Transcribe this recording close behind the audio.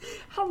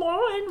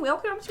Hello and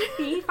welcome to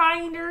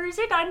Beefinders,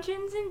 a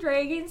Dungeons and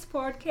Dragons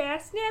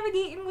podcast,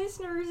 navigating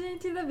listeners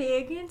into the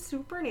vague and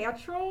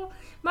supernatural.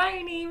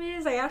 My name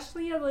is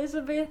Ashley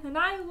Elizabeth, and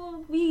I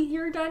will be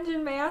your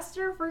dungeon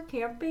master for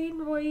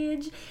Campaign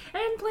Voyage,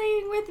 and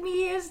playing with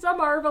me is the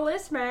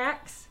marvelous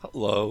Max.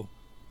 Hello.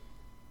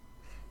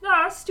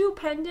 The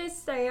stupendous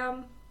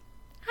Sam.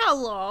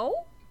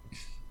 Hello.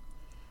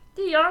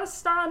 The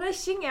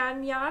astonishing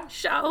Anya.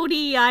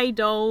 Shouty, I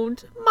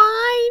don't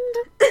mind.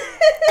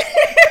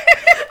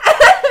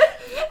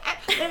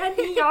 And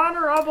the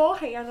honorable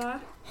Hannah.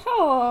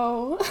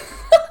 Hello.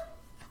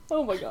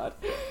 Oh my god.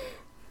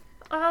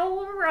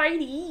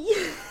 Alrighty.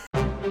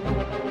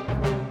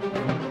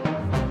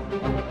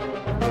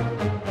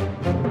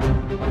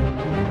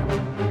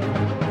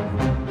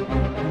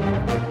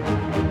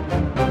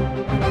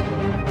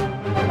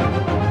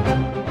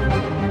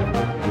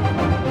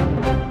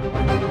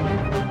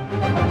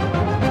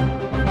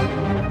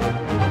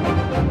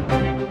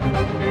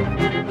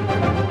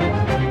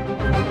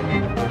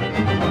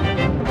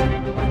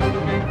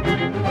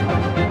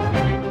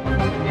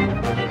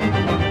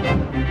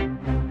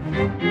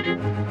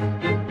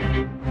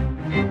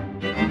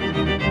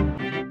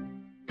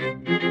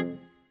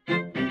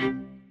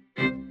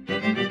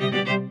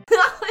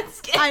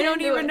 I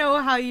don't even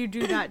know how you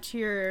do that to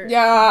your...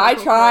 Yeah, I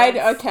tried.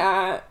 I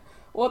can't.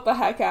 What the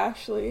heck,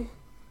 Ashley?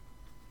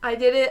 I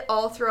did it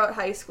all throughout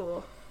high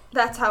school.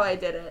 That's how I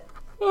did it.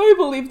 I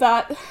believe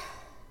that.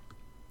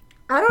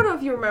 I don't know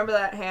if you remember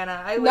that,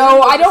 Hannah.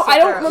 No, I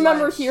don't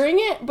remember hearing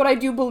it, but I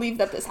do believe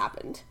that this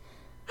happened.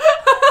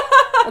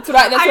 That's what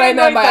I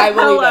meant by I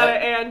believe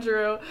it.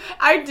 Andrew.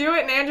 I'd do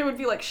it and Andrew would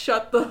be like,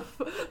 shut the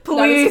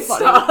please so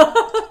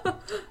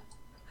stop.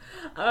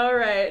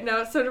 Alright,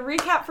 now so to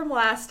recap from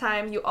last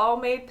time, you all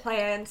made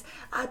plans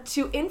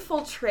to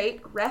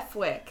infiltrate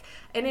Refwick.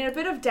 And in a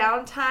bit of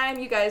downtime,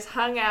 you guys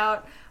hung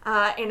out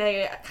in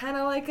a kind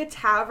of like a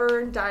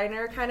tavern,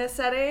 diner kind of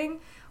setting,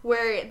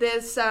 where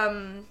this,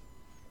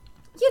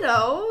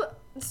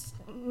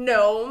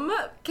 gnome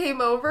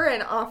came over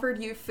and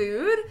offered you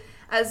food,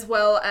 as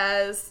well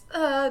as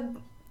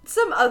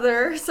some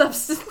other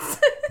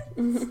substances.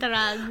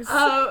 Drugs.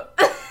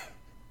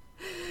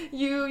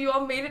 You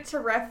all made it to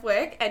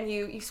Refwick, and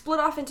you split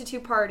off into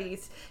two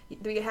parties.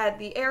 We had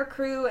the air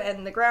crew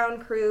and the ground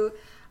crew.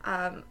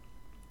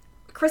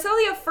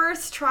 Cresselia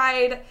first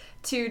tried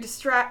to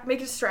make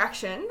a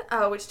distraction,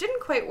 which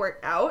didn't quite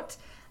work out,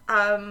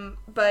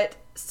 but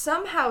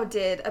somehow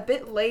did a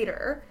bit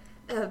later.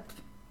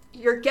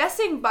 You're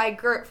guessing by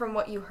Gert from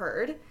what you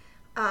heard.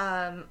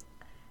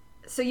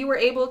 So you were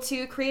able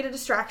to create a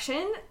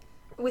distraction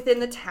within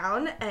the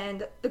town,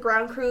 and the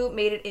ground crew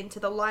made it into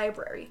the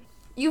library.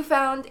 You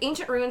found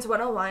Ancient Runes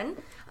 101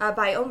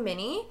 by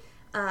Omini,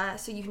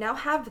 so you now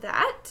have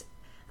that.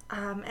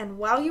 And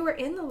while you were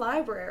in the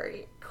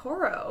library,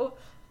 Koro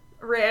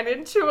ran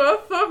into a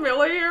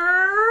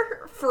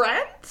familiar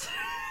friend.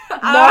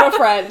 Not a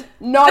friend.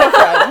 Not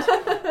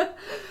a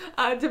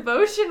friend.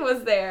 Devotion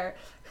was there,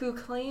 who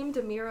claimed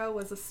Amira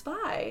was a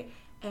spy,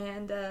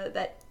 and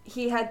that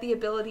he had the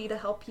ability to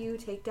help you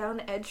take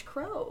down Edge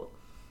Crow.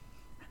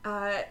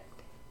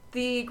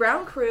 The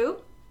ground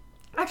crew...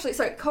 Actually,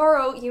 sorry,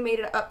 Koro, you made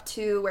it up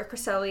to where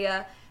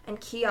Cresselia and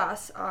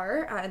Kios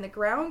are, and the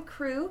ground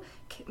crew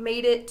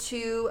made it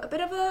to a bit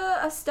of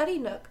a study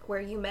nook where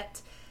you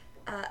met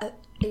a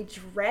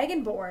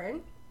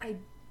dragonborn. I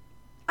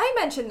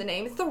mentioned the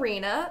name,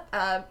 Thorina,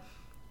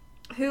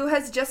 who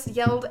has just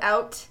yelled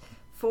out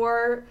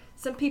for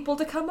some people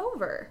to come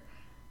over.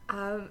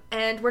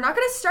 And we're not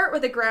going to start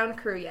with the ground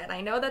crew yet.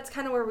 I know that's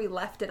kind of where we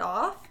left it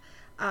off,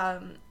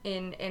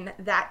 in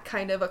that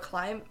kind of a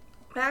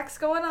climax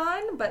going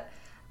on, but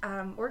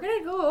we're going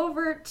to go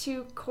over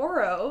to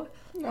Koro,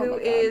 who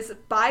is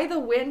by the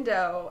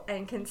window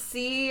and can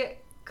see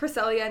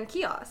Cresselia and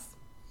Kios.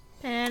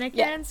 Panic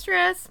and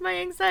stress. My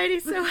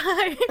anxiety's so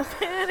high.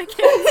 Panic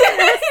and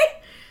stress.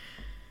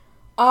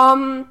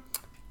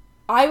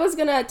 I was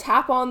gonna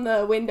tap on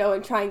the window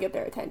and try and get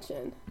their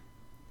attention.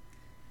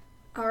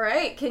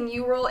 Alright, can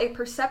you roll a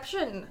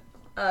perception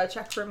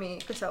check for me,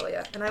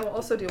 Cresselia? And I will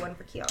also do one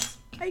for Kios.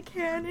 I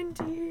can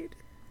indeed.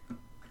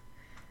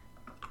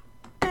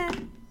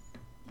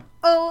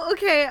 Oh,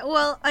 okay.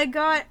 Well, I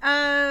got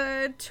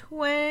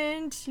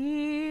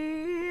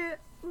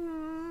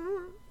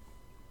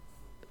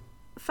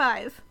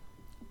 25.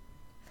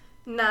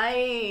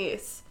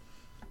 Nice.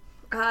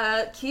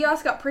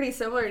 Kios got pretty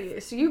similar to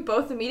you, so you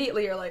both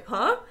immediately are like,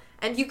 huh?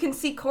 And you can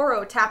see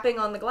Koro tapping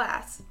on the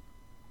glass.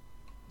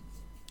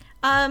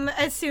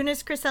 As soon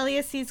as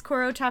Cresselia sees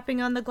Koro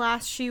tapping on the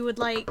glass, she would,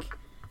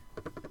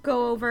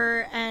 go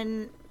over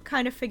and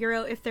kind of figure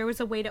out if there was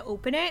a way to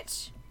open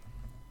it.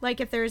 Like,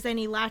 if there was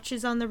any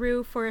latches on the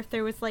roof, or if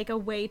there was, a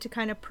way to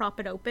kind of prop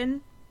it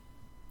open.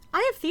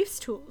 I have thieves'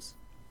 tools.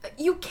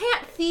 You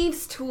can't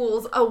thieves'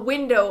 tools a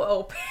window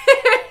open.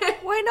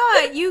 Why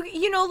not?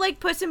 You know,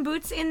 Puss in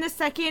Boots in the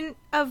second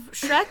of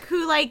Shrek,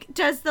 who,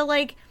 does the,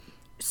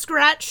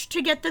 scratch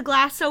to get the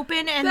glass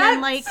open, and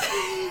then,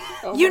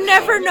 you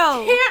never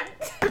know.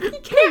 You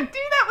can't do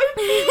that with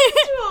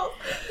thieves' tools.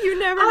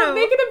 never know.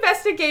 Make an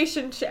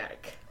investigation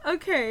check.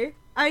 Okay.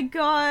 I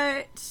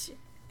got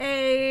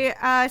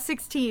a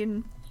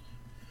 16.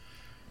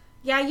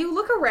 Yeah, you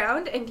look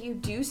around and you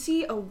do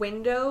see a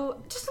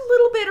window just a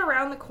little bit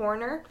around the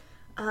corner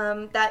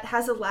that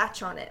has a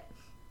latch on it.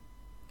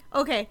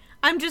 Okay,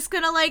 I'm just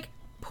gonna, like,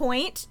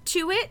 point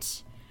to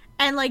it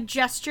and, like,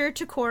 gesture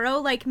to Koro,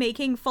 like,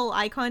 making full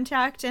eye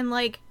contact and,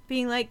 like,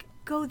 being like,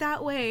 go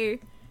that way.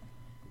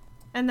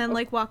 And then,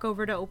 like, walk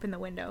over to open the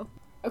window.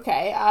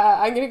 Okay,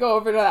 I'm gonna go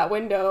over to that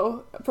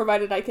window,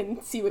 provided I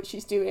can see what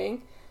she's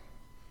doing.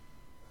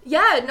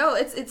 Yeah, no,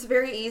 it's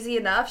very easy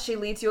enough. She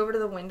leads you over to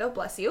the window.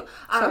 Bless you.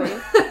 Sorry.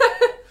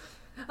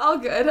 All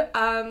good.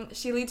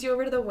 She leads you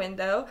over to the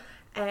window,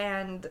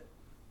 and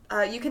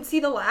you can see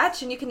the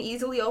latch, and you can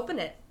easily open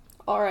it.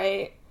 All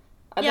right.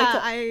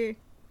 I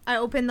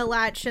open the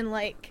latch and,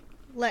 like,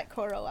 let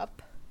Koro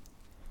up.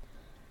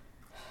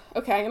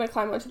 Okay, I'm gonna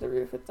climb onto the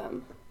roof with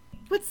them.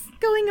 What's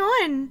going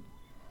on?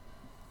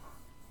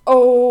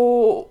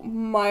 Oh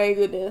my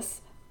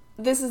goodness.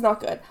 This is not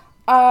good.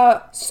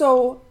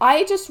 So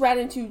I just ran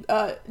into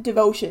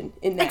Devotion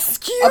in there.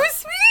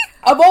 Excuse me?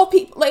 Of all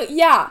people, like,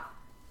 yeah.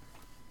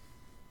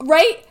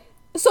 Right?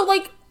 So,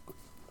 like,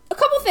 a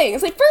couple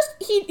things. Like, first,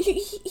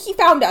 he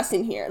found us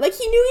in here. Like,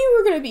 he knew you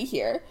were gonna be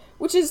here,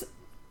 which is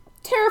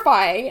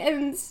terrifying,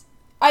 and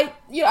I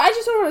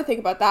just don't want to think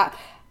about that.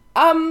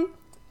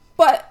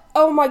 But,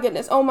 oh my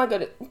goodness,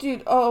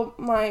 dude, oh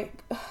my,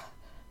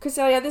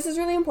 Cresselia, this is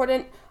really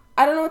important.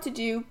 I don't know what to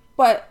do,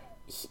 but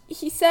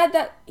he said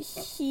that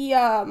he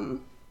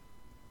said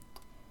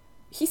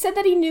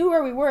that he knew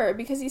where we were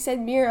because he said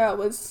Mira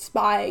was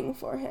spying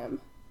for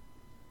him.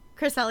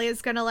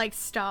 Cresselia's gonna, like,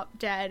 stop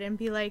dead and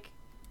be like,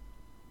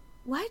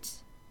 what?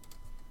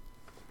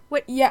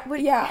 What? Yeah,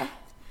 what, yeah.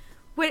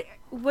 What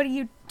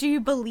do you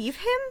believe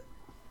him?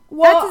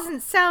 Well, that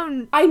doesn't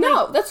sound... I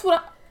know, that's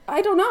what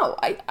I don't know.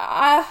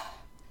 I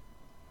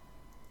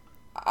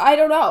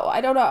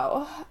don't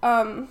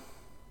know.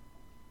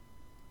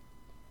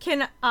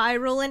 Can I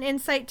roll an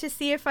insight to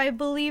see if I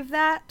believe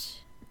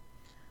that?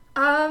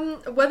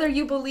 Whether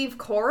you believe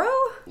Koro?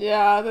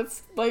 Yeah,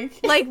 that's, like...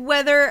 Like,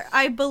 whether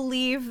I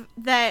believe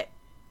that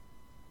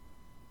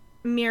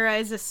Mira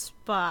is a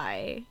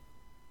spy.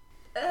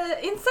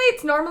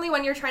 Insight's normally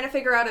when you're trying to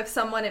figure out if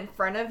someone in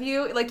front of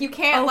you, like, you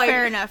can't, like...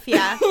 fair enough,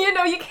 yeah.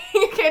 You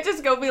can't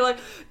just go be like,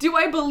 do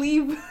I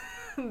believe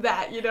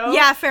that, you know?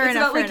 Yeah, fair enough,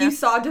 It's not like you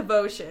saw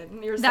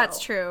Devotion yourself. That's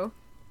true.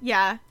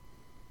 Yeah.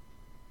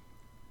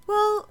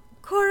 Well,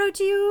 Koro,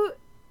 do you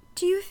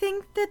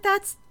think that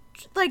that's,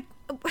 like...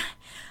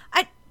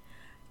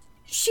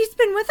 She's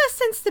been with us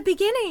since the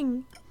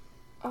beginning.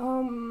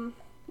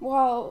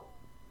 Well...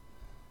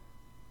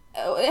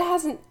 It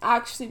hasn't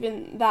actually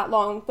been that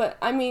long, but,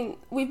 I mean,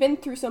 we've been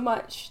through so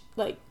much,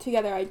 like,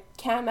 together. I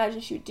can't imagine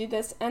she would do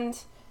this, and,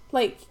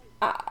 like,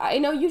 I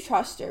know you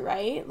trust her,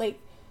 right? Like,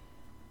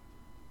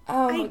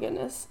 my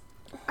goodness.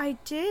 I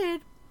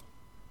did,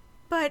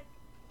 but,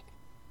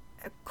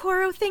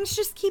 Koro, things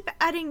just keep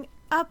adding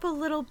up a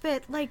little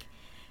bit. Like,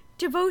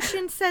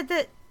 Devotion said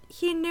that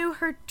he knew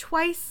her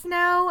twice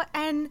now,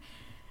 and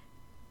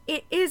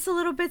it is a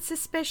little bit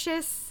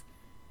suspicious.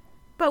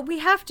 But we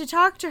have to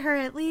talk to her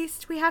at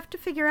least. We have to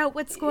figure out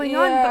what's going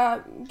on.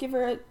 Yeah, give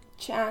her a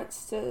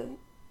chance to...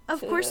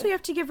 Of course we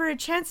have to give her a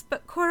chance,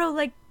 but Koro,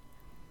 like,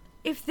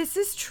 if this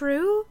is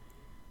true,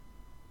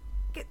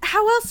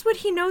 how else would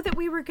he know that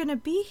we were gonna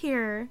be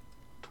here?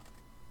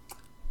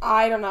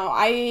 I don't know.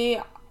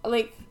 I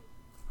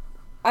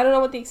don't know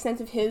what the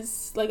extent of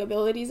his, like,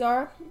 abilities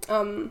are.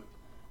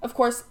 Of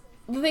course,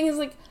 the thing is,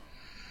 like,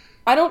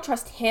 I don't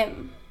trust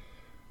him,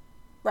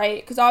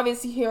 right? Because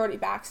obviously he already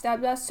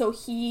backstabbed us, so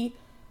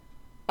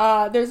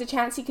there's a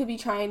chance he could be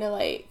trying to,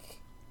 like,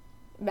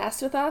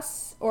 mess with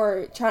us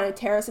or trying to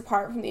tear us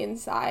apart from the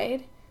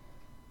inside.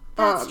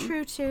 That's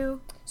true, too.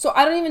 So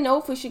I don't even know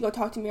if we should go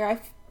talk to Mira.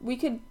 We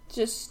could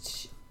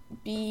just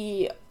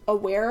be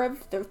aware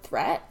of the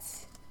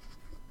threats.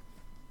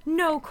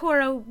 No,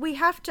 Koro, we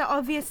have to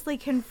obviously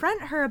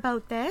confront her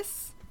about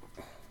this.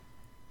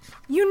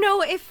 You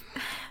know, if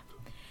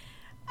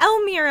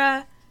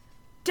Elmira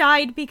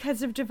died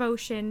because of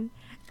Devotion,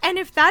 and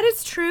if that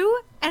is true,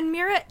 and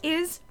Mira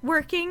is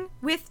working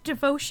with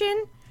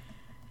Devotion,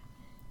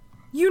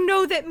 you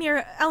know that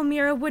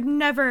Elmira would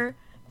never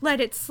let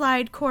it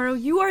slide, Koro.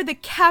 You are the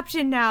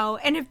captain now,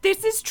 and if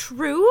this is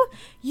true,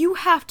 you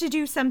have to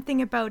do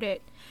something about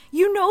it.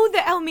 You know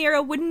that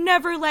Elmira would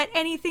never let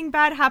anything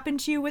bad happen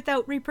to you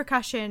without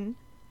repercussion.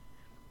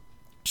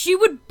 She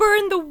would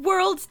burn the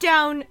world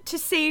down to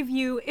save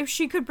you if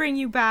she could bring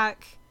you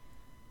back.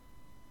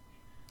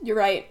 You're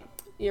right.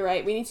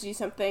 We need to do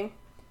something.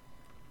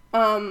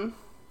 I'm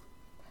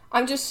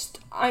just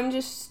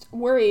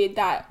worried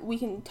that we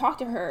can talk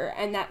to her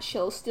and that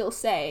she'll still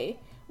say,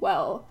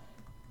 well,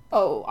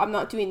 oh, I'm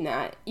not doing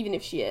that, even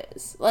if she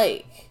is.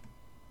 Like...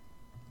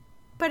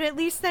 But at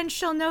least then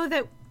she'll know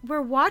that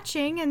we're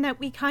watching and that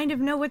we kind of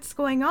know what's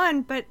going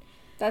on, but...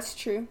 That's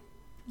true.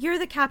 You're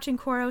the captain,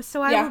 Koro,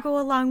 so I will go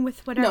along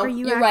with whatever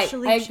you you're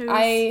actually right.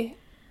 choose.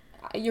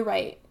 You're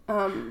right.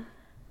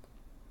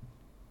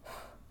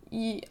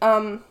 we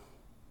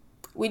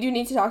do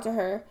need to talk to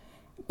her.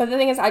 But the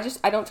thing is,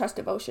 I don't trust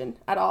Devotion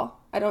at all.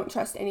 I don't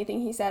trust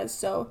anything he says,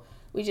 so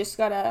we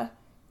gotta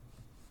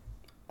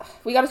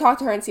talk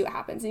to her and see what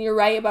happens. And you're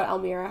right about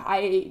Elmira.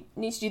 I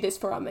need to do this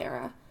for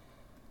Elmira.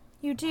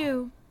 You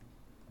do.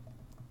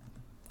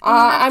 You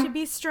have I'm to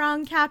be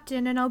strong,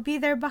 Captain, and I'll be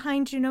there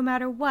behind you no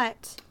matter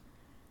what.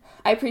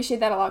 I appreciate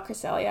that a lot,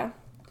 Cresselia.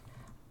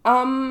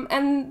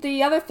 And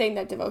the other thing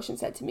that Devotion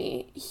said to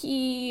me,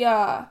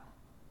 the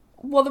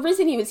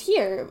reason he was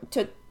here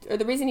or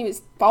the reason he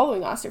was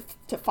following us or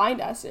to find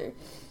us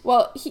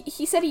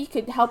he said he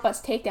could help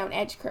us take down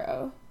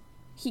Edgecrow.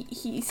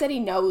 He said he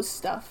knows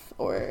stuff,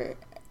 or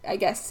I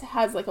guess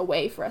has like a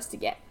way for us to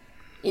get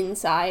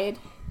inside,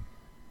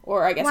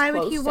 or I guess why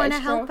close would he to want to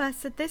Edgecrow. help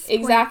us at this point?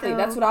 Exactly, though?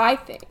 that's what I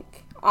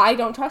think. I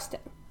don't trust him.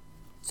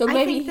 So I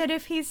maybe think that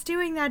if he's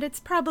doing that, it's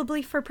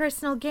probably for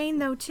personal gain,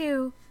 though,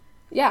 too.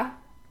 yeah,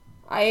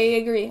 I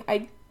agree.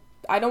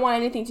 I don't want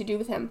anything to do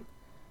with him.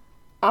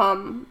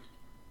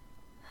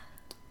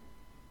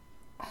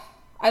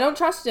 I don't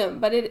trust him,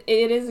 but it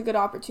is a good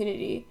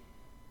opportunity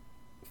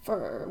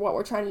for what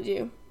we're trying to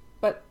do.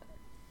 But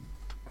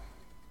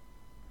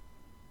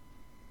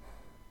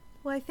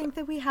Well, I think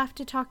that we have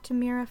to talk to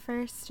Mira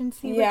first and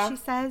see Yeah. what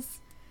she says.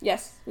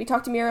 yes, we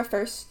talk to Mira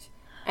first,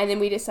 and then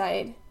we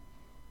decide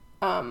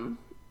on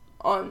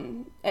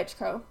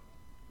Edgecrow.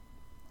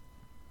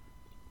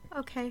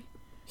 Okay.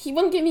 He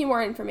wouldn't give me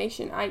more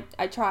information.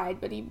 I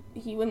tried, but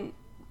he wouldn't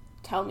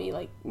tell me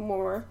like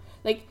more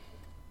like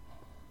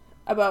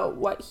about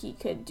what he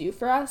could do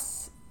for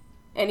us,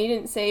 and he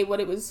didn't say what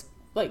it was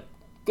like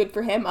good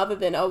for him other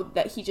than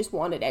that he just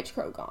wanted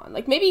Edgecrow gone.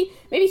 Like maybe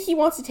he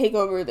wants to take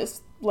over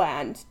this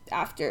land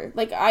after.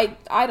 Like I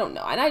don't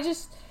know, and I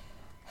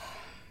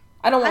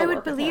don't want I to would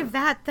work with believe him.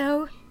 that,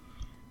 though.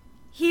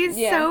 He's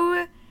Yeah.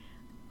 so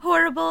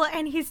horrible,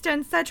 and he's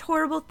done such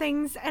horrible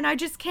things, and I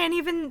just can't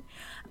even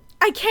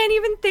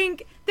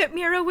think that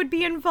Mira would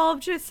be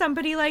involved with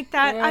somebody like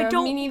that. Yeah, I me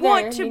don't neither,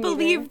 want to me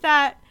believe neither.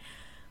 that.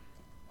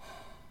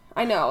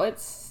 I know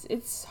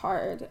it's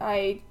hard.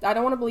 I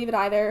don't want to believe it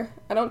either.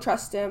 I don't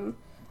trust him.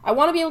 I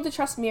want to be able to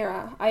trust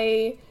Mira.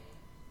 I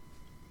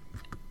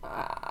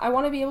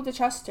want to be able to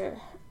trust her,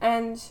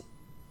 and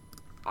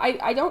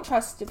I don't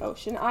trust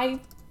Devotion. I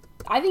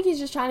think he's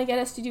just trying to get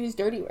us to do his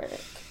dirty work.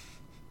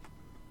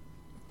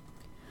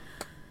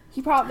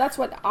 That's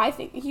what I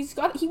think.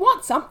 He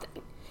wants something,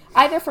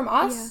 either from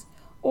us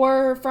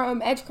or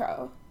from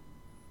Edgecrow.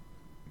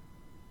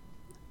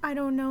 I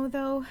don't know,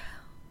 though.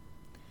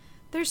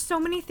 There's so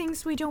many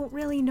things we don't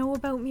really know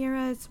about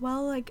Mira as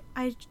well. Like,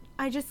 I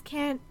just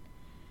can't.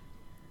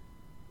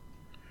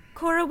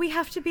 Cora, we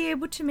have to be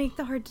able to make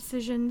the hard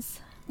decisions.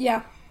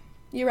 Yeah,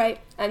 you're right.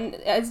 And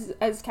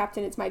as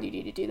captain, it's my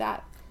duty to do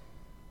that.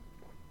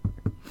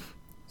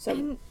 So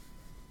And,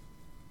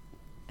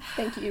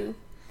 thank you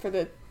for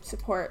the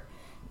support.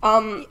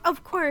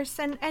 of course,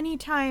 and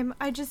anytime.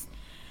 It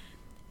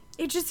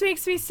just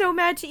makes me so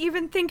mad to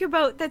even think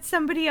about that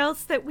somebody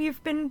else that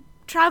we've been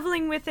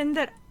traveling with and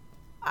that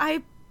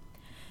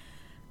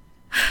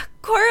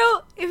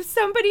Cora, if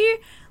somebody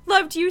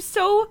loved you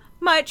so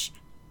much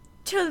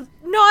to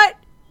not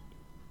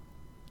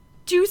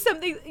do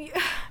something.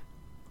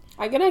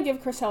 I'm gonna give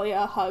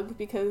Cresselia a hug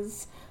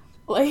because,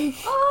 like,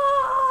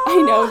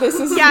 I know this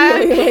is Yeah.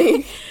 really,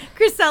 like,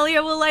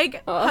 Cresselia will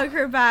hug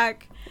her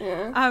back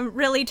yeah.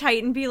 really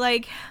tight and be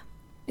like,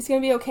 It's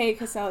gonna be okay,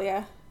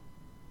 Cresselia.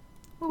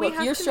 well, Look, we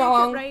have you're to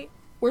strong. make it right.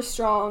 We're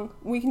strong.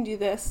 We can do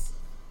this.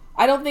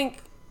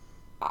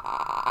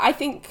 I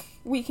think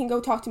we can go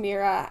talk to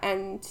Mira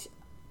and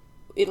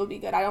it'll be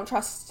good. I don't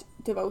trust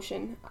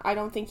Devotion. I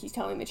don't think he's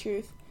telling the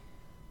truth.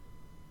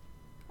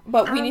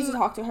 But we need to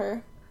talk to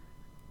her.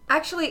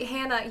 Actually,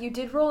 Hannah, you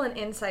did roll an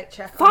insight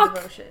check Fuck. on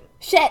Devotion.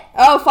 Shit!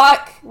 Oh,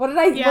 fuck! What did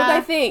I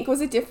Yeah. think?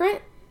 Was it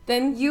different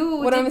than You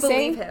what did I'm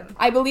saying? believe him.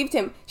 I believed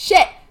him.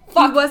 Shit!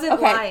 Fuck! He wasn't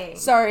Okay, lying.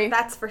 Sorry.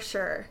 That's for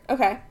sure.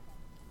 Okay.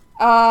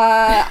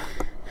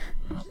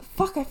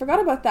 Fuck, I forgot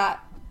about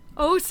that.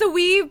 Oh, so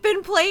we've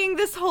been playing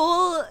this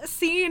whole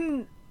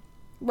scene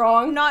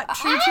Wrong. not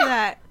true to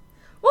that.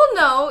 Well,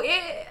 no,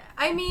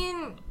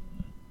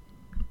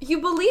 you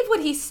believe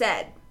what he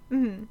said.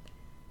 Mhm.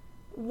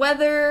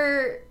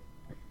 Whether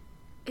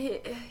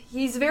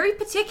he's very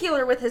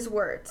particular with his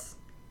words.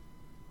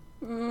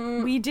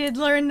 We did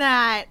learn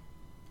that.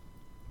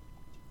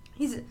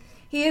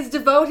 He is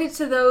devoted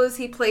to those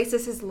he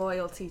places his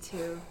loyalty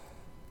to.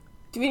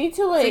 Do we need to,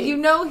 So like... you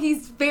know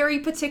he's very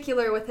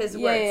particular with his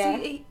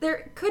words. Yeah.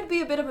 There could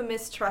be a bit of a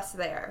mistrust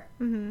there.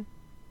 Mm-hmm.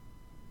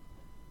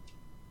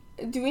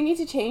 Do we need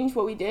to change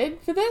what we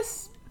did for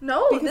this?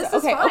 No, this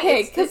is fine.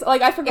 Okay, because,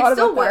 like, I forgot it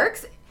still about that.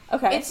 works.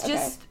 Okay, It's okay.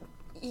 just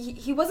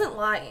he wasn't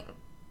lying.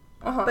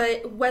 Uh-huh.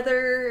 But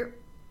whether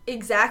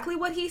exactly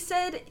what he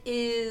said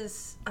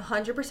is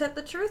 100%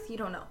 the truth, you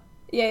don't know.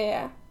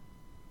 Yeah.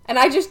 And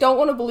I just don't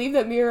want to believe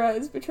that Mira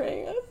is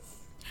betraying us.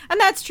 And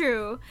that's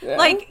true. Yeah.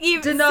 Like,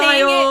 even Denial.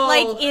 saying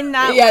it, like, in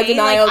that Yeah, way,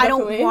 denial, like, I don't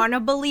definitely. want to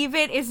believe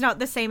it is not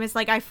the same as,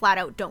 like, I flat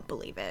out don't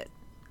believe it.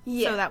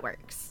 Yeah. So that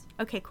works.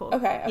 Okay, cool.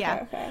 Okay.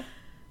 Yeah.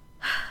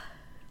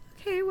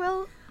 Okay,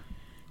 well,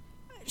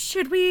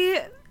 should we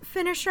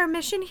finish our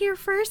mission here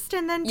first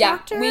and then Yeah,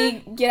 talk to her? we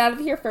get out of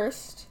here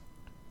first.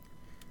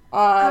 Make sure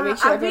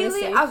I everyone is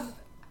really, safe.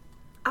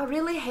 I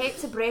really hate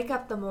to break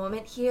up the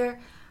moment here.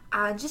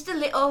 Just a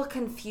little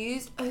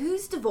confused.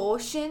 Who's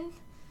Devotion?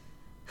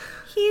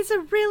 He's a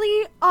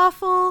really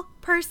awful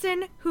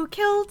person who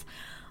killed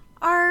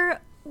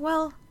our,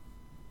 well,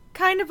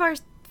 kind of our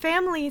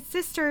family,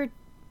 sister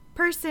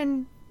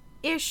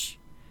person-ish.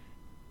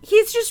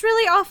 He's just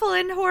really awful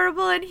and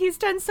horrible, and he's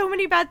done so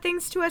many bad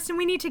things to us, and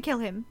we need to kill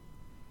him.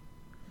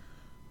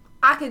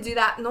 I can do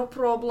that, no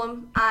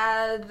problem.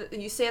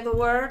 You say the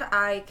word,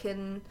 I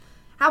can.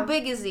 How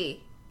big is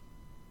he?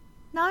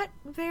 Not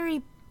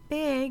very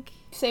big.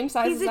 Same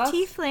size He's as a us.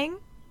 tiefling.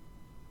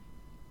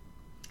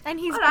 And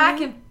he's But I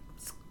blue.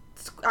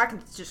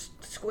 can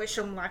just squish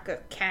him like a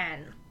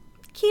can.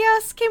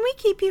 Kios, can we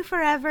keep you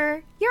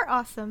forever? You're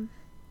awesome.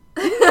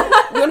 You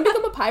want to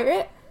become a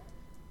pirate?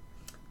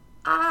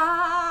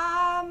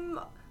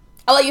 Um,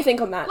 I'll let you think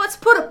on that. let's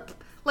put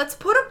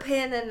a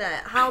pin in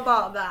it. How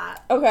about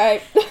that?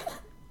 Okay.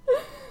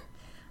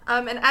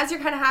 And as you're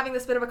kind of having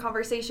this bit of a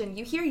conversation,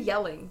 you hear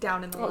yelling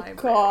down in the Oh library.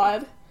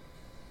 God.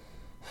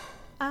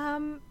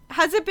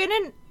 Has it been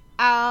an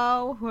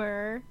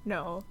hour?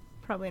 No,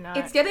 probably not.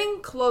 It's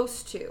getting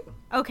close to.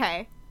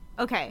 Okay.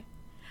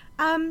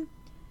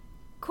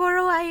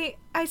 Koro, I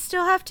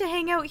still have to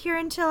hang out here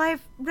until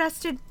I've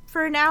rested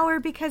for an hour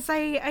because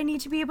I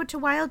need to be able to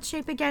wild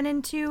shape again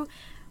into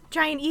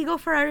giant eagle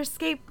for our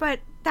escape, but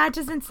that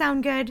doesn't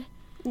sound good.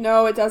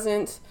 No, it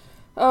doesn't.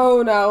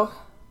 Oh no.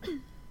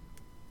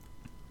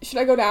 Should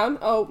I go down?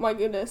 Oh my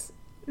goodness.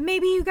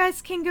 Maybe you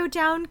guys can go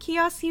down,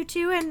 Kios, you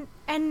two,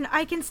 and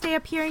I can stay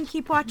up here and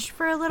keep watch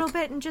for a little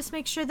bit and just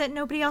make sure that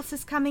nobody else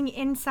is coming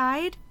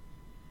inside.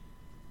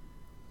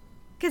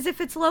 Because if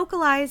it's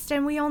localized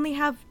and we only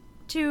have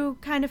to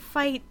kind of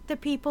fight the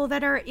people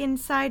that are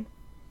inside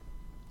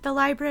the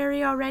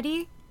library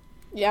already,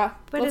 Yeah.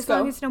 but let's as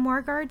long go. as no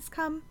more guards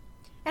come.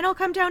 And I'll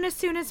come down as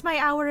soon as my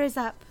hour is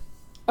up.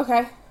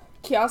 Okay.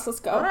 Kios, let's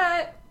go. All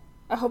right,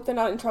 I hope they're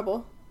not in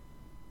trouble.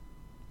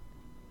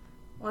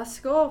 let's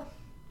go.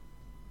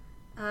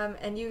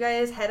 And you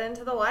guys head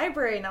into the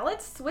library. Now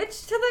let's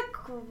switch to the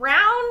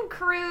ground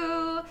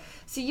crew.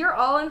 So you're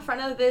all in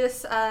front of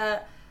this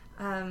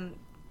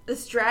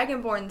this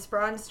dragonborn, this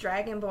bronze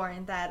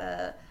dragonborn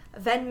that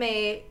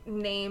Venmay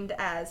named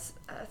as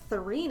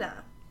Tharina.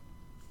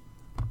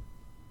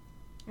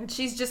 And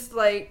she's just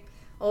like,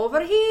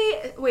 over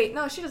here. Wait,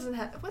 no, she doesn't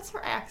have. What's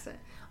her accent?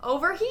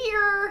 Over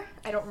here.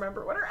 I don't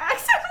remember what her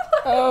accent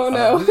was. Oh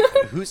no.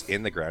 Who's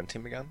in the ground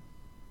team again?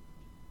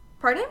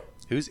 Pardon?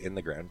 Who's in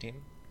the ground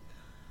team?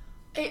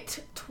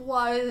 It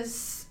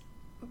was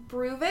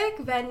Bruvik,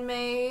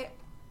 Venmay,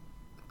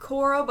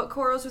 Koro, but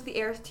Koro's with the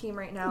air team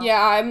right now.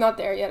 Yeah, I'm not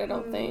there yet, I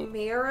don't think.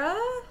 Mira?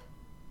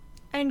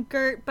 And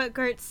Gert, but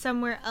Gert's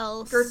somewhere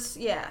else. Gert's,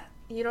 yeah.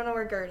 You don't know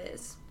where Gert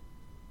is.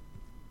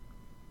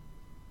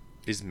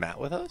 Is Matt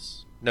with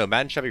us? No,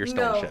 Matt and Chevy are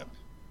still on No. the ship.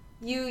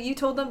 You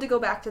told them to go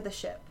back to the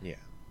ship. Yeah.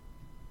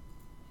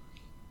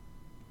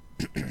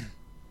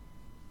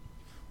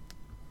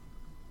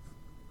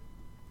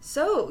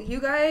 So, you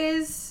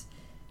guys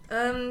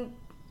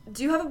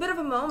do have a bit of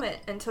a moment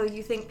until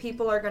you think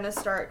people are going to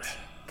start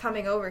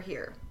coming over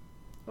here.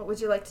 What would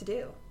you like to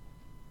do?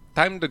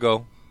 Time to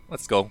go.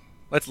 Let's go.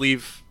 Let's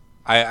leave.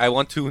 I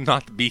want to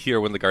not be here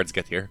when the guards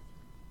get here.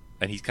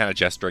 And he's kind of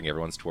gesturing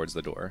everyone's towards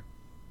the door.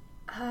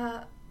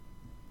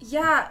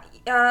 Yes,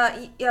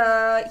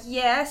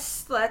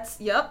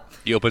 yep.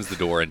 He opens the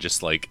door and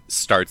just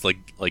starts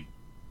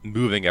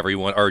moving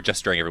everyone or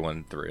gesturing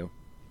everyone through.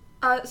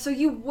 So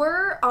you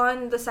were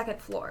on the second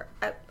floor.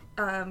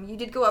 You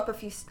did go up a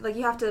few,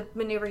 you have to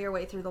maneuver your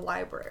way through the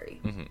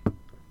library.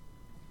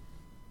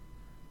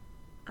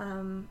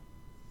 Mm-hmm.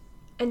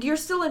 And you're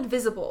still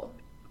invisible,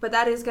 but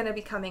that is going to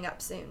be coming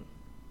up soon.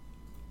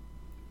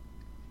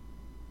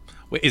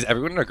 Wait, is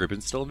everyone in our group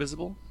still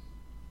invisible?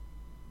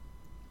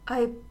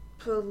 I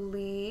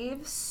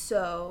believe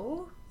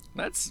so.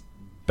 That's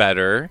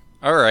better.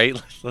 All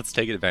right, let's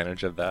take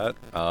advantage of that.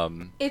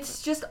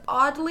 It's just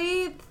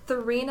oddly,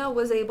 Tharina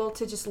was able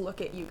to just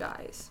look at you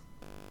guys.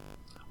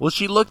 Well,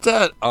 she looked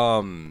at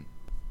Venmay.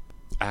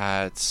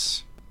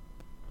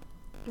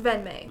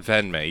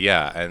 Venmay,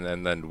 yeah,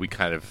 and then we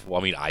kind of, well,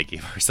 I mean, I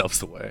gave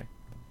ourselves away.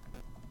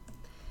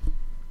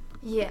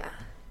 Yeah.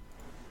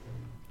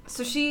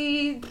 So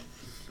she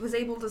was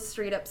able to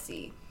straight up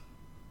see.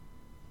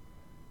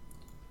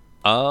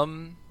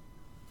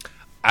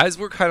 As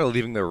we're kind of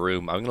leaving the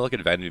room, I'm gonna look at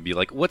Venmay and be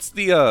like, "What's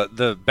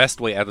the best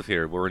way out of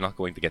here where we're not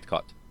going to get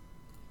caught?"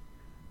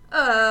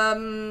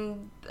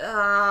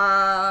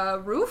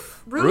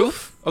 Roof?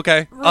 Roof?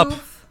 Okay, up.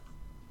 Roof.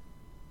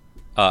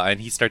 And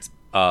he starts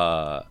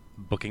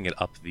booking it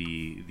up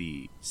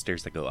the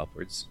stairs that go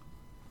upwards.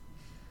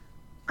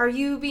 Are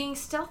you being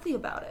stealthy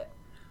about it?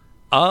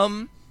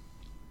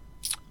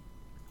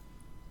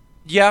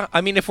 Yeah, I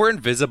mean, if we're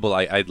invisible,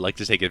 I'd like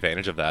to take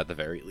advantage of that at the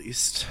very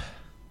least.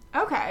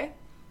 Okay.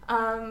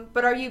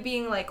 But are you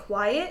being,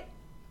 quiet?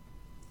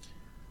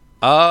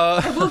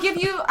 I will give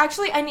you.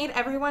 Actually, I need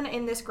everyone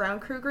in this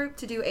ground crew group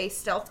to do a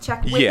stealth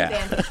check with Yeah.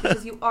 advantage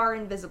because you are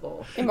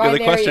invisible. Am Yeah, I the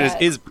there question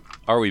yet? is,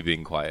 are we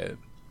being quiet?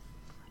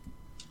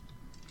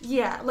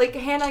 Yeah, like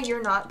Hannah,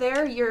 you're not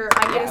there. I'm Yeah,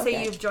 gonna say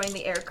okay. you've joined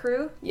the air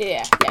crew.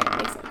 Yeah,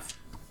 makes sense.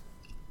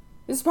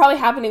 This is probably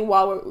happening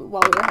while we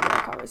were having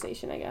a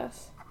conversation, I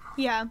guess.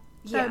 Yeah,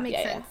 Yeah. that makes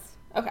Yeah, yeah. sense.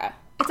 Okay.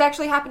 It's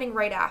actually happening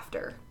right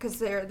after because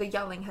the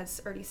yelling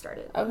has already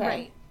started. Okay.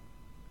 Right.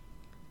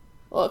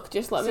 Look,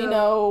 just let me So-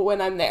 know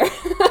when I'm there.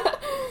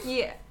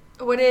 Yeah.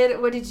 What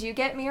did you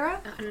get,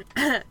 Mira?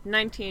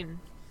 19.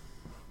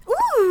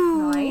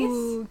 Ooh,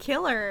 Nice.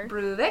 killer.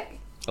 Bruvik.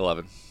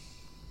 11.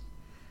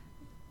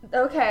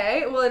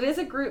 Okay, well, it is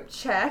a group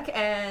check,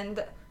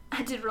 and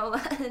I did roll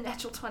a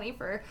natural 20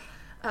 for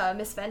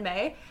Miss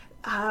Fenmei.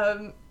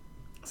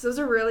 So those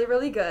are really,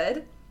 really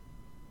good.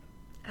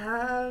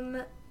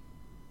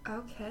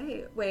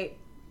 Okay, wait.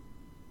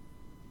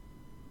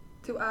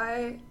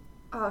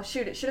 Oh,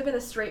 shoot, it should have been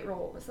a straight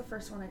roll. It was the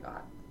first one I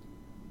got.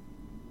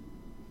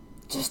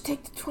 Just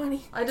take the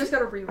 20. I just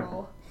got a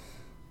re-roll.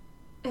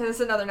 And it's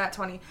another nat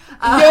 20. Yo,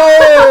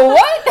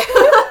 what?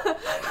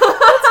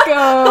 Let's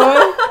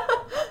go.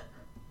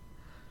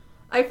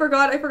 I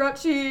forgot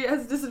she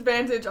has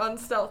disadvantage on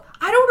stealth.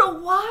 I don't know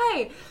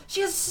why.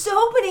 She has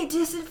so many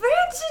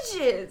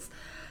disadvantages.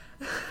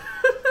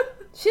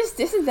 She has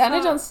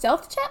disadvantage on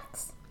stealth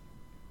checks?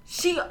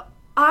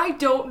 I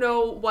don't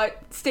know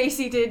what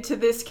Stacy did to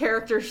this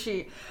character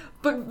sheet,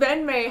 but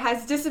Venmei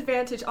has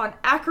disadvantage on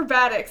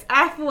acrobatics,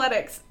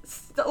 athletics,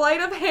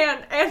 sleight of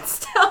hand, and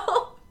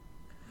stealth.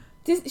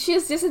 She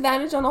has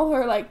disadvantage on all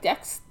her, like,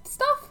 dex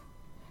stuff?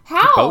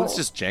 How? Bones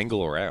just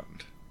jangle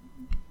around.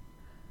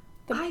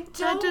 That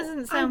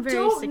doesn't sound very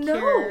don't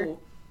secure. know.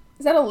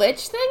 Is that a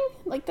lich thing?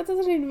 Like, that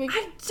doesn't even make...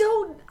 I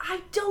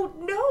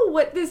don't know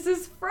what this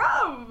is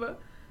from.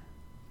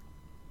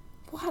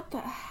 What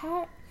the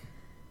heck?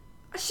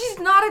 She's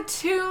not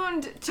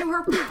attuned to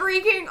her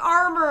freaking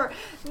armor.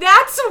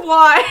 That's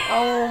why.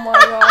 Oh my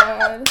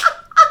god.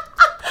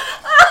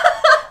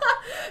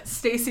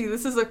 Stacy,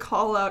 this is a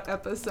call-out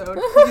episode.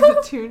 Please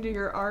attune to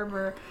your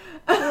armor.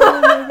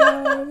 Oh my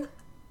god.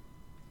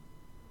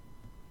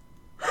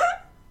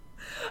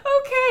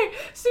 Okay,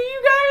 so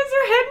you guys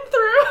are heading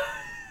through.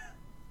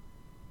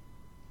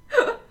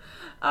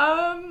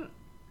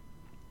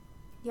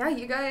 Yeah,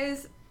 you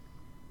guys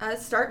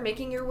start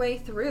making your way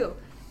through,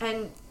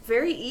 and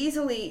very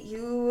easily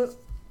you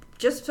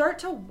just start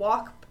to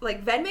walk.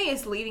 Like Venmei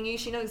is leading you.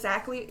 She knows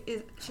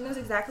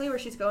exactly where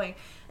she's going,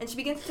 and she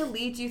begins to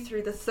lead you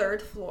through the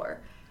 3rd floor,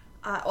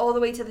 all the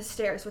way to the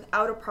stairs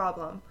without a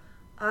problem.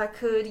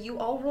 Could you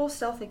all roll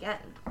stealth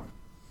again?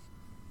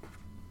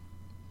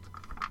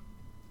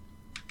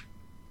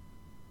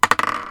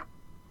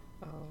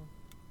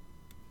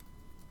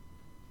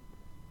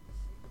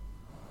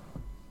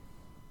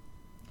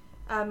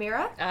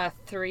 Mira?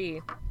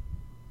 3.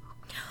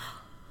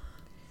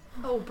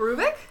 Oh,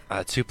 Bruvik?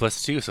 2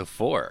 plus 2, so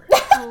 4.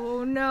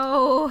 Oh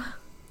no.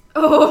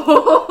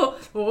 Oh,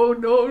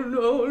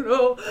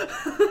 no.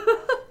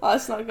 Oh,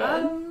 that's not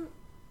good.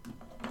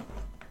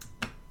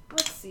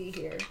 Let's see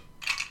here.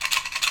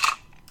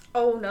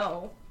 Oh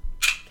no.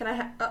 Can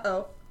I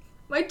uh-oh.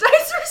 My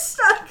dice are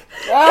stuck.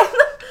 Ah.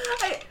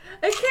 I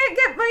can't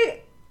get my...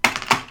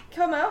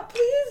 Come out,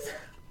 please.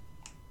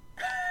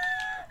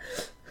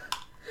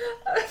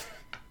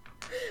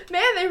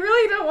 Man, they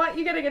really don't want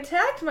you getting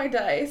attacked, my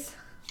dice.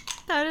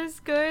 That is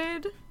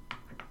good.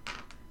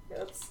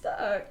 It's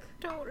stuck.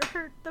 Don't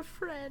hurt the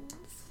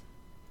friends.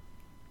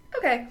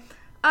 Okay.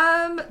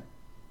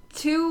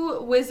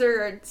 2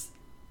 wizards,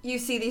 you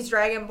see these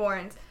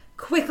dragonborns,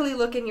 quickly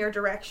look in your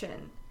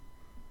direction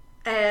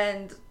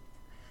and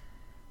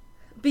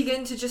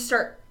begin to just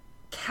start,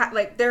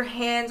 like, their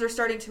hands are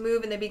starting to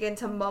move and they begin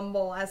to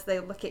mumble as they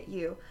look at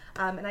you.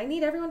 And I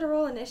need everyone to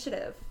roll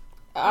initiative.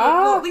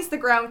 Well, at least the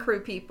ground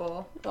crew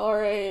people.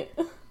 Alright.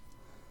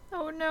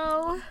 Oh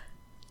no.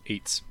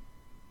 8.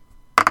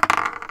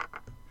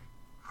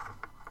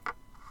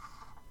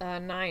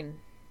 9.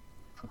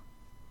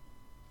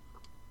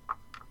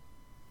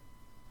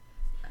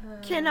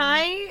 Can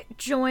I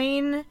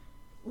join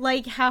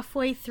like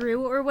halfway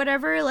through or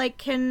whatever?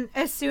 Like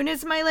as soon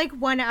as my like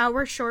 1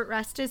 hour short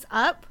rest is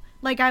up,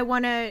 like I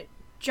want to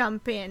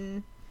jump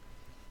in.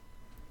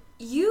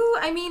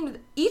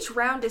 Each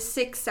round is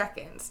 6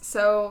 seconds,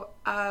 so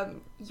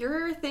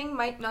your thing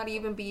might not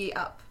even be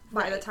up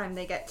by the time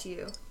they get to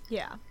you.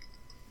 Yeah.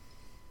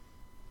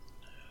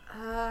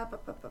 Ba.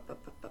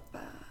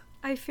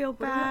 I feel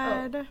do I-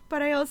 bad,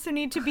 but I also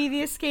need to be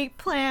the escape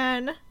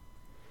plan.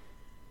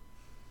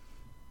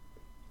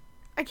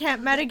 I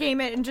can't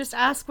metagame it and just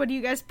ask what do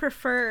you guys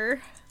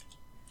prefer.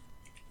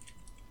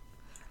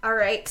 All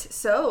right,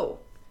 so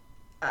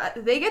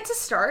they get to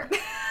start.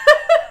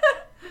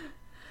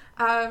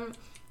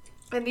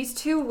 And these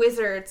 2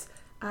 wizards,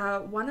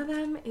 one of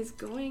them is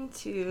going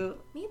to...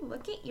 Let me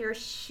look at your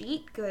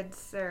sheet, good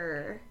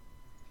sir.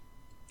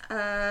 One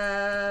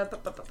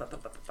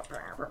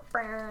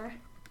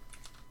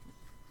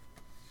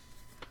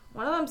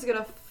of them's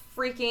gonna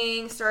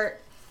freaking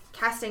start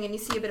casting, and you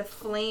see a bit of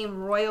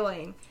flame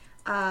roiling.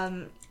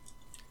 And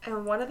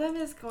one of them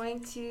is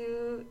going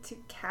to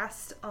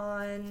cast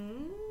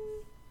on...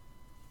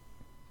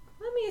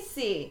 Let me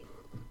see.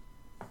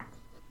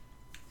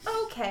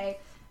 Okay.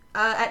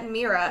 At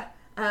Mira.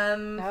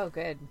 Oh,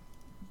 good.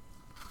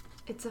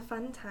 It's a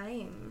fun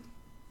time.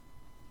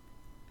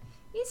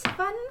 It's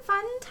fun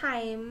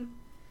time.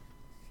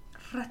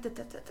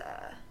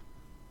 Ra-ta-ta-ta-ta.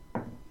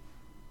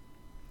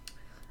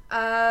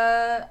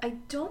 I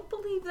don't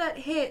believe that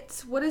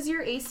hits. What is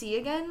your AC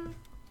again?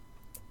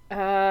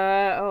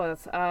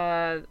 That's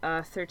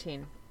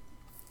 13.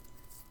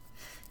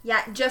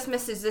 Yeah, it just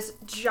misses. This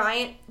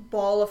giant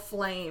ball of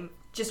flame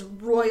just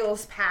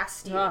roils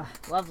past you. Oh,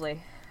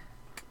 lovely.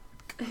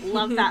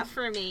 Love that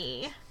for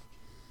me.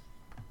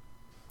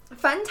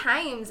 Fun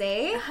times,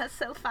 eh?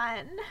 So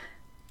fun.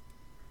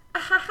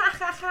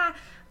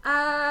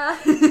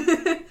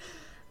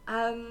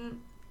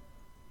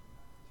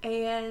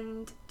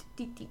 And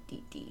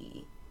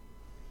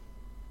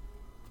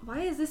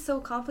why is this so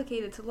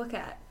complicated to look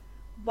at?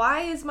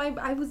 Why is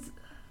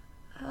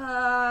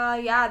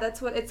yeah,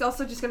 that's what it's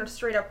also just gonna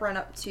straight up run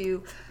up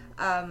to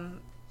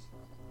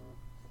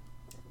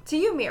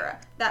you, Mira,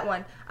 that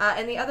one.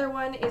 And the other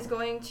one is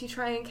going to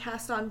try and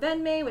cast on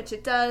Venmei, which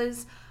it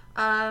does.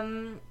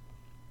 Hitting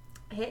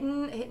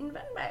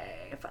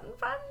Venmei.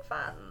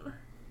 Fun.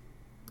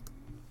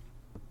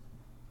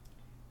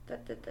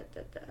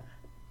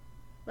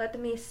 Let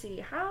me see.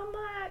 How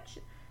much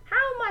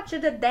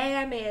of the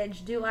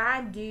damage do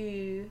I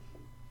do?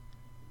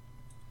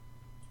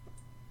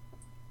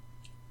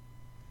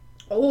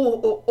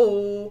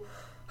 Oh.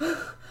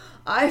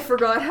 I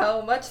forgot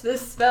how much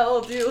this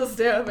spell deals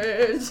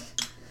damage.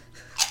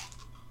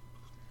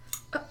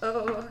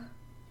 Uh-oh.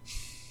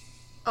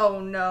 Oh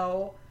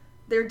no.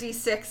 They're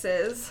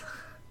D6s.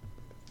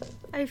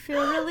 I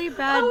feel really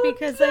bad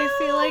because I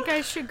feel like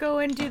I should go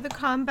and do the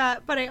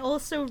combat, but I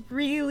also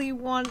really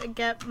want to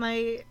get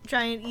my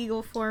giant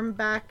eagle form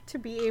back to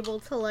be able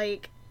to,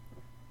 like,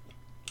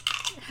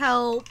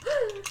 help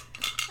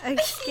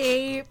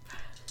escape.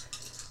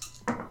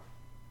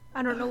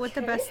 I don't know what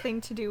the best thing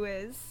to do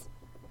is.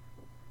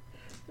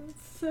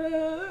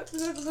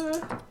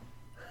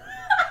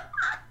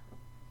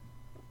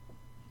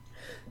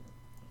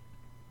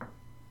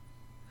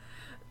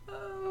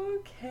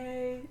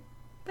 Okay.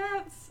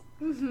 That's...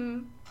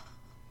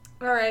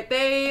 Alright,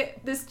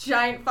 this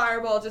giant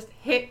fireball just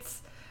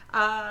hits,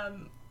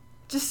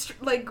 just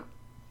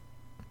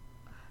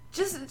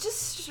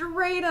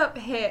straight up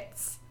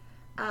hits,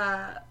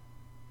 Venmei,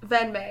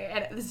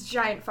 and this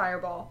giant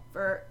fireball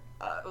for,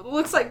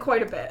 looks like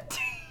quite a bit.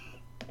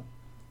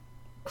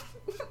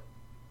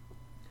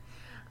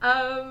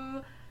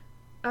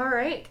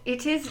 Alright,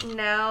 it is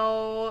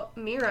now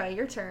Mira,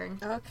 your turn.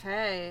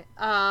 Okay.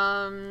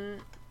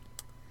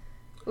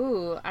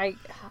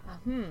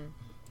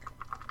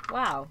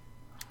 Wow.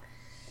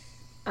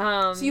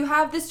 So you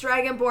have this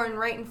dragonborn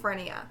right in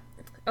front of you.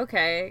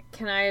 Okay,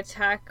 can I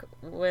attack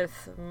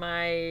with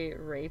my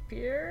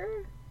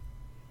rapier?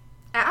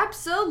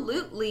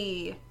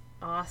 Absolutely.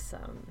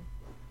 Awesome.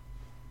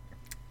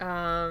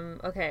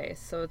 Okay,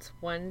 so it's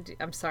 1d...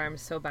 I'm sorry, I'm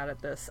so bad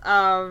at this.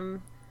 So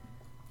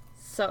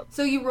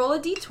you roll a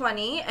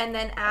d20 and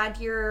then add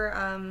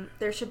your,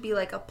 there should be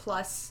like a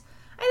plus,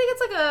 I think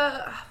it's like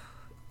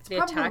it's the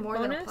probably attack more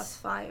than a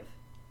bonus? +5.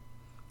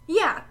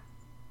 Yeah.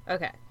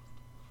 Okay.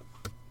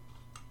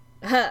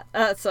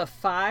 That's a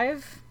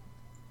 5?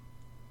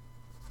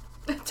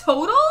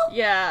 Total?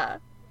 Yeah.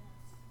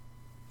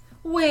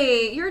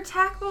 Wait, your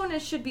attack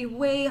bonus should be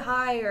way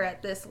higher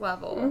at this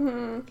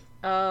level.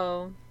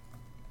 Oh.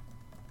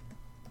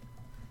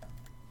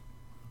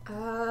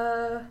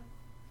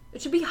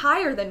 It should be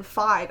higher than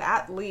 5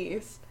 at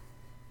least.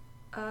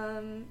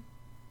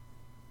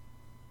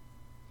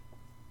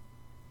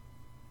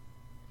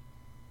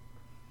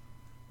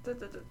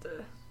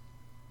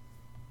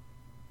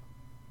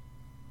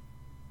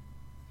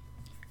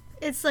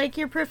 It's like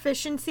your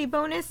proficiency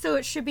bonus, so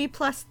it should be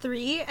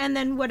 +3, and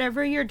then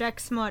whatever your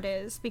dex mod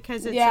is,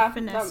 because it's a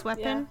finesse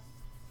weapon.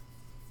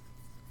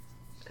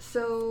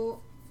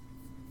 So,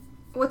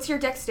 what's your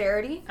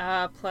dexterity?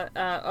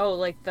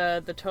 Like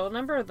the total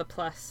number or the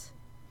plus?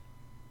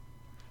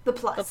 The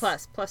plus. The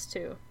plus,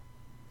 +2.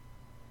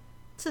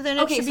 So then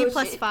it should be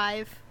so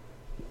 +5.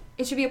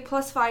 It should be a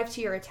 +5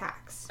 to your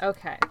attacks.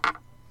 Okay.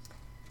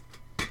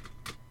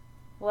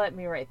 Let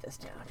me write this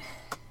down.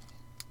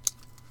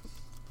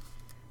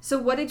 So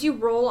what did you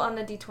roll on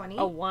the d20?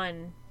 A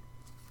 1.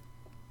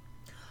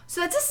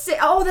 So that's a 6.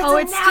 Oh, that's Oh,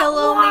 a it's nat still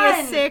only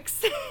a 1.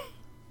 6.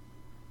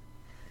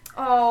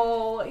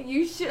 Oh,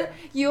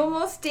 you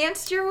almost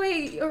danced your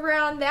way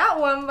around that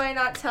one by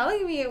not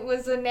telling me it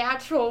was a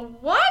natural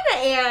 1,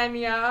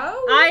 Anya.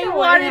 I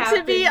wanted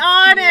to be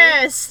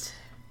honest!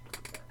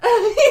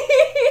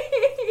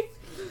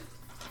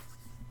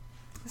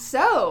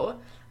 So,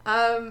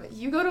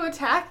 you go to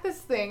attack this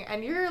thing,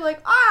 and you're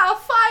like,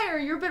 fire!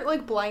 You're a bit,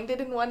 like,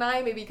 blinded in one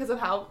eye, maybe because of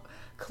how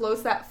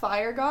close that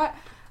fire got.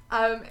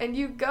 And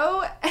you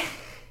go,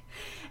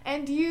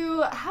 And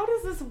how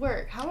does this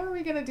work? How are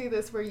we gonna do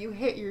this where you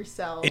hit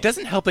yourself? It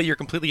doesn't help that you're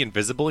completely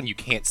invisible and you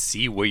can't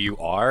see where you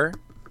are.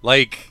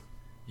 Like,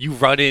 you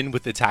run in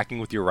with attacking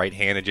with your right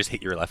hand and just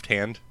hit your left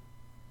hand.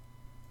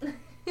 Wait,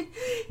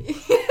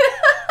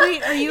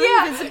 are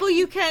you invisible?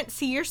 You can't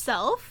see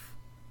yourself?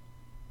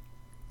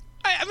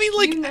 I mean,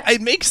 like,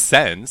 it makes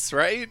sense,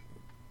 right?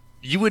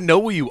 You would know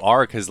where you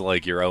are because,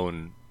 like, your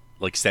own,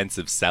 like, sense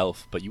of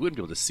self, but you wouldn't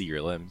be able to see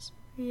your limbs.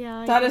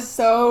 Yeah. That is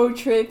so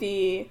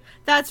trippy.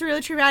 That's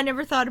really true. I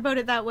never thought about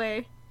it that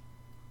way.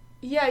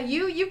 Yeah,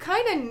 you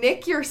kind of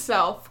nick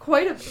yourself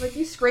quite a like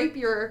you scrape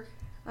your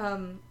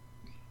own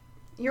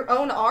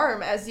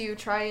arm as you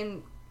try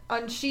and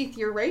unsheath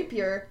your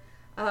rapier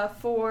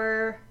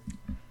for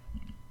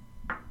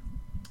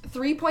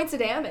 3 points of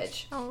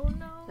damage. Oh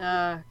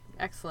no.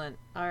 Excellent.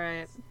 All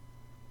right.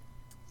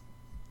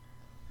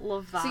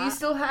 Love that. So you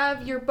still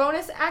have your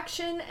bonus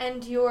action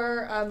and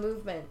your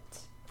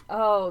movement.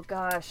 Oh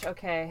gosh.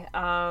 Okay.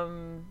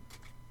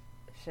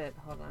 Shit.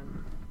 Hold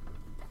on.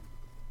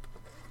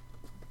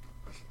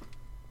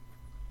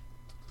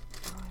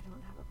 Oh, I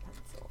don't have a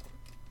pencil.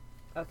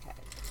 Okay.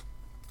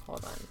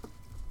 Hold on.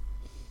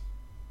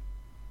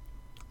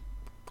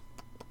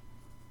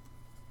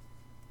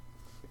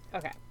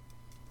 Okay.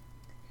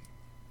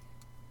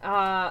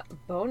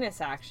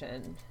 Bonus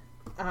action.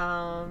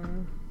 I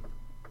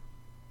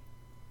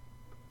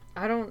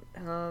don't,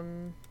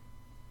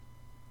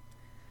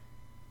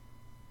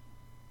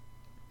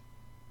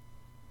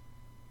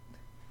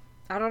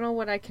 I don't know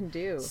what I can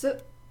do.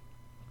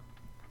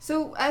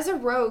 So as a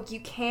rogue,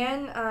 you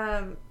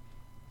can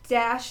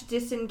dash,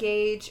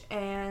 disengage,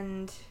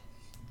 and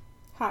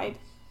Hide.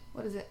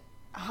 what is it?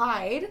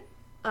 Hide.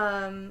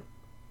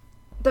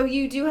 Though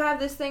you do have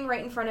this thing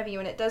right in front of you,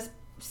 and it does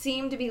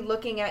seem to be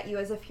looking at you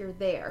as if you're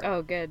there.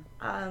 Oh, good.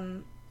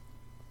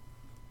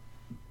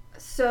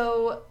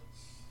 So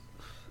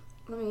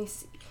let me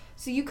see.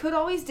 So you could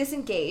always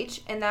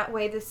disengage, and that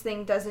way this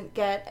thing doesn't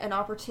get an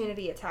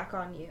opportunity attack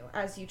on you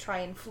as you try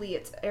and flee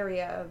its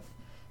area of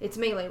its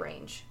melee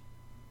range.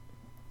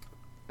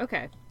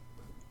 Okay.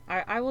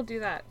 I will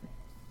do that.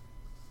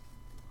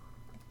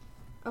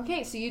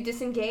 Okay, so you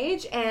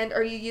disengage, and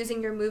are you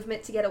using your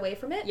movement to get away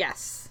from it?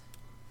 Yes.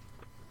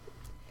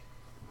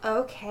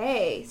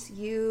 Okay, so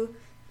you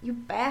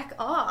back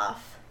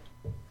off,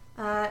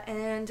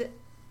 and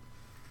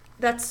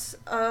that's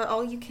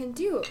all you can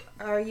do.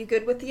 Are you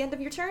good with the end of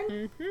your turn?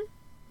 Mm-hmm.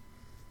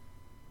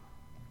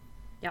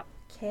 Yep.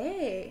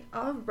 Okay,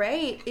 all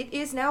right. It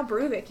is now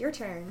Bruvik, your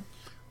turn.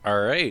 All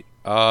right.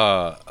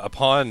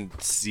 Upon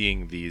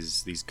seeing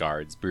these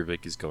guards,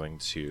 Bruvik is going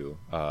to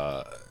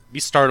be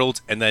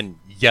startled and then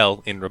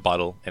yell in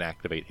rebuttal and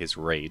activate his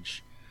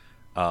rage.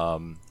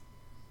 And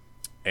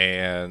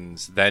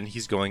then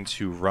he's going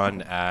to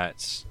run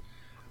at.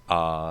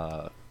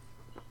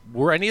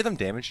 Were any of them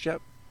damaged yet?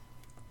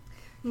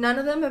 None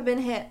of them have been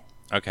hit.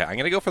 Okay, I'm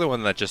gonna go for the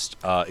one that just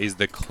is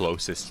the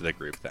closest to the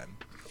group then.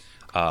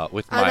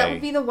 With my that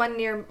would be the one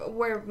near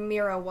where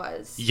Mira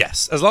was.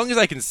 yes, as long as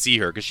I can see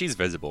her because she's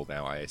visible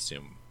now, I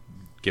assume,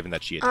 given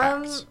that she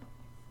attacks.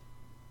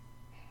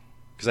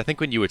 Because I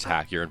think when you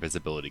attack, your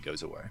invisibility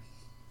goes away.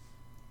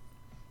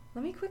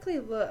 Let me quickly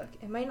look.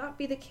 It might not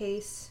be the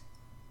case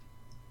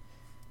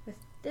with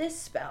this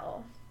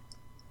spell.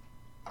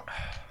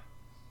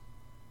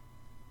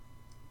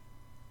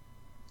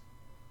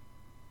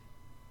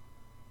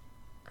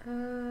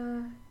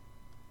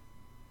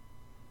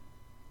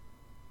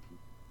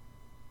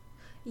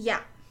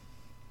 Yeah.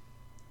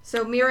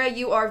 So Mira,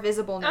 you are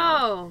visible now.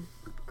 Oh,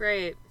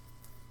 great.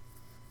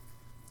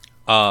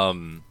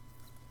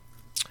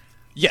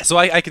 Yeah, so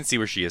I can see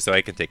where she is, so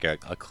I can take a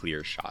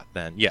clear shot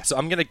then. Yeah, so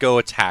I'm gonna go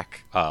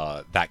attack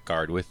that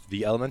guard with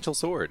the elemental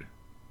sword.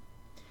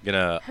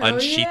 Gonna Hell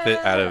unsheath it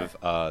out yeah.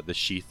 of the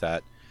sheath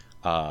that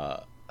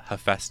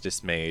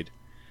Hephaestus made,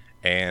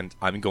 and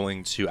I'm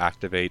going to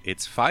activate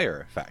its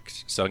fire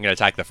effect. So I'm gonna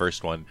attack the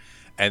first one,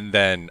 and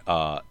then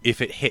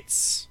if it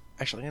hits,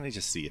 actually, let me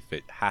just see if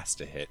it has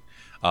to hit.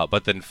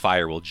 But then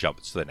fire will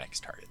jump to the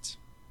next target.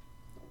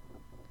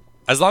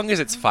 As long as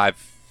it's 5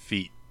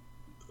 feet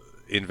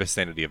in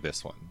vicinity of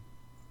this one.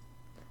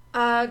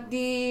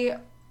 The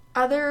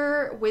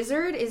other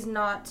wizard is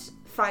not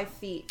 5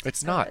 feet.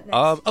 It's not.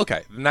 next.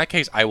 Okay, in that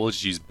case, I will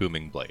just use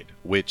Booming Blade,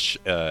 which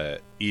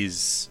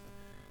is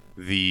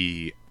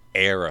the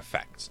air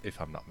effect,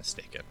 if I'm not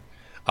mistaken.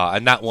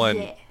 And that one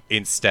Yeah.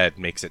 instead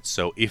makes it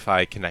so if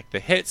I connect the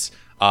hits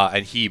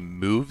and he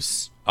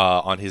moves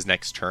on his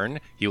next turn,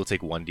 he will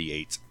take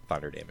 1d8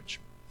 thunder damage.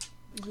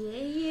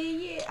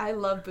 Yeah. I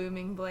love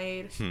Booming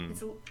Blade.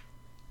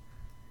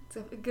 It's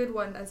a good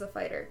one as a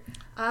fighter.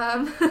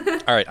 All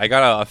right, I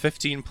got a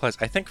 15 plus,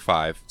 I think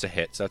 5 to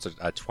hit, so that's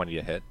a 20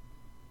 to hit.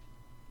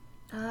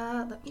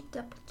 Let me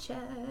double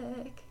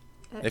check.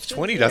 If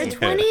 20 doesn't hit,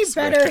 20 I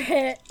swear. better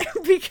hit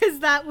because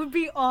that would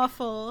be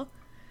awful.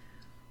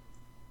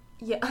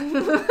 Yeah,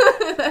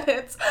 that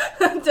hits.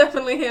 That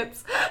definitely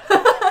hits.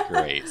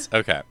 Great.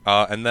 Okay.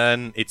 And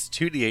then it's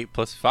 2d8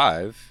 plus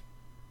 5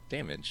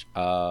 damage.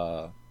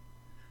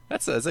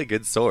 That's a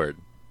good sword.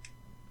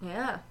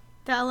 Yeah.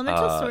 The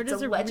elemental sword It's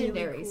is a a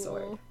legendary really cool.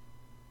 sword.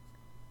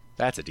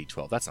 That's a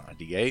D12. That's not a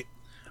D8.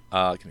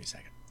 Give me a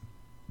second.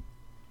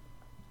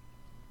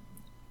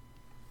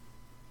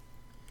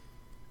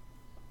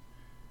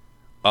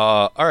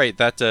 All right,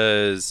 that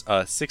does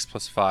 6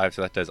 plus 5,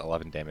 so that does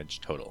 11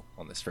 damage total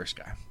on this first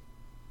guy.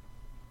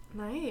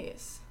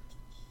 Nice.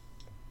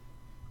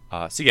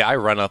 So yeah, I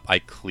run up, I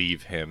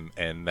cleave him,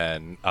 and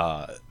then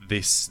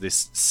this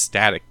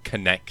static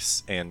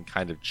connects and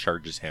kind of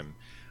charges him.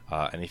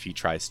 And if he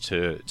tries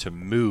to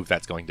move,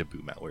 that's going to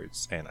boom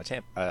outwards and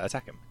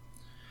attack him.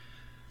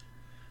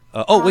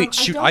 Wait,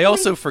 shoot! don't I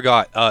also believe-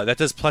 forgot. That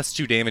does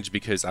 +2 damage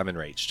because I'm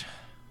enraged.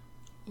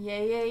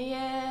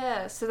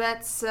 Yeah. So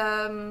that's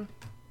an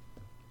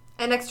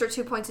extra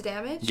 2 points of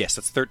damage? Yes,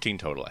 that's 13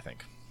 total, I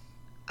think.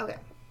 Okay.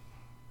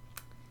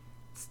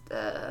 It's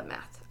the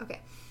math.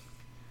 Okay.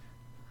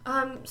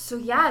 So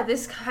yeah,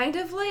 this kind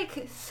of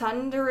like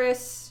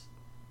thunderous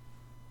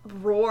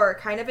roar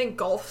kind of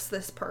engulfs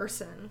this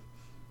person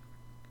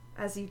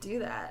as you do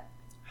that.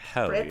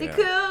 Hell Pretty yeah.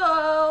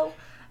 cool.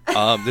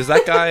 Does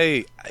that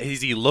guy?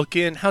 Is he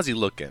looking? How's he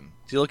looking?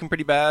 Is he looking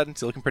pretty bad? Is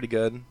he looking pretty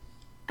good?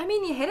 I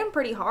mean, you hit him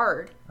pretty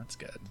hard. That's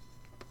good.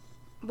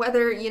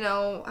 Whether,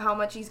 how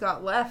much he's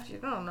got left, you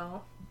don't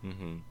know.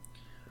 Mm-hmm.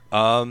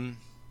 All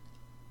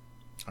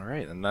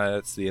right, and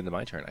that's the end of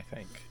my turn, I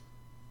think.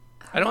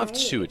 I don't have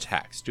 2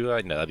 attacks, do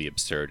I? No, that'd be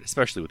absurd,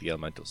 especially with the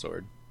elemental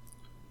sword.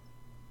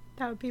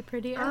 That would be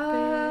pretty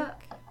epic.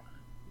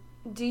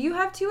 Do you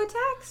have 2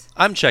 attacks?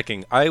 I'm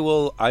checking. I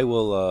will I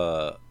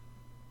add.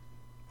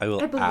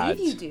 believe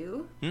you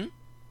do. Hmm?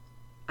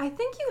 I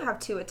think you have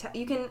 2 attacks.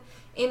 You can,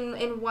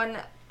 in one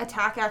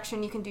attack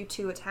action, you can do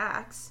 2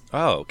 attacks.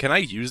 Oh, can I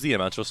use the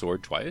elemental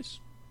sword twice?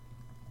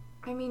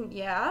 I mean,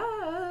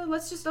 yeah.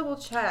 Let's just double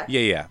check.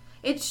 Yeah.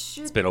 It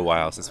should. It's been a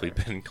while since we've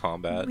been in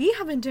combat. We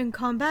haven't done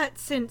combat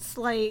since,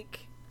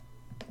 like,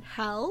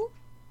 hell?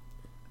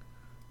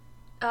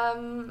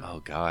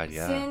 Oh god,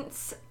 yeah.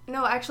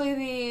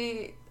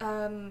 Actually,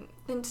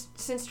 since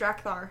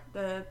Drakthar,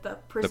 the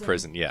prison. The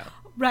prison, yeah.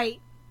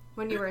 Right.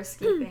 When you were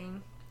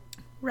escaping.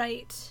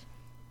 Right.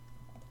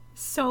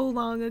 So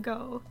long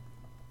ago.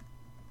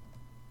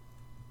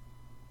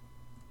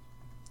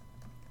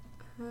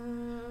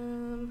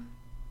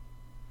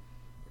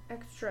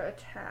 Extra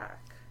attack.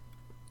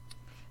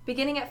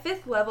 Beginning at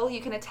 5th level,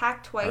 you can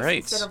attack twice Alright.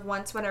 instead of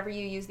once whenever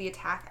you use the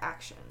attack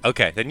action.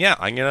 Okay, then yeah,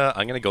 I'm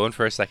gonna go in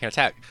for a second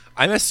attack.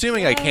 I'm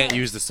assuming I can't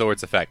use the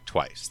sword's effect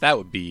twice. That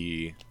would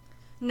be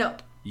No.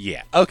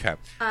 yeah. Okay.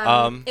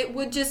 It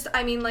would just,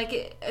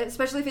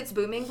 especially if it's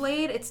Booming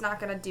Blade, it's not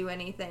going to do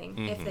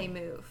anything if they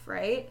move,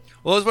 right?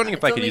 Well, I was wondering if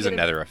it's I could only use gonna-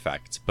 another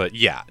effect, but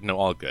yeah, no,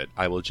 all good.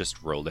 I will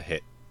just roll to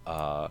hit.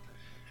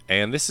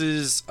 And this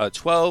is a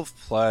 12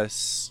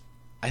 plus.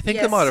 I think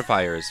the Yes.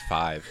 modifier is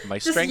 5. My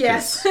Just strength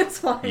yes, is. it's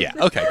fine. Yeah.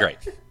 Okay. Great.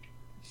 Do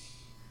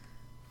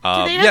they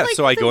have, yeah. like,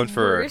 So I the go in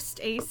for worst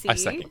AC? a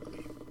second.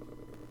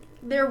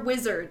 They're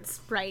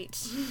wizards. Right.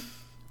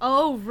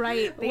 Oh,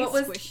 right. They What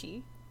was-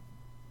 squishy.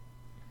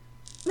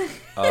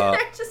 They're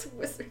just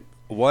wizards.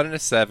 1 and a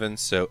 7,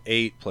 so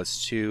 8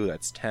 plus 2.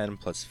 That's 10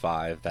 plus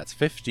 5. That's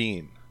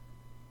 15.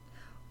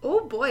 Oh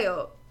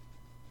boy.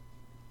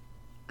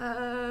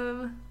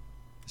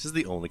 This is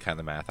the only kind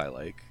of math I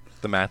like.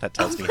 The math that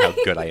tells me how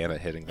good I am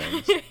at hitting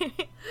things.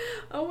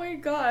 Oh my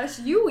gosh.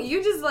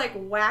 You just like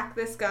whack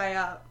this guy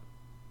up.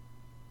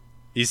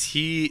 Is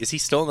he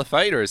still in the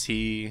fight or is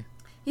he?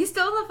 He's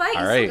still in the fight.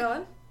 All He's right.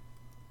 still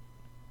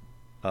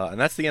going.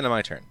 And that's the end of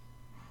my turn.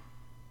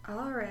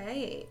 All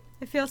right.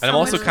 I feel so And I'm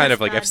also much kind less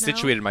of like I've bad now.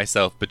 situated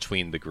myself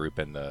between the group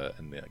and the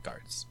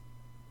guards.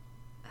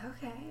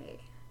 Okay.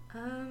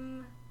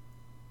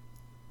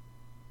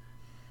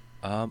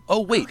 Oh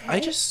wait, I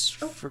Okay. just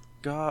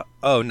forgot.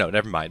 Oh no,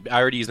 never mind. I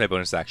already used my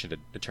bonus action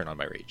to turn on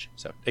my rage,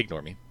 so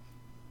ignore me.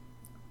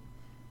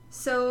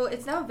 So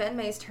it's now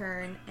Venmay's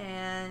turn,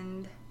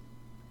 and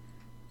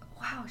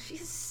wow, she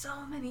has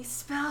so many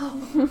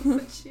spells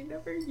that she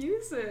never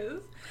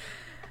uses.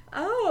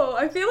 Oh,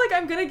 I feel like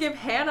I'm gonna give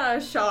Hannah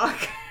a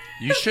shock.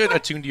 You should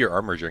attune to your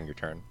armor during your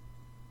turn.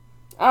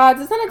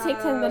 Doesn't it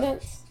take 10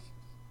 minutes?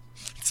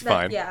 It's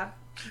fine. Yeah.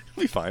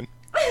 It'll be fine.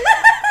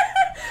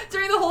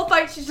 During the whole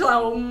fight, she's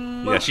like,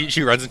 Yeah,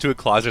 she runs into a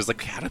closet. Is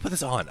like, how do I put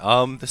this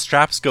on? The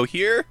straps go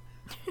here.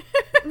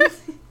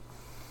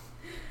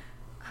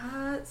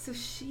 So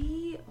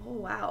she. Oh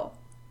wow.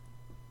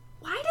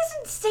 Why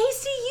doesn't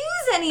Stacy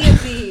use any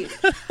of these?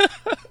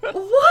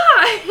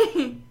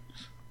 Why?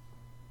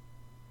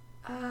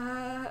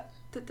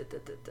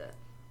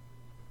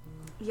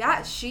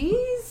 Yeah, she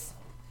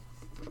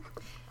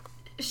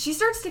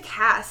starts to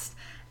cast,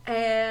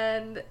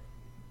 and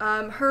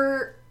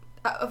her.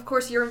 Of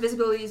course, your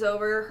invisibility is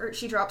over.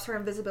 She drops her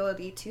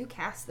invisibility to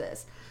cast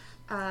this.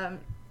 Or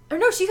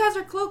no, she has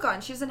her cloak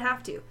on. She doesn't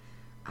have to.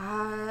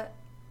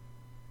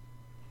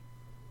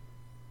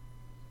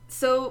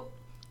 So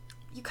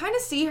you kind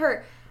of see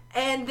her,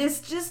 and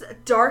this just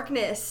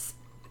darkness,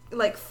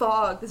 like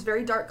fog, this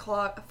very dark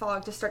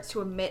fog just starts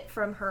to emit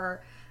from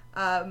her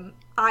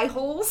eye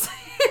holes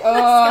in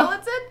the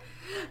skeleton.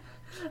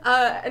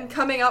 and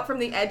coming out from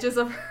the edges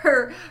of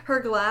her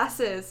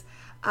glasses.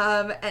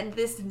 And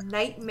this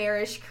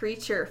nightmarish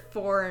creature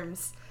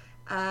forms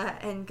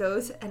and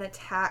goes and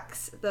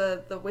attacks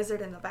the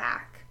wizard in the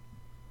back.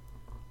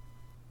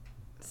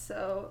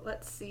 So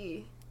let's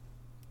see.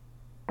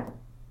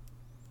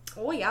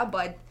 Oh yeah,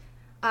 bud.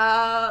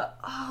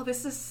 Oh,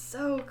 this is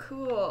so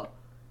cool.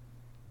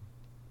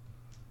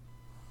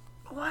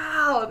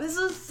 Wow, this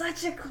is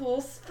such a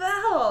cool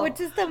spell. What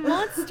does the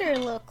monster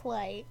look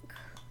like?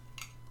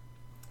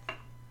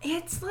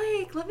 It's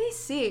like, let me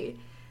see.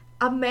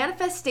 A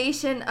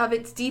manifestation of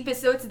its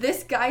deepest, so it's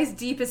this guy's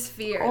deepest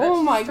fear.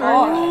 Oh my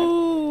god.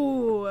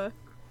 Ooh.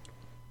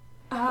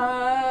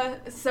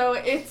 So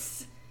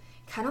it's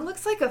kind of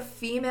looks like a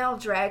female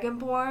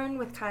dragonborn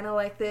with kind of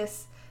like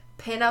this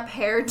pin-up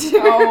hairdo.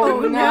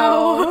 Oh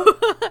no.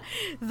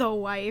 The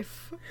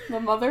wife. The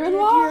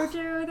mother-in-law? Did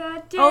you do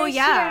the Oh,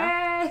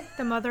 yeah. dishes?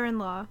 The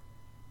mother-in-law.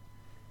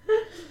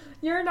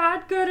 You're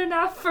not good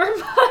enough for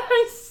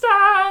my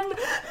son.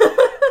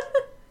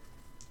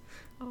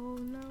 Oh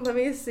no. Let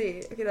me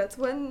see. Okay, that's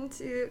 1,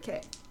 2.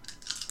 Okay.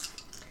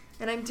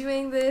 And I'm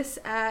doing this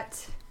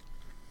at.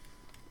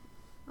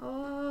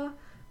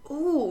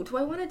 Ooh, do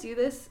I want to do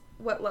this?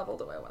 What level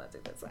do I want to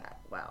do this at?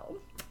 Wow.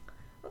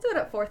 I'll do it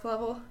at 4th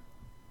level.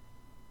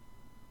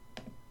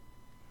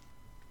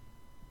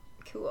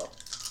 Cool.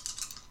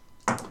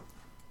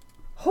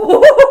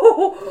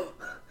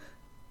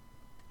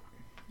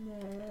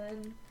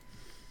 Then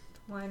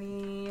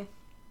 20.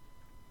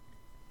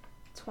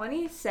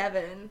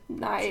 27.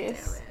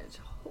 Nice. Damage.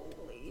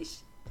 Holy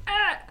sh.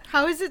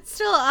 How is it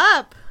still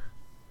up?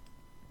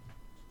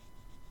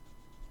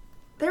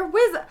 They're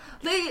wizards.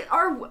 They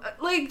are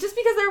like, just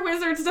because they're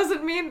wizards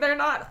doesn't mean they're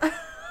not a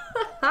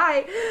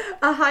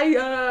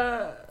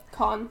high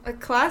Con. a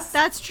class.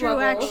 That's true,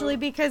 level. actually,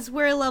 because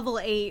we're level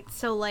 8,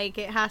 so, like,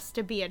 it has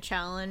to be a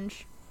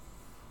challenge.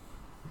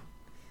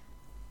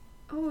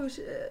 Oh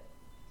shit.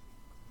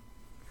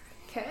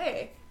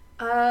 Okay.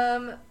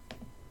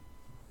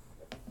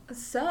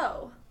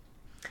 So,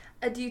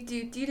 a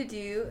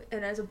do,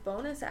 and as a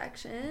bonus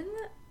action,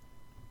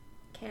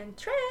 can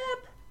trip.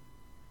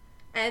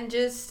 And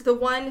just the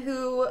one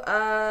who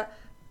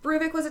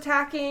Bruvik was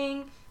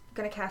attacking, I'm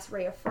gonna cast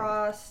Ray of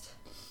Frost.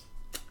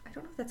 I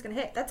don't know if that's gonna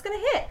hit. That's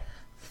gonna hit.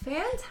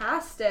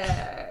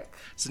 Fantastic.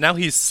 So now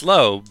he's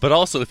slow, but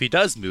also if he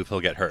does move, he'll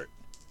get hurt.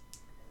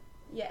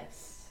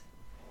 Yes.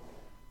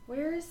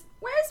 Where's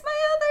my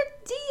other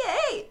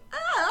D8?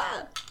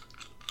 Ah!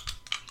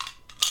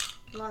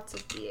 Lots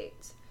of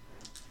D8s.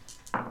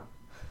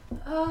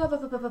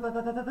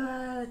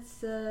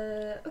 Let's,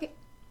 okay.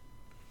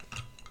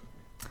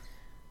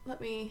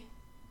 Let me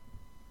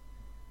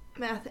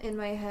math in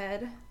my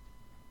head.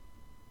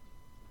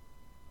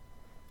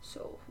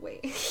 So,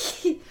 wait.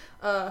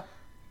 And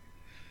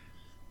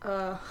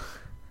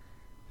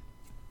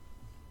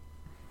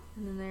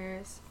then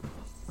there's...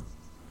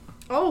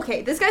 Oh,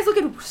 okay, this guy's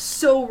looking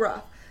so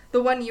rough.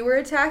 The one you were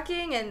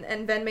attacking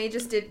and Ben May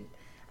just did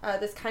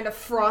this kind of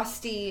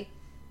frosty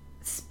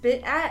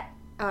spit at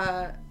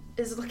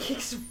is looking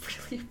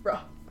really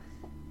rough.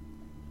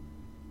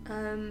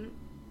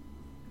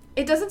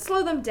 It doesn't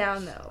slow them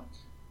down though.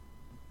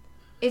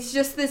 It's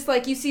just this,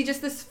 like, you see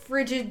just this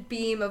frigid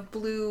beam of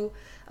blue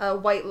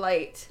white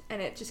light,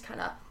 and it just kind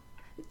of,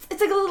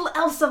 it's like a little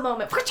Elsa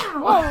moment.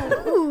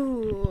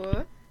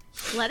 Ooh.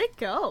 Let it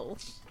go.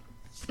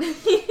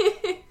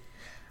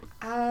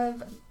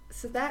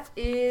 So that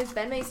is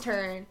Ben May's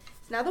turn.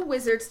 It's now the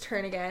wizard's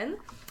turn again,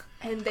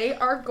 and they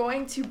are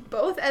going to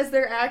both, as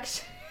their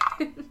action,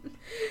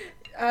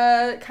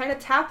 kind of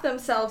tap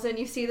themselves, and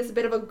you see this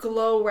bit of a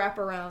glow wrap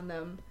around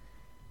them.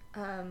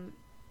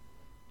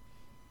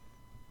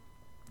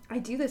 I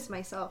do this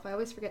myself. I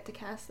always forget to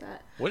cast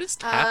that. What does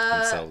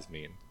tap themselves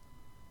mean?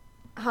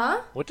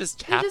 Huh? What does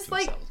tap just,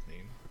 like, themselves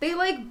mean? They,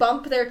 like,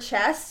 bump their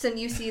chests, and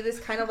you see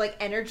this kind of, like,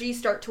 energy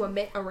start to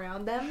emit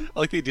around them. I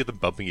like the idea of them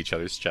bumping each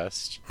other's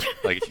chest,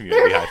 like a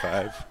community high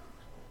five.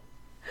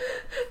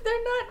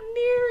 They're not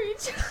near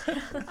each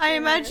other. I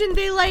imagine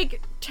they,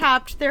 like,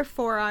 tapped their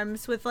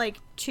forearms with, like,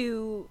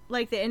 two,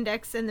 like, the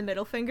index and the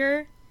middle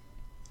finger.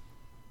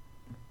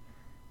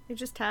 You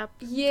just tap.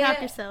 Yeah.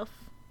 Tap yourself.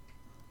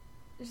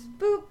 Just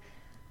boop.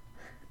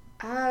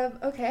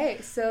 Okay,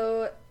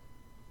 so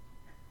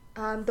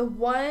the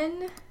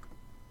one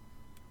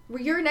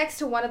where you're next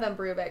to one of them,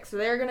 Bruvik, so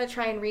they're gonna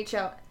try and reach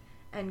out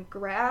and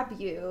grab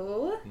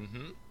you.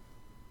 Mm-hmm.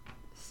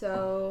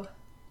 So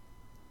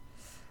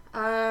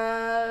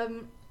I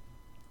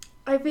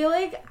feel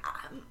like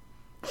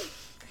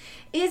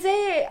is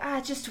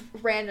a just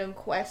random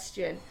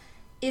question.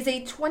 Is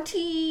a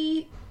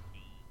 20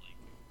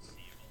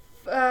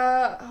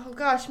 oh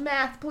gosh,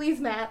 math, please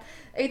math.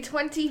 A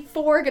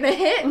 24 gonna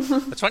hit?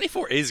 The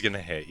 24 is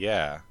gonna hit,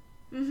 yeah.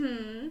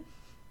 Mm-hmm.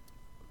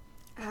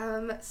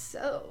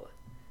 So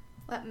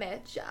let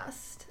me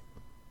just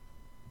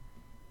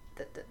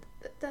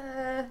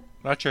I'm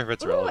not sure if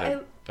it's Ooh,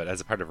 relevant, but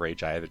as a part of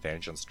Rage, I have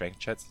advantage on strength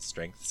checks and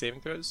strength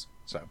saving throws,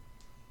 so.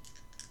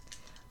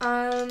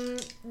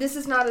 This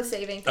is not a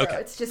saving throw. Okay.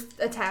 It's just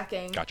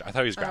attacking. Gotcha. I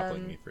thought he was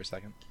grappling me for a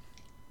second.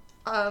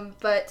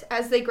 But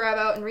as they grab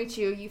out and reach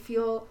you, you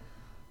feel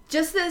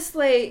just this,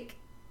 like,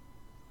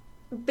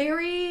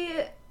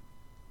 very...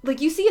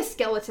 Like, you see a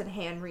skeleton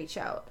hand reach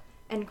out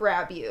and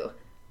grab you.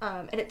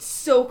 And it's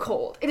so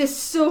cold. It is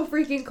so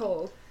freaking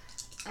cold.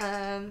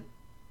 So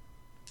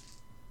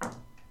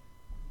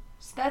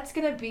that's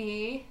gonna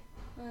be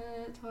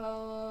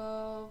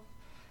 12...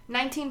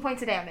 19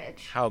 points of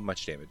damage. How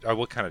much damage? Or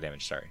what kind of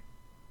damage? Sorry.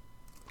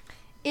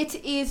 It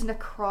is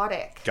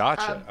necrotic.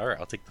 Gotcha. All right,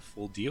 I'll take the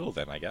full deal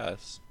then, I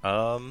guess.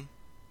 19,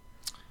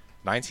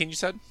 you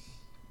said?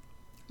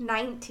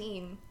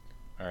 19.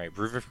 All right,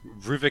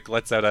 Ruvik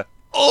lets out a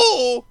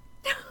oh.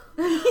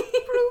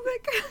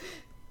 Ruvik.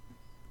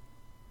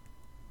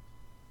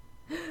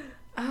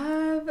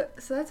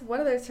 So that's one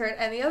of their turn,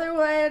 and the other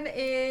one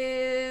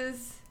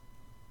is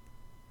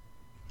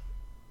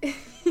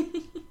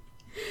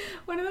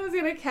one of them is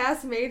gonna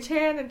cast Mage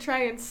Hand and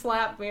try and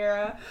slap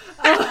Mira.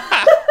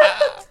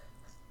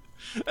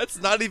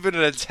 That's not even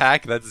an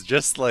attack. That's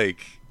just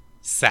like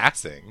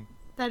sassing.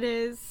 That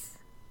is.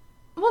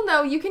 Well,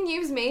 no, you can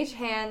use Mage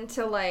Hand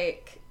to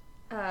like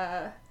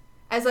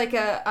as like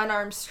a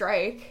unarmed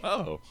strike.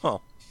 Oh, huh.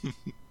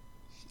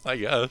 I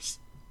guess.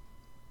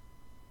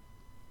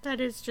 That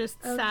is just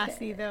Okay.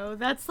 sassy, though.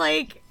 That's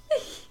like.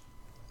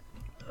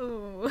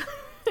 Ooh.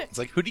 It's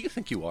like, who do you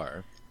think you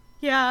are?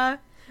 Yeah.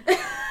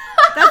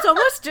 That's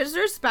almost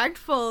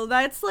disrespectful.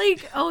 That's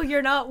like, oh,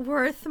 you're not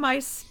worth my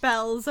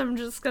spells. I'm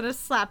just gonna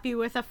slap you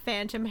with a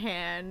phantom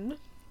hand.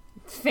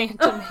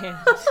 Phantom hand.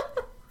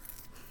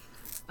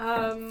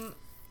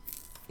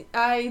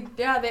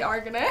 Yeah, they are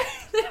gonna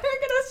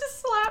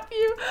just slap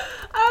you.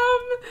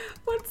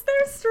 What's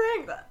their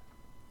strength?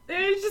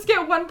 They just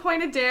get 1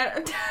 point of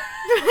damage.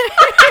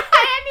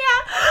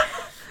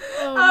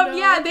 Oh, no.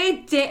 Yeah,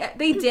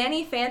 they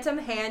Danny Phantom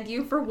hand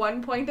you for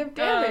 1 point of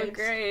damage. Oh,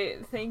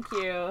 great. Thank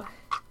you.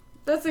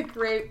 That's a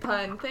great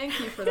pun. Thank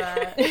you for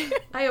that.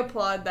 I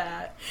applaud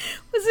that.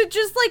 Was it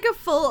just like a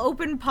full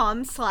open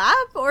palm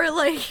slap? Or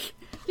like.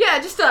 Yeah,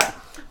 just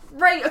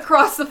right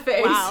across the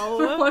face Wow.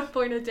 for 1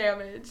 point of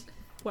damage.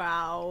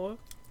 Wow.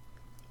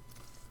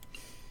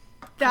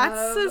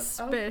 That's Okay.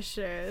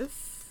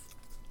 suspicious.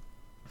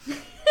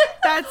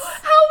 That's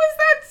How is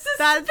that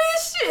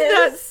suspicious?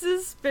 That's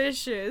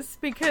suspicious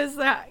because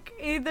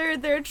either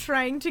they're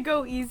trying to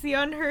go easy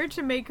on her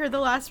to make her the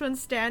last one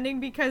standing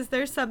because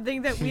there's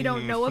something that we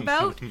don't know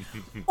about,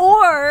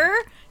 or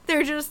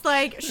they're just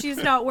like, she's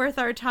not worth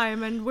our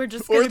time and we're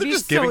just Or gonna they're be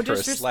just so giving her a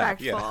slap,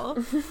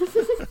 disrespectful.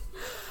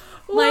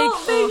 Well,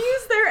 Like, they ugh.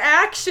 use their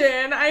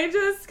action.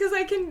 Because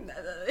I can.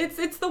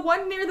 It's the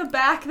one near the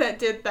back that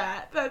did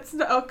that. That's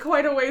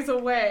quite a ways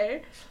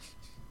away.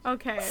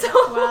 Okay,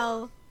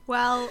 So-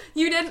 well,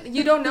 You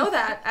don't know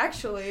that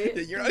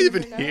actually. You're not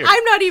even here.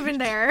 I'm not even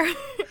there.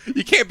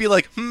 You can't be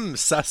like,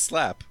 sus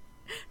slap.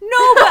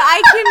 No, but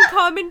I can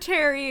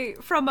commentary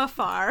from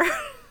afar.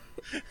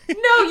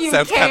 No, you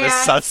Sounds kind of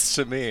can't. sus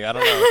to me. I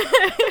don't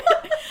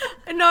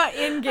know. Not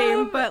in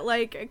game, but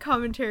like a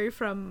commentary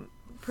from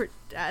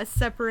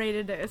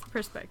separated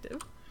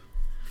perspective.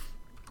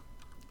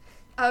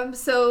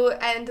 So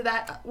and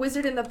that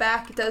wizard in the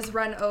back does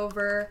run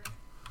over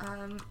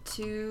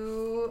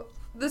to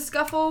the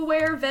scuffle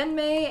where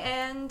Venmei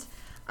and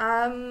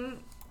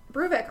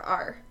Bruvik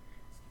are.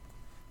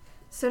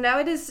 So now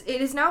it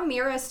is now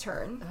Mira's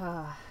turn.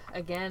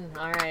 Again,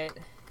 alright.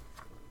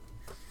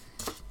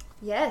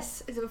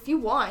 Yes, so if you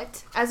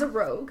want, as a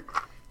rogue,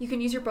 you can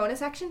use your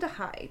bonus action to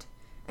hide,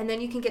 and then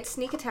you can get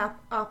sneak attack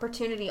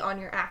opportunity on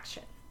your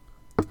action.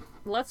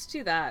 Let's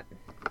do that.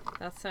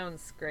 That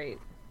sounds great.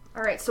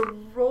 All right, so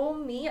roll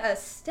me a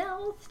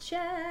stealth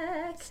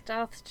check.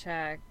 Stealth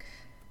check.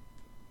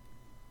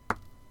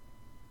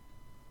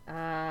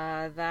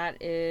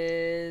 That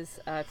is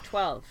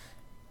 12.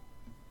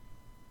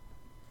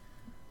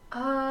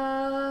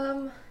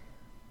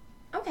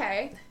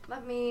 Okay,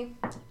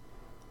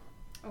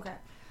 okay.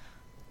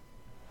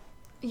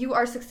 You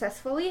are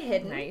successfully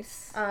hidden.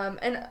 Nice.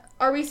 And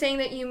are we saying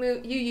that you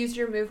used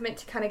your movement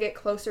to kind of get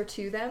closer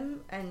to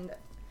them, and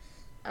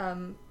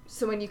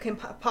so when you can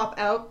pop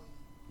out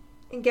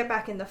and get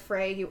back in the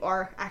fray, you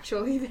are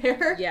actually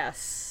there?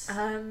 Yes.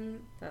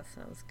 That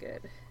sounds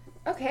good.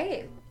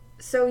 Okay.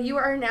 So you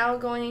are now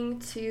going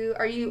to.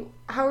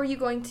 How are you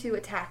going to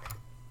attack?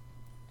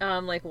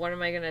 Like, what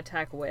am I gonna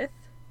attack with?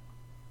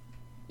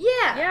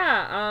 Yeah.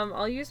 Yeah.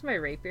 I'll use my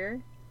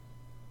rapier.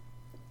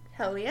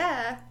 Hell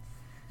yeah.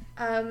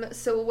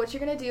 So what you're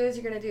gonna do is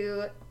you're gonna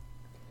do,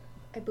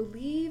 I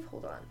believe,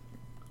 hold on.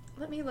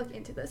 Let me look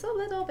into this a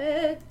little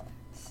bit.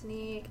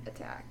 Sneak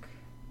attack.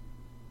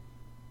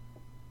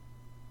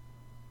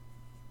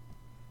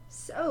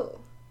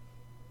 So.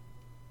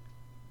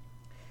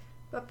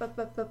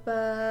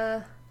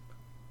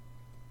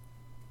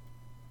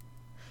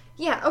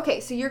 Yeah, okay,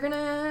 so you're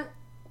gonna.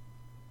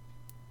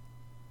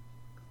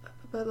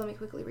 But let me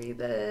quickly read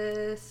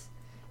this.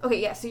 Okay,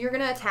 yeah, so you're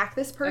gonna attack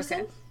this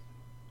person. Okay.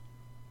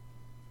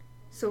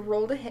 So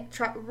roll to hit.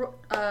 Roll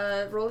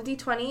a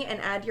d20 and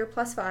add your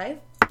 +5.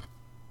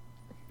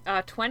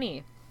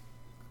 20.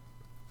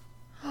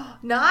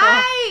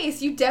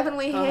 Nice! You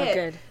definitely Oh, hit.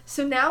 good.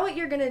 So now what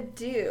you're gonna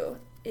do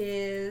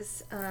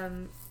is,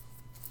 I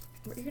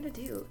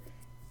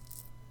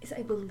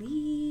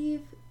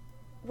believe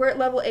we're at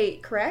level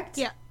 8, correct?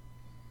 Yeah.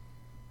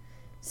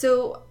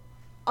 So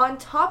on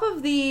top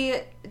of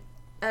the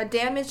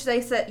damage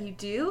dice that you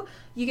do,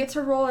 you get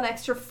to roll an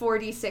extra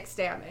 4d6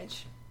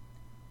 damage.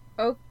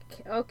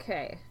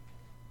 Okay.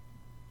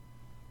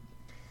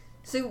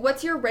 So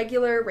what's your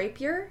regular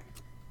rapier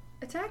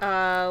attack?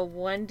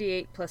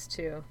 1d8 plus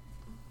 2.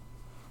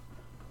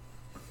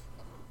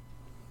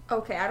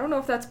 Okay, I don't know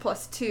if that's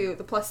plus 2.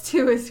 The plus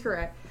 2 is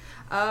correct.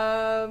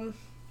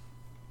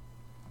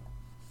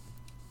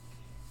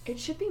 It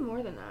should be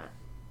more than that.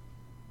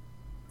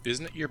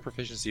 Isn't it your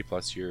proficiency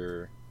plus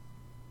your...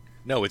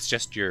 No, it's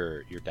just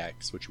your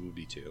dex, which would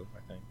be 2, I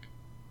think.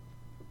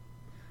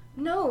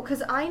 No,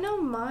 because I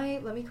know my...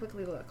 Let me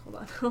quickly look. Hold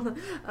on.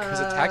 Because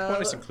attack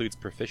bonus includes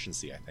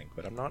proficiency, I think,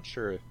 but I'm not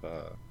sure if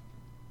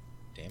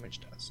damage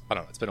does. I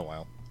don't know, it's been a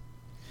while.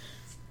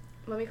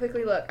 Let me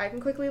quickly look. I can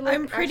quickly look.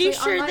 I'm pretty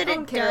actually, sure on my that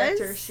own it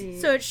character does.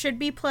 sheet. So it should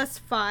be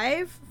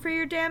 +5 for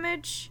your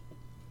damage.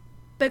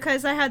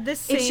 Because I had this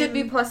same... It should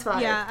be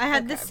 +5. Yeah, I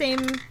had the Okay.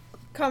 same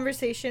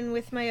conversation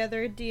with my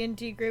other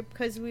D&D group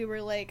because we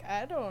were like,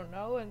 I don't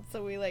know, and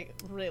so we like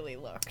really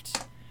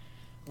looked.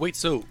 Wait,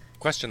 so,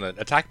 question then.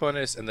 Attack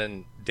bonus and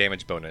then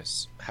damage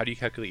bonus. How do you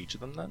calculate each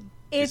of them then?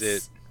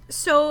 It's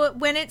so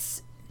when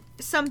it's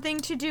something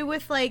to do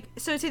with like,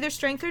 so it's either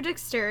strength or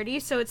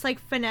dexterity, so it's like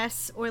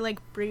finesse or like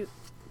brute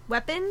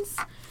weapons.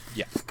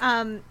 Yeah.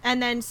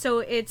 And then so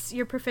it's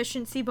your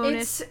proficiency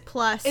bonus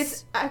plus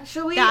It's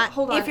actually... that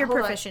hold on, if you're hold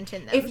on. proficient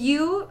in them. If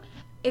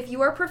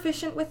you are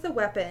proficient with the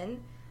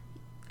weapon,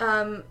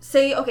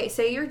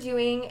 say you're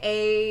doing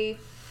a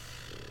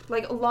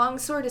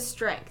longsword is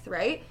strength,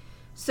 right?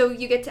 So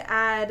you get to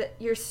add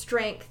your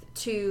strength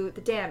to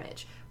the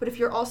damage. But if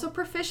you're also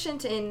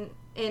proficient in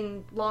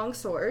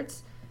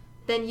longswords,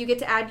 then you get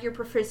to add your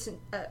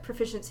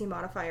proficiency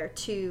modifier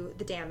to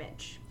the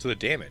damage. So the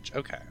damage,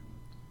 okay.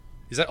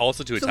 Is that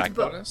also to So attack it's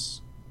both.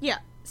 bonus? Yeah,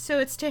 so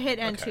it's to hit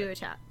and Okay. to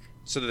attack.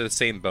 So they're the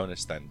same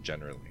bonus then,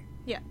 generally.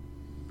 Yeah.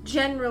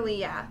 Generally,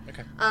 yeah.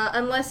 Okay.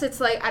 Unless it's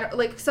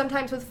like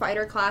sometimes with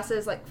fighter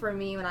classes, like for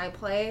me when I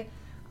play,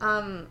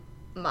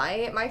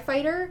 my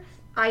fighter,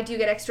 I do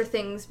get extra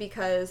things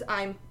because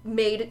I'm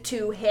made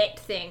to hit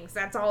things.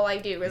 That's all I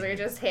do is I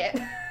just hit.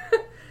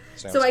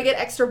 Sounds So I good.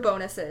 get extra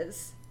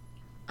bonuses.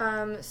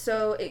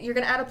 You're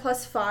gonna add a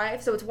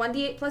 +5, so it's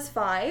 1d8 plus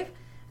 5,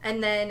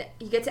 and then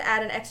you get to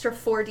add an extra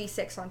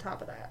 4d6 on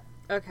top of that.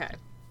 Okay.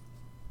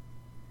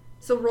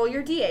 So roll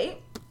your d8.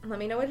 Let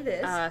me know what it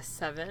is.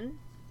 7.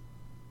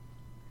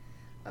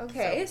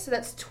 Okay, so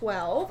that's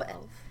 12.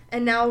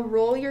 And now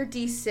roll your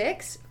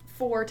d6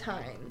 4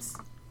 times.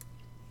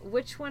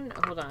 Which one?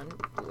 Hold on.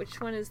 Which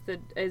one is the?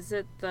 Is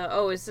it the?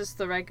 Oh, is this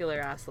the regular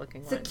ass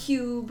looking It's a one?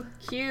 cube.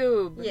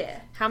 Cube.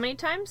 Yeah. How many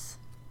times?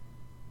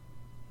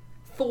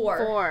 4.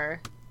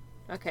 4.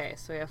 Okay,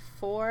 so we have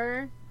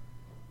 4.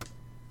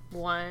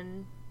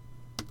 1,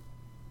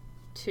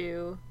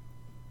 2,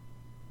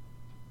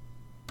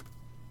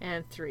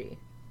 and 3.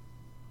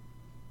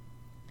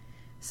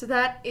 So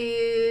that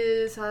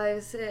is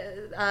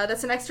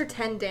that's an extra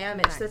 10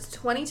 damage. Nice. So that's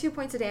 22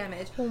 points of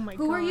damage. Oh my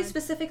Who are you God.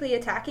 specifically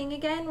attacking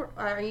again?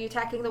 Are you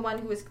attacking the one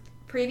who was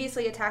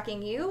previously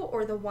attacking you,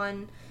 or the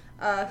one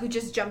who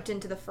just jumped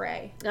into the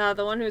fray? The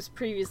one who was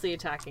previously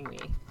attacking me.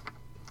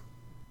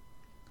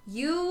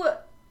 You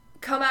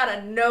come out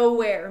of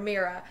nowhere,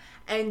 Mira,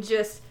 and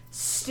just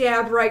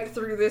stab right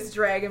through this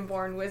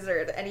dragonborn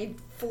wizard, and he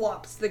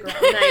flops to the ground.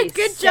 Nice.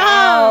 Good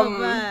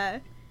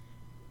job!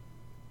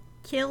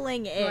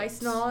 Killing it.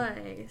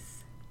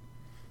 Nice.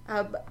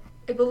 I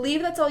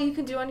believe that's all you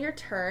can do on your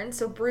turn,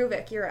 so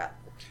Bruvik, you're up.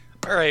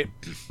 All right,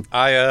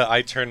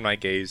 I turn my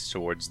gaze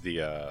towards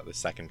the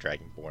second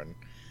dragonborn,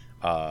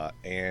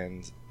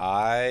 and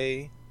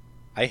I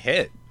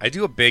hit. I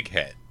do a big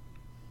hit,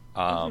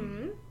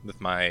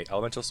 with my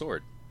elemental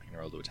sword. I can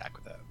roll to attack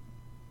with that.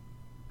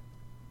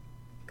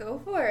 Go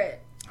for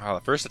it. Oh,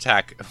 the first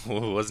attack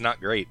was not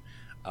great.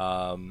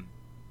 I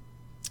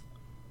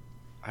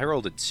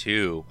rolled a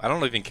 2. I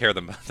don't even care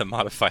the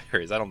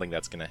modifiers. I don't think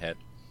that's gonna hit.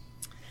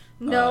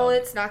 No,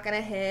 it's not gonna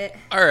hit.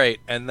 All right,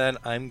 and then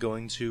I'm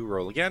going to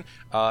roll again,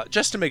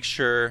 just to make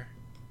sure.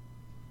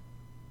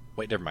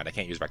 Wait, never mind. I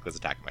can't use reckless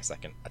attack in my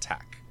second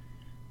attack.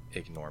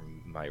 Ignore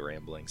my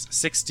ramblings.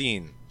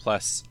 16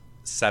 plus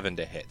 7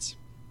 to hit.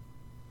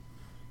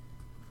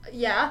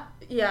 Yeah.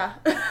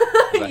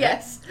 that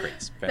Yes.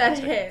 Great, That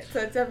fantastic. hits.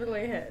 That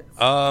definitely hits.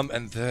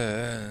 And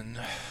then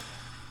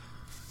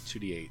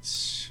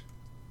 2d8.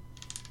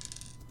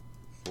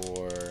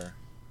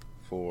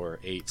 4,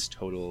 8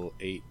 total.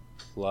 8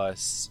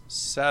 plus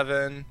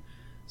 7.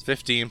 It's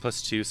 15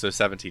 plus 2, so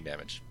 17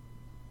 damage.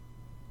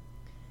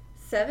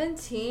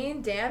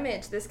 17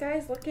 damage. This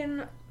guy's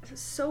looking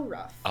so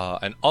rough.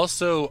 And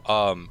also,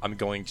 I'm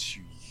going to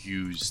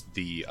use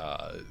the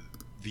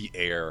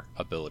air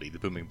ability, the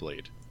booming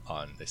blade,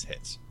 on this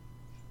hit.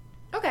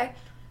 Okay.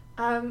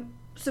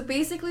 So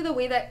basically, the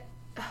way that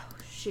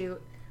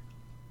shoot,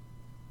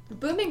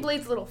 Booming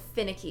Blade's a little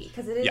finicky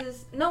because it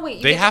is. Yeah. No wait,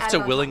 you They get have add to it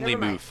on top. willingly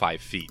Never mind. move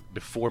 5 feet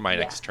before my Yeah.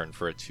 next turn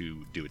for it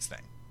to do its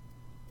thing.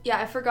 Yeah,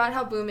 I forgot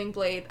how Booming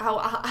Blade, how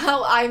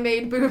I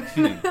made Boom.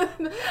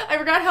 I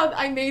forgot how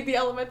I made the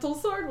elemental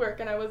sword work,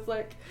 and I was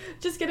like,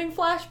 just getting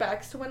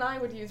flashbacks to when I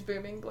would use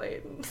Booming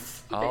Blade and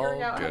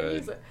figuring out how to good.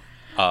 use it.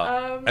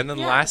 And then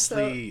yeah,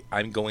 lastly,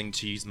 I'm going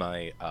to use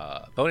my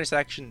bonus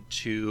action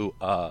to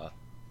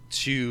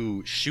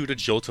shoot a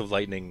jolt of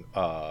lightning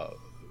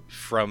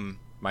from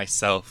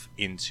myself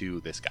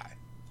into this guy.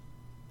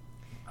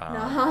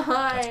 That's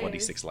Nice.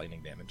 1d6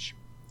 lightning damage.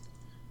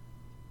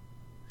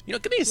 You know,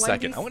 give me a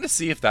second. I want to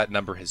see if that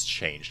number has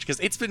changed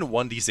because it's been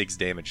 1d6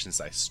 damage since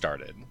I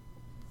started.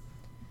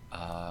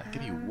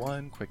 Give me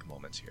one quick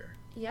moment here.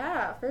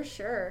 Yeah, for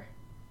sure.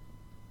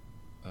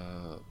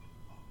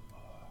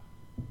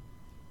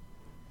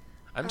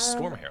 I'm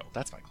Storm Herald.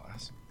 That's my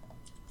class.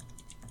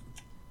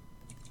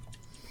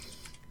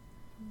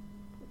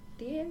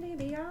 D&D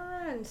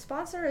Beyond,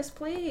 sponsor us,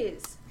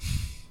 please.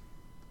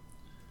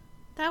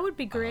 That would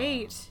be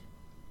great.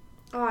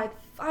 Oh,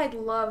 I'd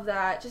love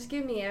that. Just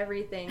give me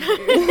everything,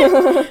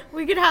 dude.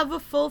 We could have a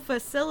full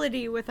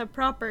facility with a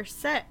proper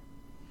set.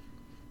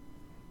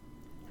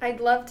 I'd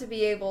love to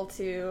be able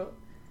to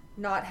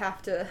not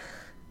have to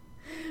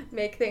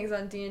make things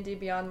on D&D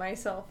Beyond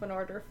myself in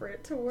order for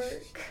it to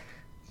work.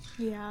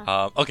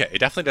 Yeah. Okay, it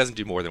definitely doesn't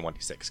do more than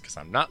 1d6 because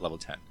I'm not level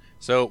 10.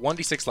 So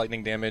 1d6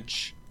 lightning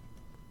damage.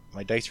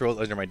 My dice roll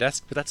under my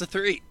desk, but that's a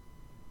 3.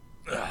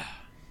 Ugh.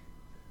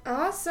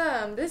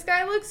 Awesome. This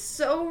guy looks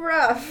so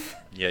rough.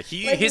 Yeah, Like,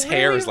 his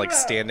hair really is like rough.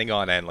 standing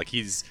on end, like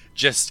he's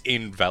just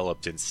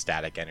enveloped in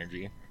static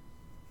energy.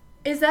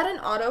 Is that an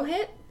auto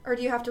hit, or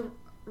do you have to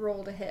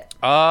roll to hit?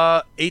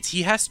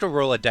 He has to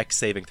roll a dex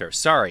saving throw.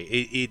 Sorry,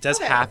 it does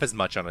Okay. half as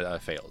much on a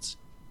failed.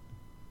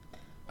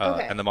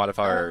 Okay. And the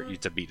modifier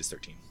to beat is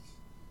 13.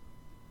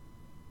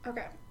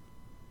 Okay.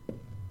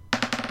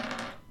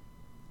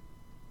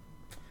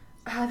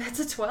 That's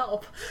a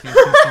 12.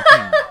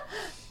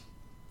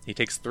 He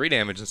takes 3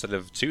 damage instead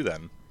of 2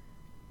 then.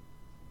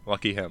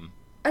 Lucky him.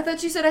 I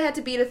thought you said I had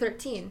to beat a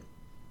 13.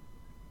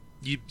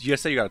 You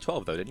just said you got a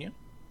 12 though, didn't you?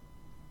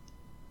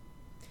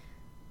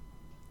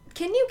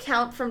 Can you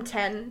count from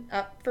 10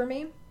 up for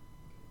me?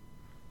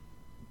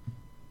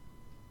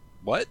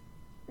 What?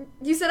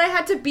 You said I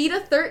had to beat a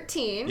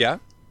 13. Yeah?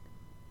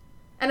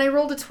 And I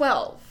rolled a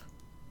 12.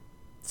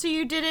 So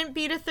you didn't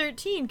beat a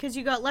 13 because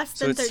you got less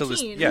So than it still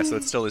 13. is, yeah, so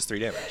it still is 3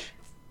 damage.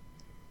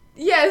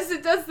 Yes,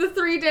 it does the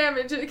 3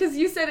 damage because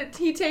you said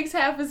he takes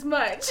half as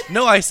much.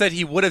 No, I said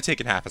he would have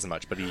taken half as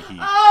much, but he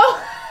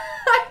Oh,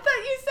 I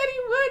thought you said he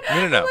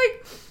would. No. I'm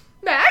like,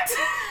 Max?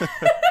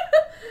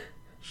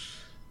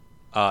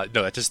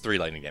 no, that's just 3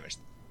 lightning damage.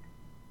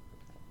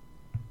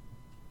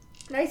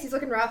 Nice, he's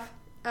looking rough.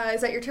 Is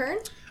that your turn?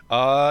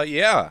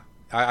 Yeah.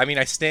 I mean,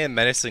 I stand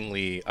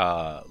menacingly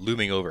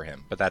looming over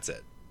him, but that's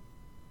it.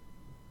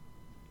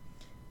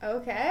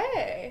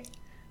 Okay.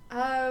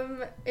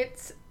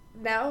 It's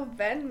now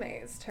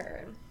Venmay's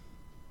turn.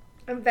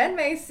 And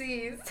Venmay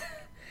sees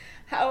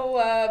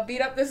how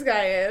beat up this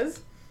guy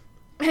is,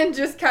 and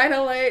just kind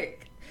of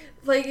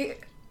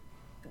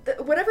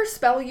whatever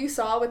spell you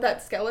saw with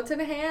that skeleton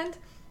hand,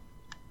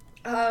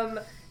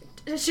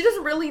 she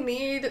doesn't really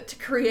need to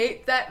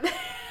create that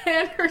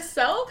hand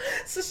herself,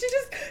 so she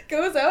just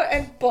goes out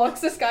and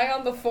bonks this guy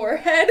on the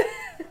forehead.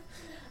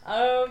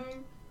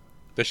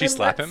 Does she and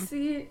slap let's him?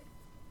 see.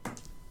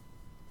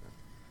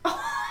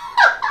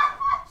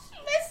 She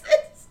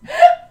misses.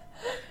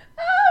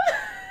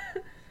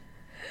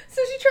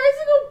 So she tries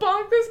to go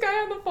bonk this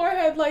guy on the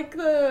forehead like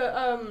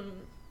the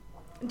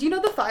do you know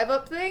the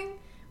 5-up thing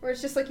where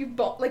it's just like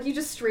you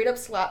just straight up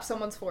slap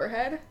someone's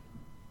forehead?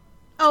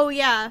 Oh,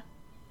 yeah.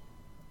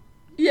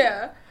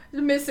 Yeah,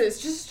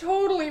 misses, just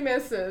totally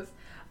misses.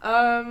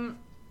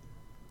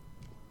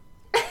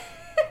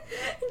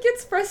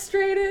 Gets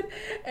frustrated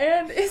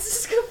and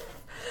is just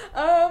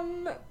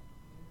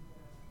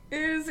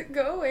is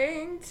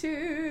going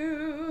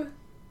to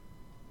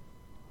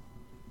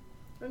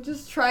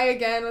just try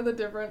again with a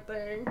different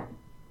thing.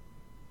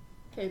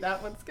 Okay,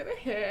 that one's gonna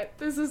hit.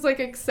 This is like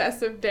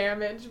excessive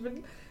damage, but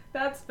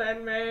that's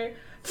Venmay.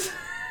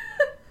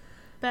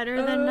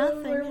 Better than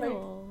nothing where at am I?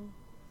 all.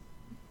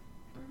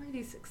 Where are my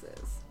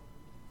d6s?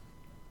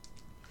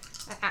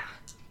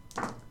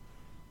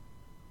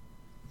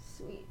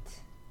 Sweet.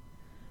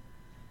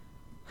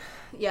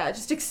 Yeah,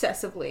 just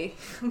excessively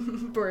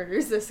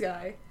murders this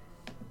guy.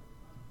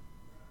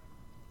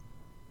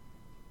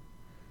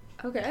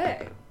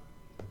 Okay.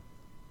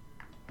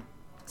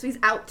 So he's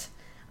out.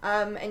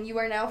 And you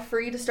are now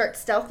free to start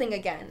stealthing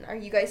again. Are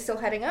you guys still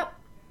heading up?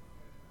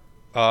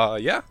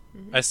 Yeah.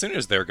 As soon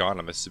as they're gone,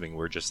 I'm assuming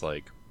we're just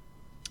like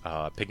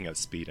picking up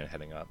speed and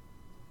heading up.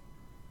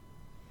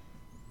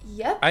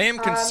 Yep. I am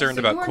concerned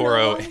so you about are Koro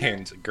no longer-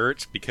 and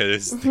Gert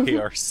because they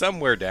are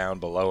somewhere down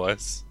below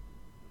us.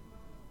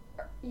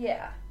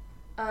 Yeah.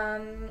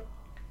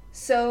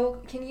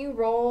 So can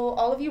you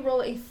all of you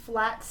roll a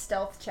flat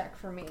stealth check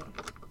for me?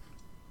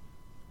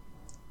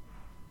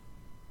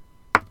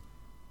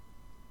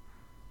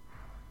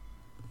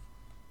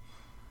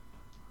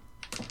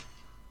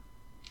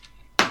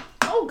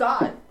 Oh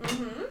God.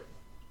 Mm-hmm.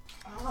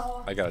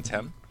 Oh. I got a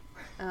 10.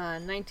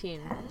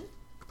 19.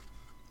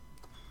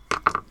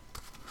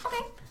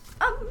 Okay.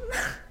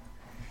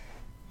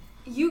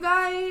 You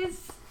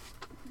guys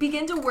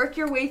begin to work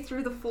your way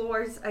through the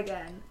floors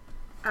again,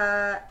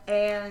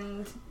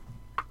 and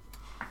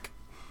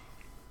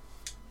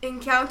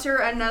encounter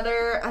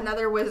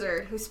another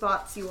wizard who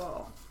spots you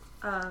all.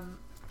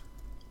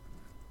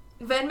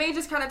 Venmei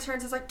just kind of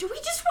turns and is like, "Do we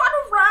just want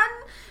to run?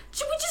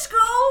 Should we just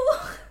go?"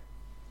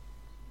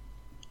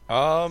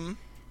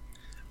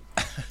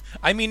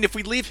 I mean, if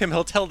we leave him,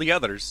 he'll tell the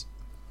others.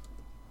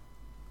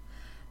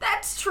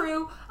 That's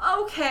true.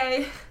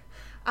 Okay.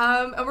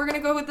 And we're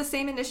gonna go with the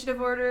same initiative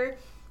order.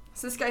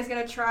 So this guy's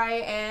gonna try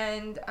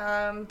and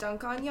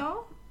dunk on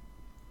y'all.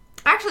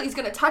 Actually, he's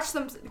gonna touch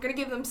them. They're gonna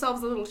give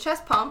themselves a little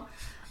chest pump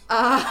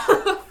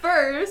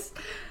first,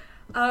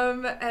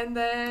 and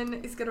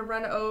then he's gonna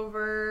run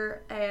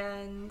over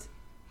and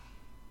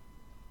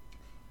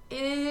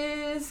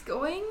is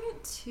going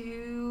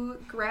to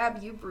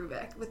grab you,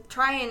 Brubeck.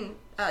 Try and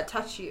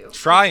touch you.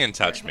 Try and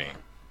touch me.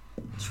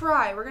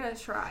 Try. We're gonna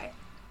try.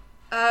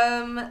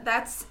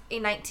 That's a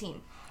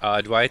 19.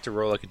 Do I have to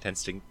roll a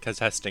contesting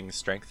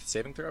strength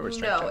saving throw or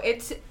strength? No,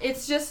 check?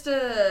 it's just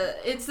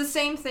it's the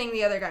same thing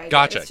the other guy did.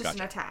 Gotcha, It's just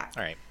gotcha. an attack.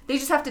 All right. They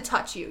just have to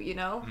touch you, you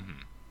know?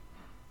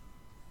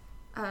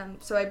 Mm-hmm.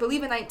 So I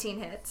believe a 19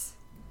 hits.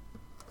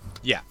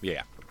 Yeah.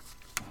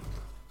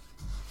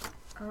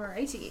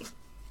 Alrighty.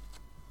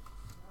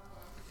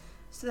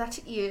 So that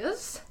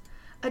is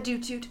a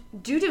doot.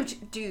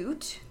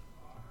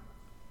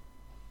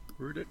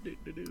 Where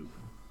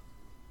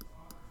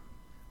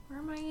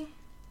am I?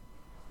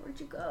 Where'd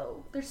you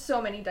go? There's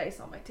so many dice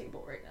on my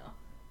table right now.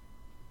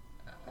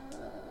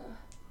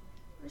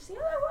 Where's the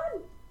other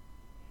one?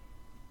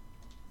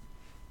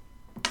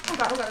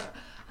 Oh god.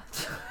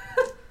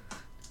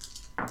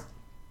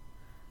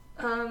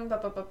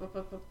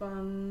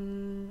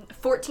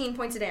 14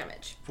 points of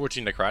damage.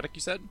 14 necrotic, you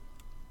said?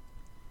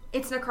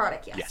 It's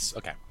necrotic, yes. Yes.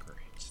 Okay.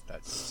 Great.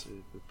 That's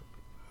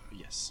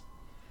yes.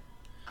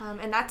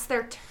 And that's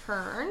their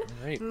turn.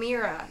 All right.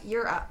 Mira,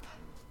 you're up.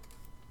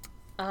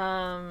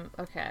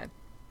 Okay.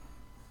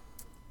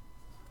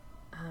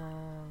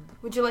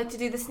 Would you like to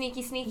do the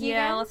sneaky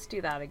Yeah, again? let's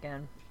do that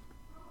again.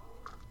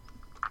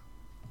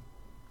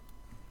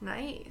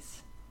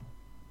 Nice.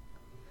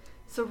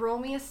 So roll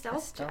me a A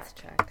stealth stealth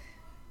check. check.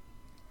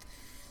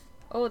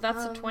 Oh,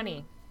 that's a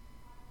 20.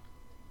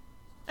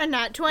 A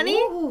nat 20?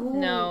 Ooh.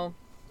 No.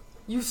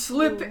 You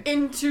slip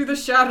into the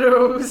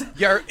shadows.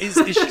 Yeah. Is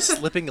she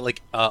slipping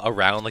like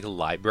around like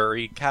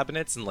library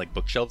cabinets and like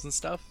bookshelves and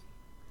stuff?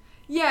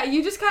 Yeah,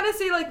 you just kind of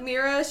see like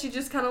Mira. She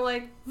just kind of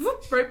like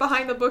whoop, right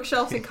behind the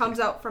bookshelves and comes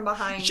out from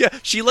behind. Yeah.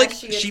 She like as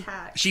she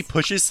attacks.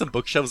 pushes some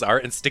bookshelves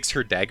art and sticks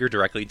her dagger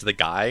directly into the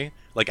guy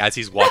like as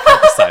he's walking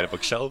beside a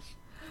bookshelf.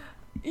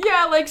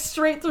 Yeah, like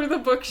straight through the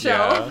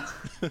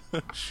bookshelf. Yeah.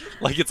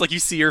 Like it's like you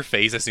see her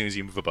face as soon as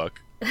you move a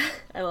book.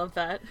 I love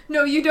that.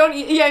 No, you don't.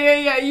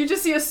 Yeah. You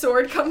just see a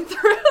sword come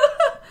through.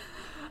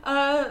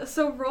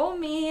 So roll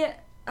me.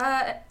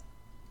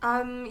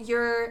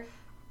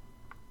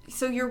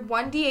 Your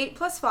 1d8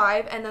 plus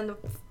 5, and then the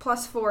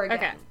plus 4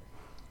 again.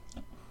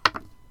 Okay.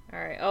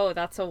 Alright. Oh,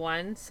 that's a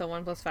 1. So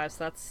 1 plus 5,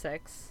 so that's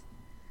 6.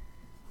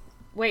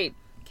 Wait.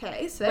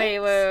 Okay, 6. Wait.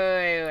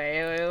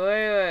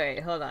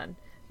 Hold on.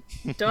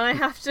 Don't I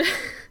have to...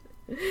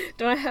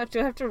 do I have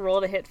to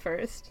roll to hit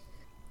first?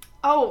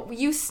 Oh,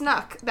 you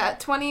snuck. That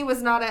 20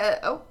 was not a...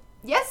 Oh,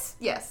 yes.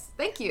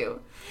 Thank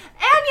you.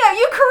 Anya,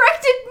 you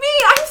corrected me!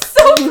 I'm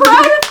so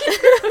proud of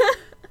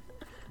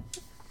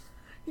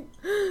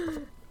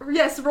you!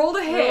 Yes, roll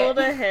to hit. Roll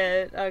to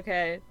hit.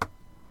 Okay.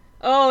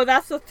 Oh,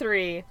 that's a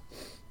 3.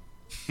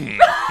 Okay.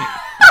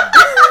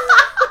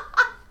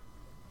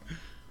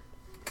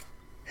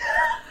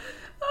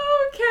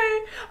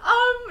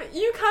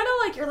 You kind of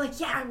like, you're like,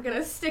 yeah, I'm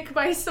gonna stick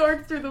my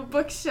sword through the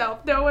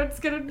bookshelf. No one's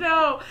gonna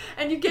know.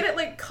 And you get it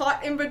like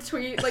caught in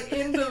between, like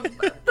in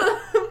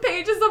the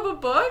pages of a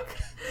book.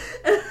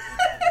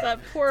 That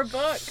poor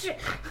book.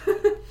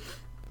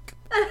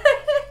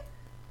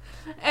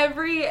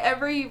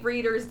 Every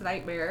reader's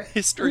nightmare.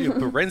 History of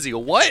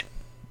Berenzia. What?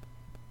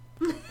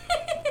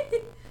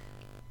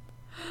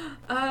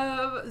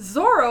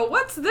 Zorro,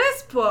 what's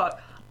this book?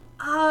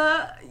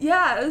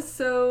 Yeah,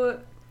 so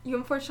you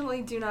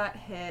unfortunately do not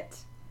hit.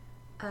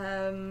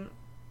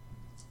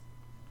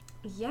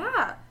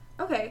 Yeah.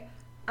 Okay.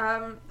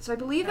 So I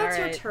believe that's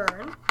Alright. your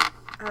turn.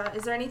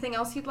 Is there anything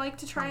else you'd like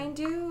to try and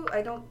do?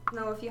 I don't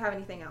know if you have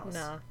anything else.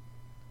 No.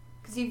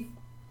 Because you...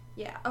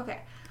 Yeah,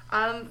 okay.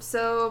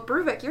 So,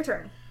 Bruvik, your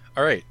turn.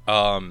 All right.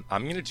 I'm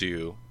gonna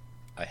do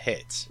a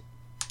hit,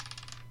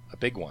 a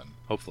big one,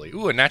 hopefully.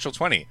 Ooh, a natural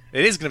 20.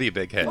 It is gonna be a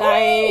big hit.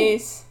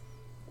 Nice.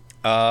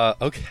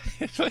 Okay.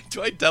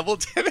 do I double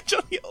damage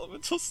on the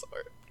elemental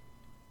sword?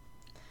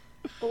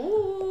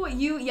 Oh,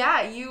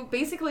 you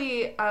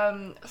basically,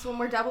 so when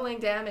we're doubling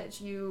damage,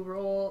 you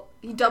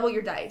double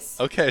your dice.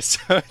 Okay, so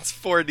it's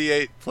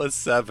 4d8 plus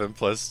 7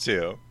 plus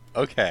 2.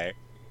 Okay.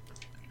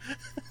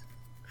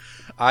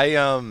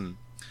 I'm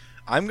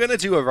I'm gonna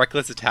do a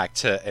reckless attack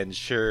to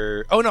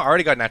ensure. Oh no, I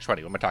already got nat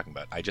 20. What am I talking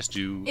about? I just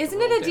do. Isn't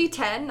roll it a damage.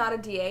 D10, not a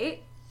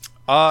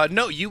D8?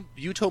 No,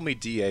 you told me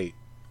D8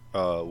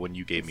 when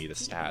you gave me the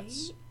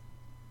stats.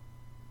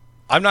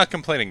 I'm not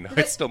complaining. No,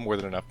 it's still more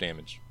than enough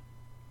damage.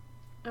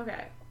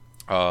 Okay.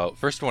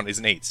 First one is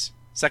an 8.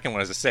 Second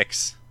one is a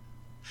 6.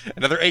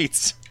 Another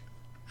 8.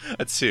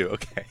 A 2.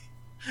 Okay.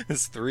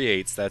 That's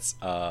 3 8s. That's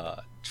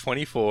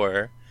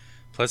 24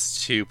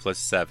 plus 2 plus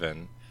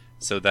 7.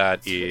 So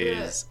that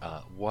is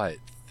what?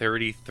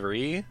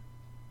 33?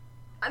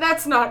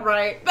 That's not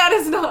right. That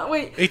is not.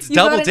 Wait. It's you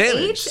double got an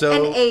damage, 8,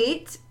 so- an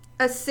 8,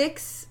 a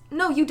 6.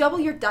 No, you double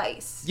your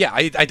dice. Yeah,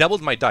 I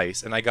doubled my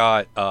dice and I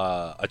got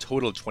a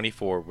total of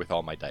 24 with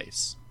all my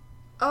dice.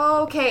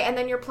 Oh, okay, and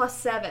then you're plus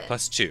 7.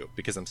 Plus 2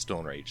 because I'm still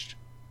enraged.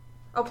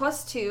 Oh,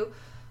 plus 2.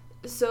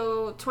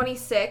 So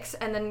 26,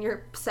 and then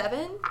you're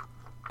 7?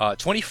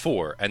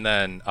 24 and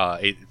then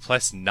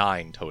plus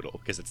 9 total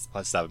because it's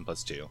plus 7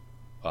 plus 2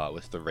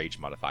 with the rage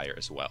modifier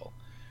as well.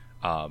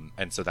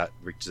 And so that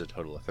reaches a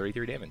total of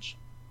 33 damage.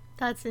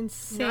 That's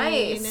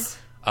insane. Nice.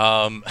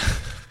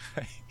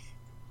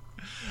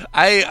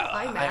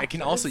 I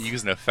can also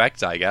use an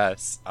effect, I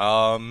guess.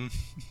 Let's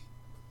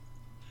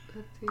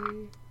see.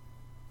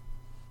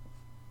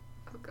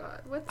 Oh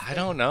god, what's I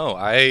don't know.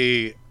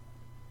 I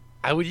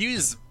would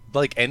use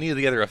like any of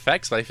the other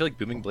effects, but I feel like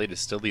Booming Blade is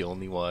still the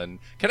only one.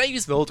 Can I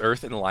use Mold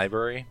Earth in the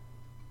library?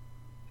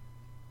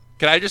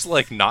 Can I just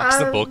like knock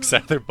some books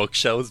out of their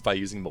bookshelves by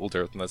using Mold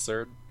Earth on the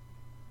sword?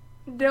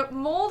 The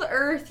mold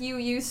earth, you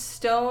use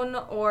stone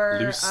or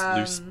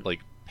Loose like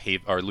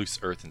pave or loose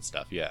earth and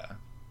stuff. Yeah.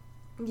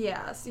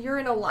 Yeah, so you're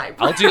in a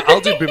library. I'll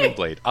do Booming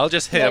Blade. I'll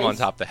just hit him on Nice.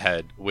 top of the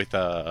head with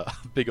a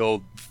big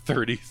old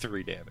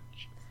 33 damage.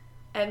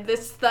 And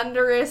this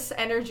thunderous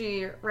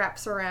energy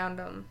wraps around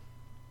him.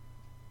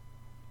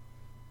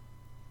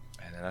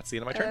 And then that's the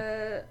end of my turn.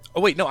 Uh,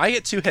 Oh wait, no, I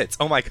get 2 hits.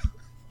 Oh my god.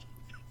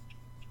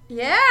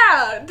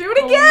 yeah, do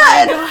it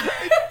again.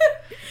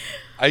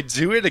 I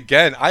do it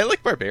again. I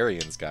like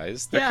barbarians,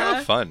 guys. They're kind Yeah.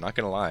 of fun, not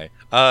gonna lie.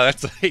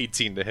 That's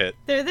 18 to hit.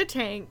 They're the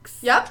tanks.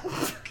 Yep.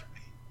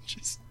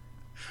 Just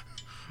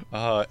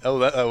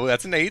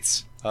that's an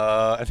 8.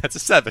 And that's a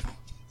 7.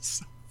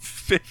 So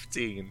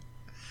 15.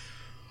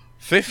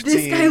 This guy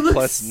 15 looks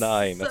plus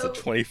 9. That's a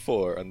so-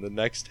 24 on the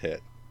next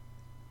hit.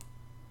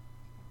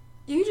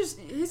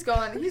 He's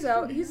gone. He's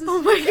out. He's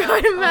Oh my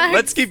god, Max.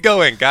 Let's keep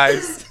going,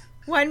 guys.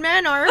 One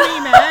man army,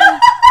 man.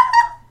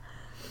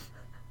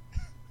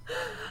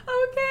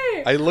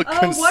 Okay. I look one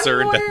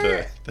concerned more,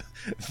 at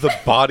the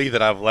body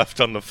that I've left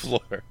on the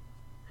floor.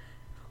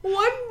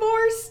 One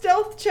more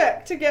stealth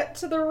check to get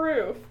to the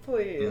roof,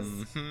 please.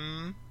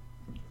 Mm-hmm.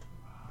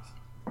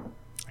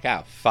 I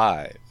got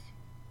 5.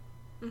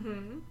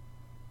 Mm-hmm.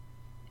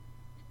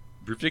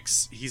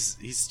 Rufix,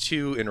 he's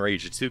too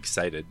enraged, too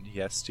excited. He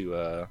has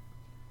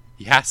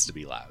to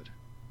be loud.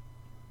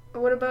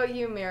 What about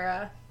you,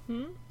 Mira?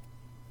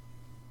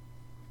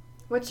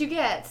 What you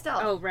get?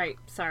 Stealth. Oh, right.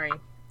 Sorry.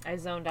 I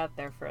zoned out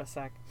there for a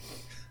sec.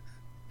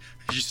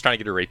 She's just trying to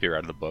get her rapier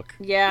out of the book.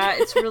 Yeah,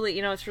 it's really,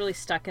 it's really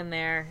stuck in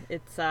there.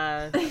 It's,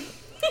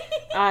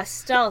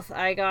 stealth,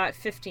 I got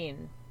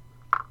 15.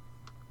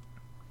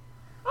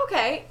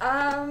 Okay.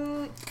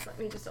 Let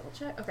me just double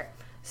check. Okay.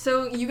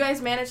 So you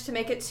guys managed to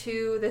make it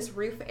to this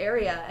roof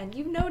area, and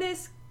you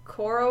notice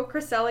Koro,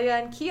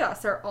 Cresselia, and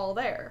Kios are all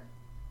there.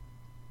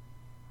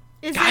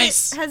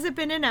 Guys! Has it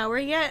been an hour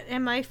yet?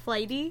 Am I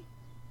flighty?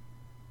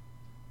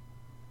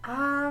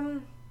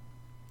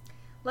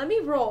 Let me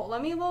roll.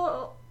 Let me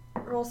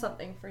roll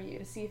something for you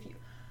to see if you.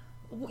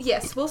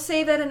 Yes, we'll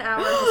say that an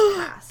hour has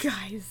passed.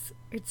 Guys,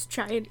 it's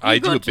giant I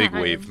do eagle a big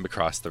time. wave from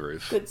across the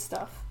roof. Good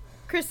stuff.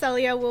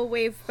 Cresselia will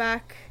wave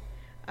back.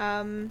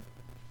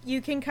 You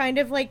can kind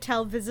of like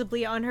tell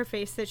visibly on her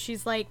face that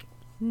she's like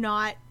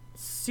not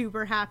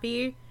super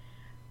happy,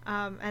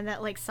 and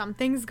that like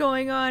something's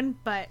going on,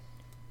 but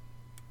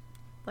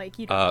like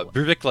you don't know what.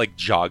 Ruvik like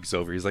jogs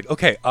over. He's like,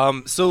 okay,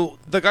 so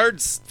the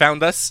guards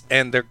found us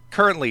and they're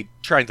currently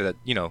trying to,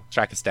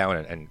 track us down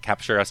and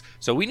capture us.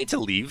 So we need to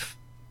leave.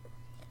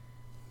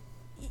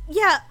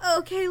 Yeah,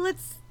 okay,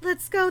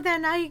 let's go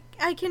then. I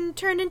can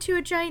turn into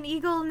a giant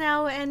eagle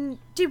now. And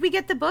did we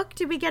get the book?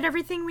 Did we get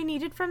everything we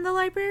needed from the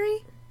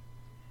library?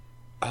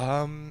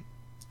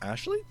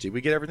 Ashley, did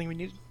we get everything we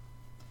needed?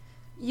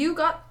 You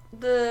got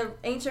the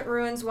Ancient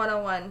Ruins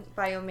 101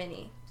 by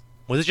Omini.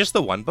 Was it just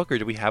the one book, or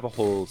did we have a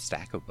whole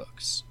stack of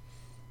books?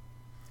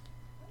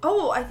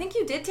 Oh, I think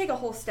you did take a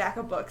whole stack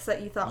of books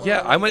that you thought were Yeah,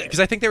 I went related. because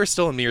I think they were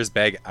still in Mir's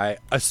bag.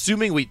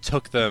 Assuming we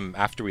took them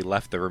after we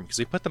left the room because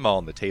we put them all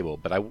on the table.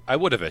 But I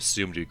would have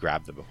assumed we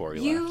grabbed them before we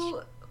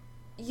left.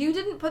 You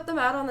didn't put them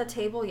out on the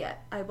table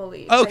yet, I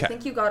believe. Okay. I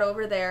think you got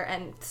over there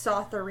and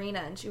saw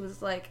Tharina, and she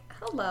was like,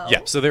 "Hello."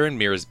 Yeah, so they're in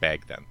Mir's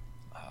bag then,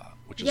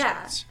 which is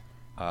Yeah.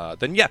 great.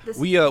 Then yeah, This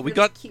we really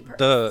got keep her.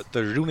 the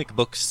runic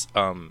books.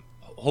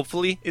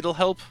 Hopefully it'll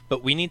help,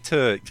 but we need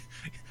to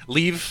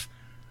leave.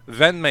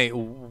 Venmei,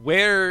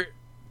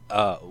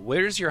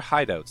 where's your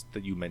hideout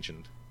that you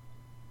mentioned?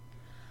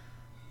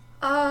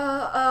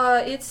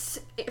 It's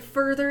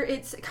further.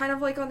 It's kind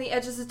of like on the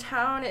edges of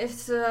town.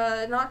 It's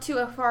not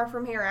too far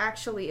from here.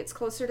 Actually, it's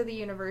closer to the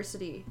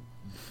university.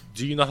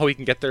 Do you know how we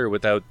can get there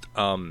without,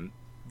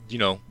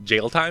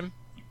 jail time?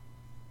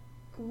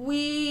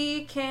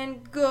 We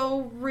can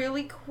go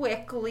really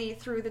quickly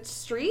through the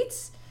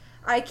streets.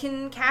 I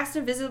can cast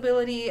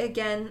invisibility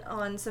again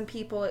on some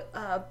people,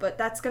 but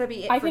that's gonna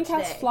be it I for can today.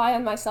 cast fly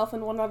on myself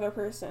and one other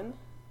person.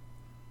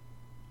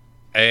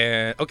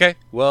 And okay,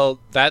 well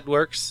that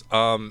works.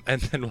 And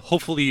then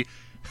hopefully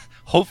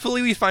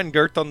we find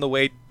Gert on the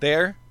way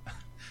there.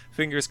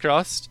 Fingers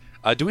crossed.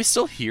 Do we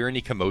still hear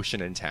any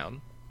commotion in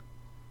town?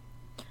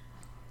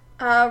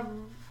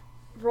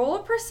 Roll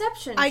a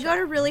perception. I got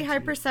check. a really high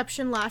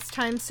perception last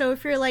time, so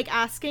if you're like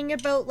asking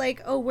about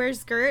like, oh,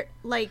 where's Gert?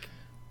 Like,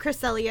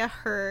 Cresselia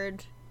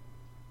heard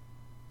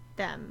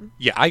them.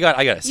 Yeah, I got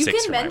a You 6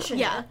 can for my mention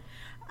Yeah.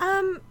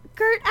 it.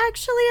 Gert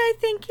actually I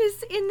think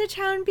is in the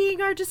town being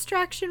our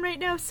distraction right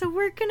now, so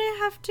we're gonna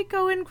have to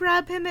go and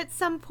grab him at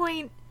some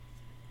point.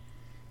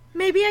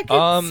 Maybe I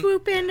could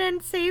swoop in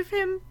and save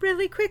him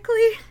really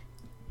quickly.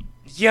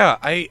 Yeah,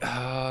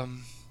 I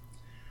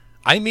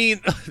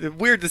mean,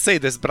 weird to say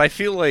this, but I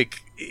feel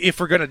like if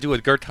we're gonna do a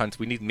Gert hunt,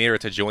 we need Mira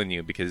to join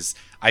you, because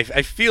I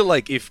feel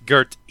like if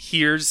Gert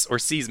hears or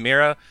sees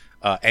Mira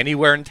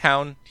anywhere in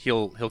town,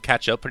 he'll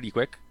catch up pretty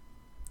quick.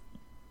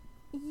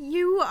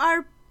 You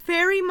are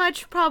very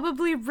much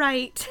probably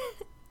right.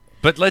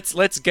 But let's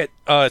get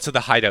to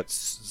the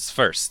hideouts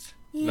first.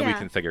 Then we Yeah.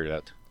 can figure it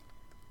out.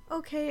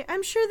 Okay,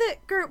 I'm sure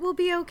that Gert will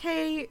be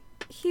okay.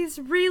 He's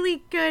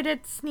really good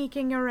at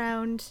sneaking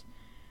around.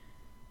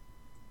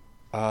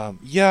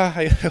 Yeah,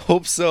 I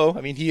hope so.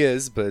 I mean, he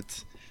is,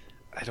 but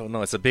I don't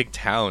know. It's a big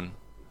town.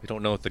 We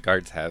don't know what the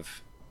guards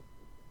have.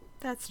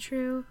 That's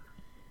true.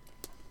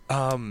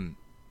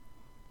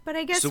 But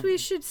I guess we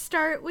should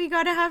start. We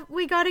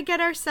gotta get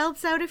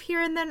ourselves out of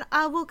here, and then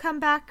I will come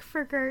back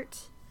for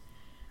Gert.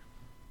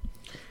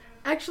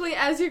 Actually,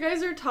 as you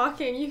guys are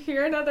talking, you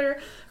hear another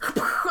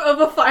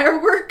of a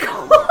firework go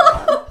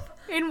off.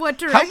 In what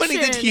direction? How many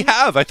did he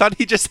have? I thought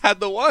he just had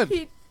the one.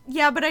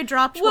 Yeah, but I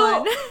dropped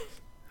Well- one.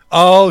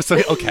 Oh, so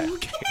okay.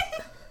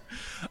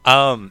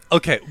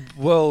 Okay.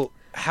 Well,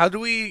 how do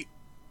we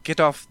get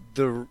off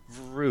the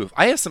roof?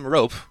 I have some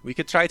rope. We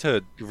could try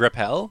to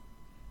rappel.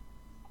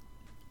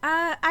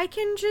 I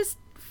can just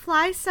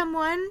fly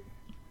someone.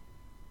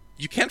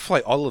 You can't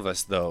fly all of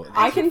us, though.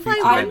 I can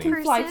fly I one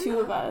can fly person. 2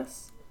 of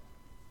us.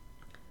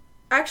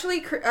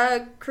 Actually,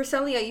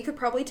 Cresselia, you could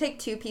probably take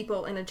 2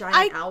 people in a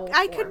giant owl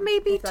I form, could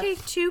maybe if that's-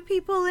 take 2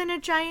 people in a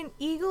giant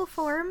eagle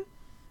form.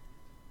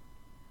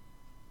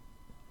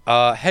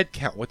 Head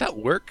count. Would that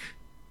work?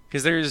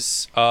 Because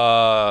there's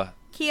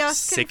Kiosk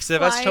 6 can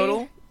of us fly.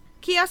 total.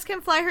 Kiosk can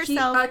fly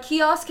herself.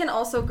 Kiosk can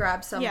also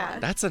grab someone. Yeah.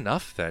 That's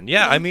enough then.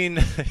 Yeah, I mean,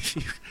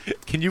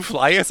 can you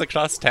fly us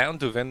across town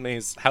to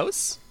Venmei's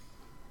house?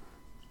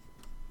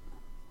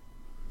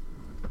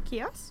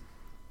 Kiosk?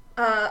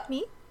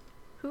 Me?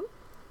 Who?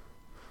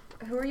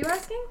 Who are you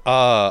asking?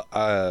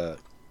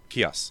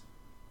 Kiosk.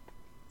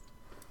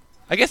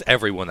 I guess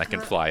everyone that can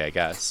fly, I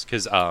guess.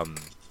 Because,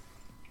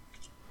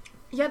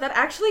 Yeah, that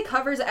actually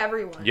covers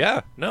everyone.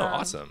 yeah, no,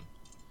 awesome.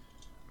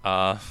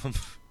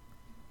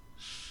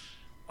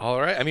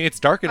 Alright, I mean, it's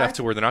dark enough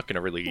to where they're not going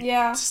to really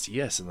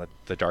see us in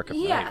the dark of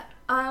Yeah.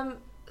 night.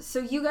 So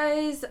you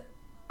guys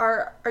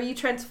are you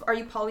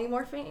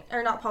polymorphing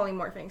or not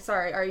polymorphing?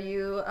 Sorry, are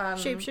you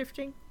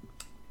Shape-shifting?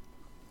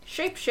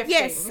 shape-shifting?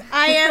 Yes,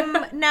 I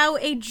am now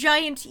a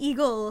giant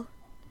eagle.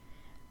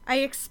 I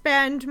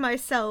expand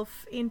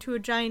myself into a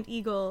giant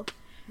eagle.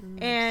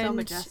 And so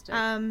majestic.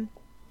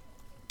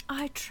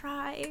 I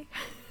try.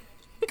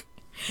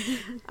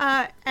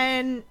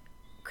 And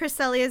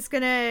Cresselia is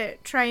gonna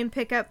try and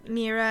pick up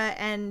Mira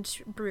and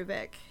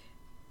Bruvik.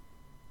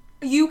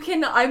 You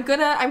can. I'm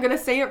gonna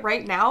say it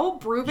right now.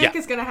 Bruvik Yeah.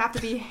 is gonna have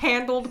to be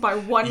handled by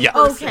one Yeah.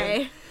 person.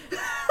 Okay.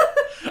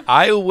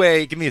 I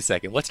weigh, give me a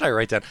second, what did I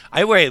write down?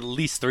 I weigh at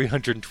least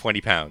 320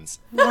 pounds.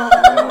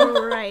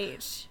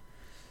 Right.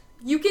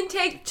 You can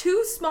take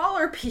 2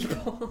 smaller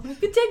people. You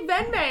can take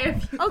Venmei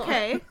if you want.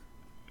 Okay.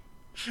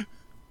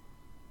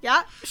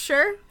 Yeah,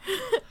 sure.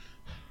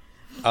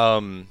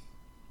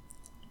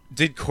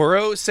 Did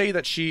Koro say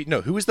that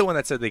who was the one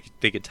that said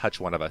they could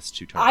touch one of us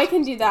 2 times? I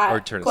can do that, Or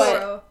turn but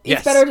Koro. it's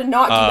Yes. better to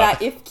not do Uh,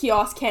 that if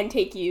Kiosk can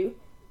take you.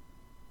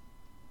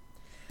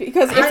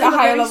 Because it's I'm a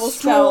higher very level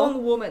strong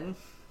spell. woman.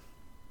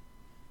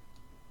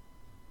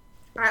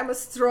 I'm a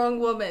strong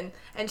woman,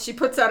 and she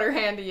puts out her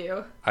hand to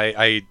you,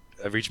 I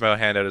reach my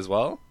hand out as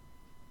well.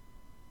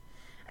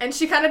 and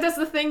she kind of does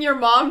the thing your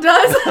mom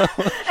does.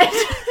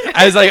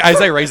 As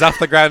I raise off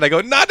the ground, I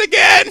go, not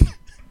again!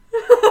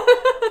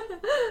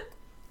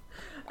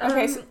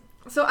 Okay, so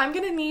So I'm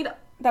gonna need.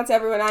 that's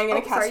everyone. I'm gonna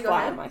Oh, cast sorry, go fly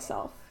ahead. on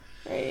myself.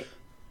 Right.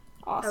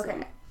 Awesome.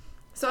 Okay.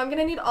 So I'm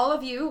gonna need all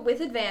of you with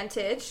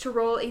advantage to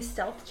roll a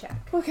stealth check.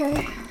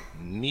 Okay.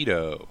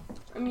 Neato.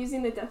 I'm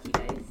using the ducky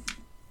dice.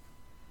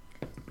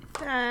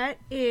 That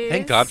is...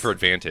 Thank God for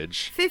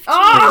advantage. 15.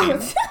 Oh!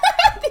 This is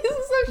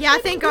so Yeah,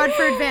 shitty. thank God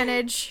for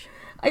advantage.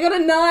 I got a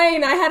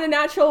 9. I had a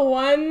natural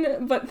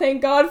 1, but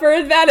thank God for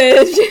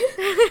advantage.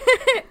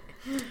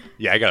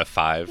 Yeah, I got a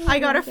 5. I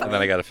got a And 5.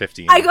 then I got a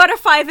 15. I got a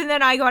 5 and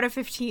then I got a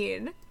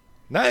 15.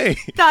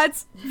 Nice.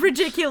 That's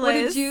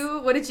ridiculous.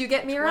 What did you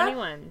get, Mira?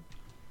 21.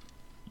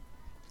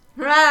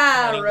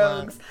 Ah, 21.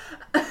 rogues.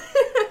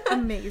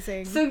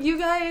 Amazing. So you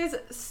guys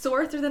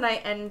soar through the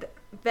night, and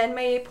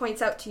Venmei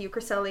points out to you,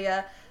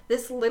 Cresselia,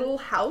 this little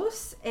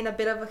house in a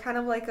bit of a kind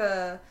of like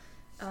a,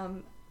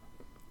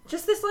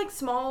 just this like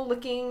small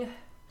looking,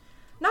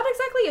 not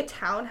exactly a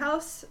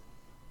townhouse,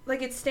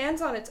 like it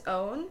stands on its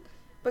own,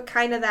 but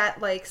kind of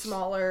that like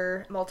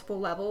smaller multiple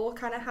level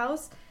kind of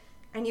house.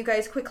 And you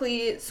guys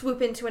quickly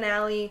swoop into an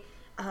alley,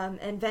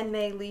 and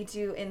Venmei leads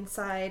you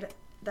inside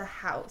the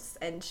house,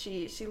 and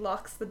she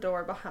locks the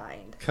door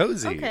behind.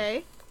 Cozy.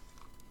 Okay.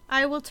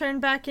 I will turn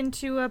back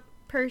into a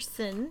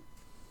person.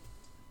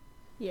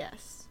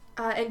 Yes.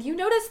 And you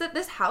notice that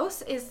this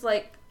house is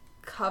like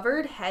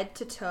covered head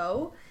to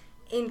toe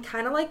in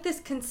kind of like this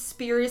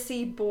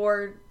conspiracy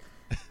board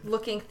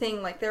looking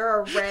thing. Like there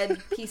are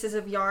red pieces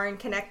of yarn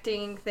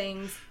connecting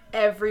things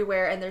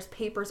everywhere, and there's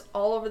papers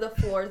all over the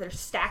floor. There's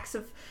stacks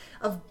of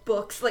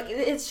books. Like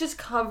it's just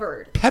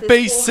covered. this Pepe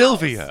whole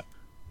Sylvia. house.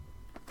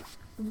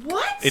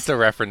 What? It's a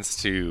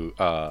reference to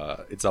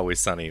It's Always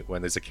Sunny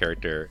when there's a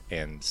character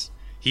and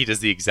he does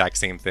the exact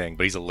same thing,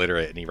 but he's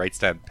illiterate and he writes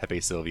down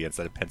Pepe Sylvia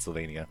instead of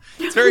Pennsylvania.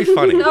 It's very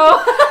funny. No.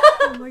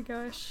 Oh my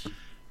gosh.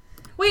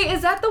 Wait,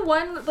 is that the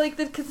one like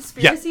the Yeah,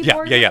 conspiracy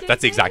board? yeah. looking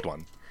That's the thing? exact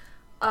one.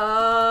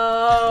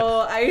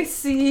 Oh, I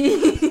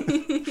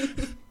see.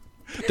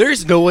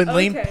 There's no one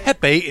named Okay.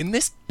 Pepe in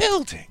this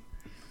building.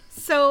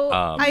 So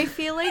I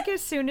feel like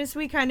as soon as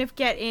we kind of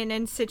get in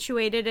and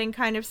situated and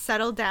kind of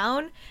settle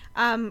down,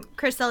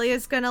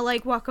 Cresselia's gonna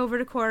like walk over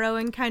to Koro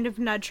and kind of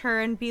nudge her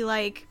and be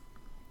like,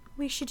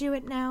 "We should do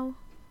it now."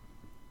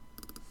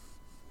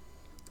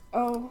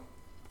 Oh.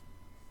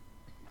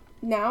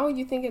 Now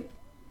you think it...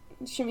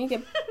 Should we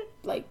get,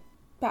 like,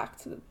 back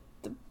to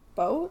the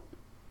boat?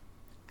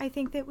 I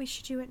think that we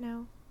should do it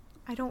now.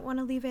 I don't want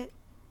to leave it.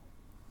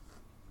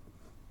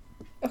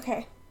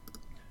 Okay.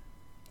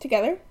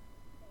 Together?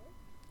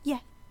 Yeah,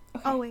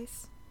 Okay.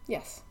 always.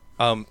 Yes.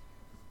 Are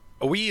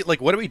we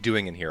like what are we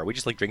doing in here? Are we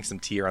just like drinking some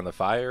tea around the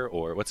fire,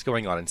 or what's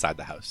going on inside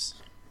the house?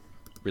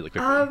 Really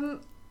quickly.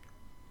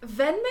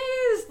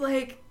 Venmei is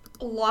like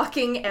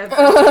locking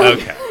everything.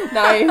 Okay.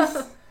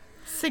 Nice.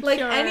 Secure. Like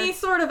any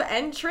sort of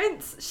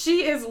entrance,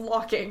 she is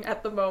locking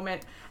at the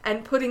moment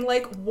and putting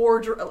like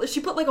wardrobe.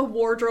 She put like a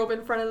wardrobe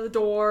in front of the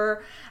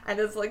door and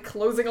is like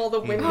closing all the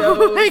windows.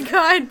 Oh my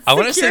god. I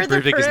want to say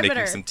secure the Bruvik is making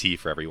perimeter. some tea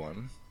for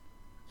everyone.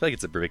 I feel like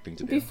it's a Bruvik thing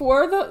to do.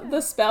 Before the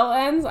spell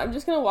ends, I'm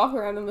just gonna walk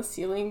around on the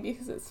ceiling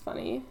because it's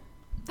funny.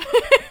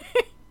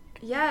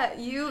 Yeah,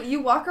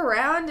 you walk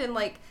around and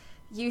like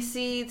you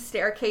see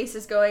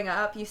staircases going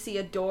up. You see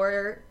a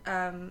door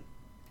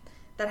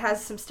that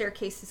has some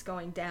staircases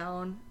going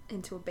down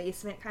into a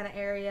basement kind of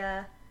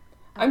area.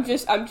 I'm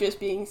just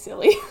being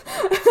silly.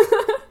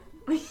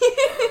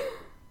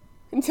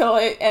 Until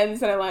it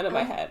ends and I land on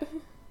my head.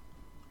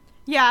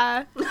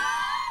 Yeah.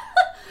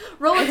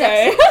 Roll a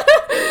Okay.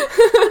 dex.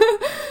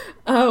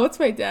 What's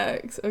my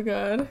dex? Oh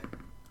god.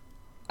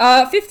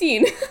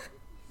 15.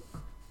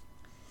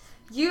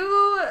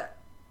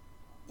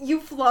 You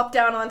flop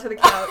down onto the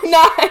couch.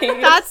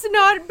 Nice. That's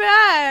not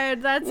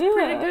bad. That's a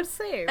pretty Yeah. good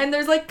save. And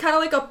there's like kind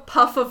of like a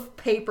puff of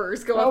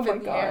papers go Oh up my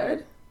in the air.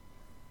 god.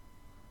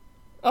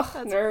 Ugh,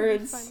 That's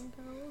pretty nerds. funny,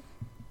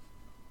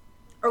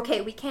 though. Okay,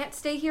 we can't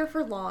stay here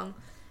for long.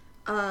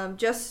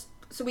 Just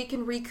so we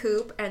can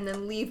recoup and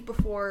then leave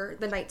before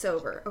the night's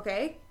over,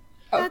 okay?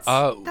 That's,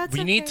 that's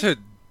we need okay.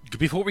 to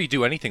before we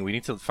do anything, we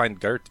need to find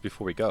Gert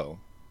before we go.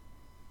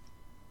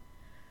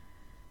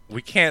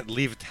 We can't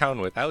leave town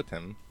without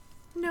him.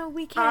 No,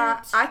 we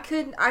can't. I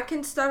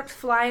can start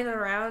flying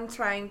around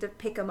trying to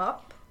pick him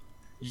up.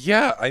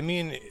 Yeah, I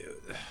mean,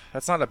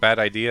 that's not a bad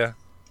idea.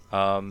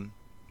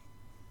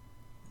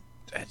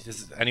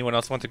 Does anyone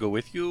else want to go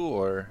with you,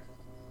 or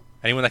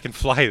anyone that can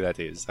fly? That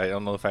is, I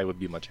don't know if I would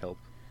be much help.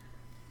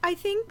 I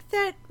think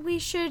that we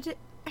should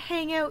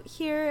hang out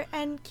here,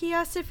 and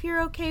Kios, if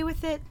you're okay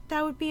with it,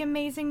 that would be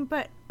amazing.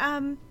 But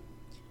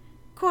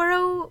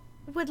Koro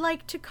would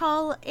like to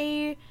call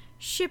a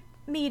ship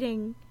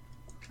meeting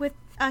with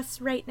us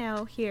right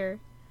now here.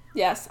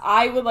 Yes,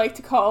 I would like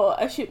to call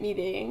a ship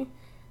meeting.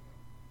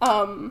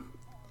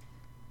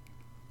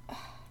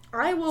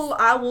 I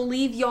will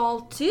leave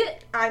y'all to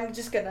it. I'm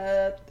just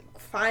gonna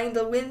find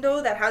a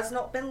window that has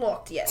not been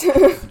locked yet.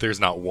 There's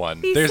not one.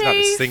 Be There's not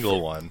a safe.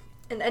 single one.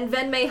 and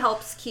Venmei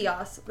helps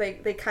Kios.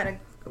 They kind of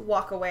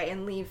walk away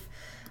and leave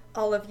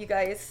all of you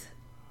guys.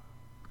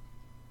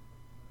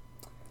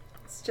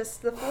 It's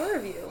just the four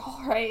of you.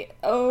 Alright.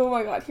 Oh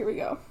my god, here we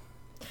go.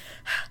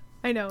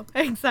 I know,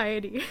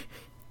 anxiety.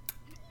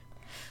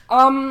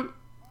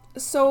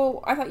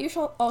 So I thought you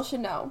all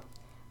should know.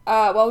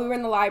 While we were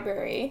in the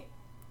library,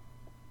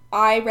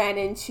 I ran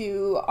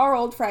into our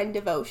old friend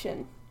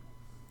Devotion.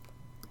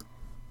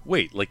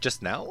 Wait, like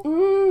just now?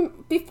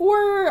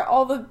 Before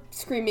all the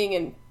screaming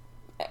and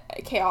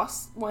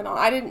chaos went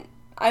on,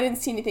 I didn't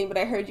see anything, but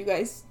I heard you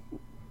guys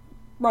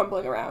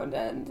rumbling around,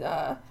 and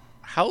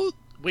How?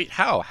 Wait,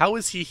 how? How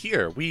is he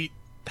here? We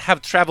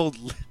have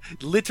traveled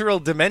literal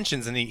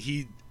dimensions, and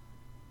he...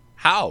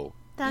 How?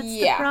 That's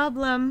Yeah. the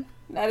problem.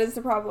 that is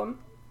the problem.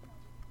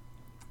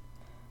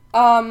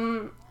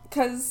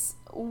 'Cause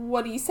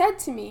what he said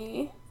to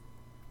me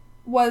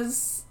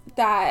was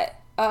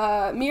that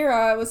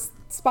Mira was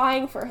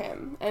spying for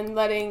him and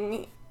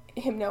letting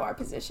him know our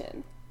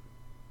position.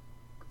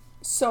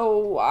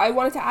 So I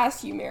wanted to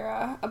ask you,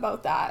 Mira,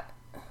 about that.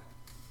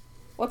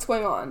 What's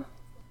going on?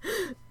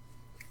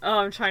 Oh,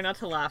 I'm trying not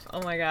to laugh.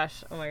 Oh my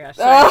gosh. Sorry,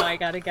 no, I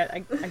gotta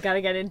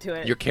get into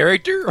it. Your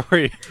character? Or no,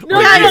 you?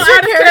 out of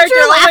character.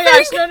 Oh my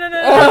gosh.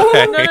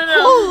 No.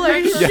 Holy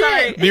I'm so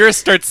sorry. Mira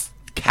starts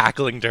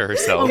cackling to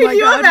herself. Oh my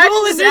god,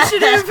 roll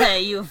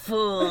initiative! You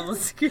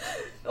fools.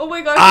 Oh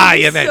my gosh. I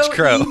this am is Edge so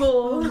Crow. evil.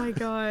 Oh my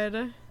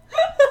god.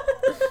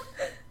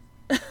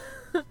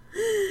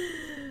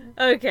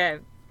 Okay.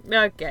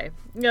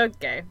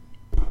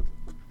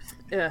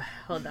 Ugh,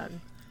 hold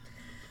on.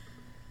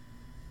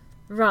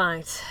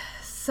 Right.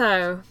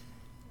 So,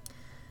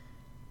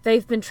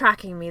 they've been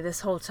tracking me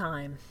this whole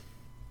time.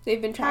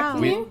 They've been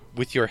tracking How? you?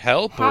 With your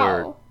help How?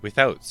 or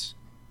without?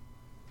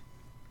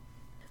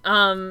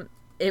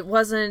 It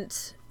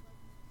wasn't...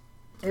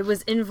 It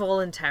was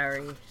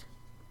involuntary.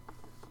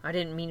 I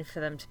didn't mean for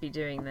them to be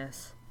doing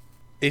this.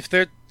 If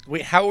they're...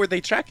 Wait, how are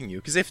they tracking you?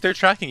 Because if they're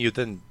tracking you,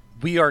 then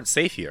we aren't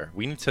safe here.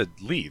 We need to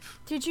leave.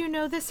 Did you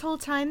know this whole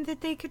time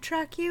that they could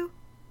track you?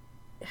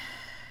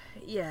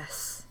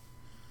 Yes.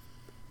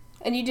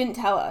 And you didn't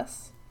tell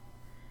us.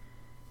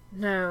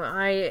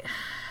 No,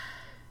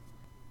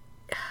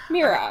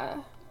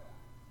 Mira.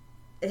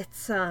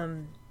 It's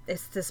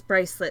this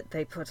bracelet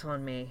they put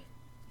on me.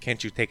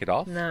 Can't you take it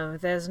off? No,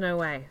 there's no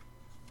way.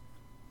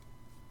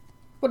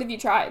 What have you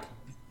tried?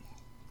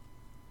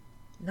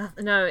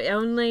 No,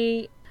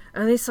 only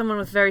someone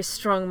with very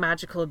strong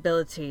magical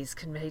abilities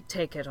can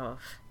take it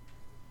off.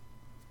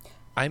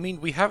 I mean,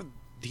 we have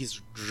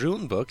these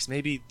rune books.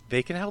 Maybe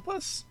they can help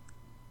us?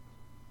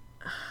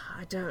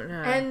 I don't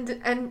know.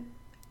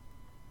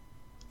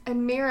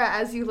 And Mira,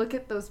 as you look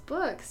at those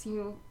books,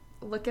 you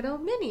look at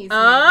Elmini's name.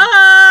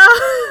 Ah!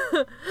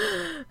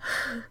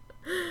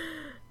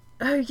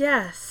 Oh,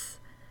 yes.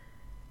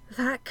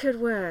 That could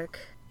work.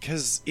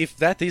 Because if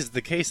that is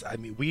the case, I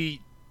mean,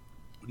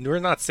 we're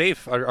not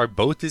safe. Our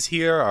boat is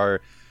here.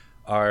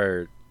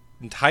 Our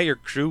entire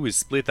crew is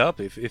split up.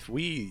 If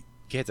we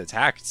get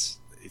attacked,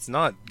 it's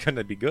not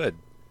gonna be good.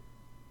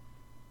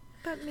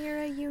 But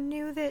Mira, you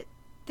knew that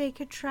they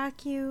could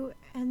track you,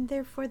 and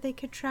therefore they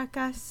could track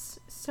us,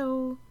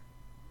 so...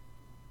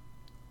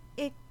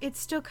 It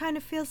still kind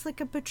of feels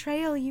like a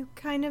betrayal. You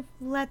kind of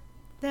let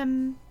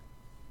them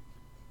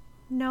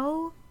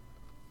know?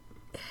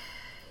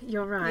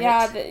 You're right.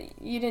 Yeah,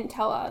 you didn't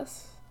tell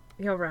us.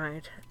 You're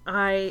right.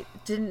 I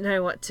didn't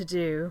know what to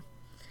do.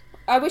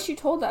 I wish you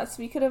told us.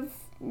 We could have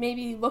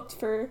maybe looked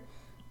for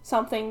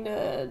something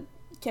to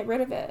get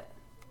rid of it.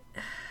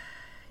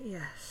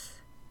 Yes.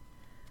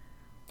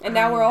 And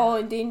now we're all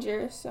in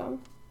danger, so...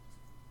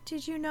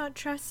 Did you not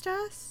trust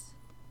us?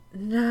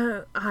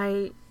 No,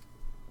 I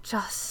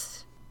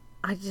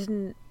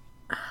didn't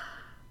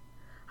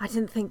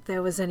think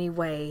there was any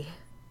way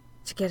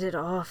to get it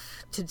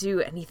off, to do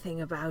anything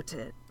about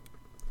it.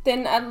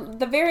 Then at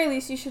the very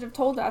least you should have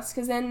told us,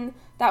 because then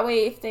that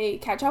way if they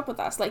catch up with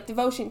us, like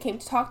Devotion came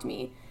to talk to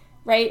me,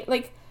 right?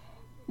 Like,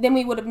 then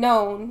we would have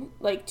known,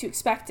 like, to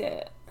expect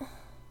it.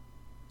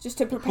 Just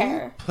to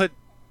prepare.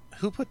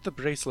 Who put the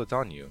bracelet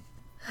on you?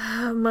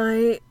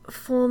 My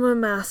former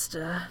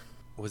master.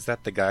 Was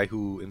that the guy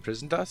who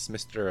imprisoned us,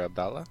 Mr.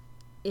 Abdallah?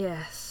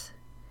 Yes.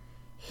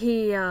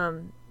 He,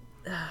 I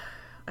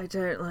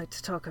don't like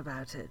to talk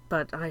about it,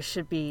 but I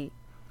should be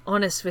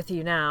honest with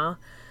you now.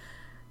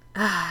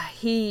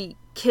 He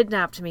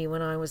kidnapped me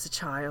when I was a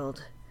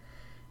child,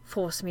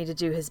 forced me to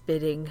do his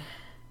bidding,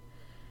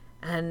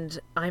 and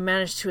I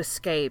managed to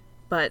escape,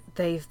 but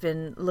they've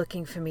been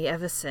looking for me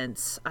ever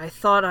since. I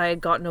thought I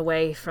had gotten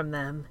away from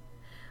them.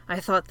 I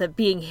thought that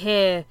being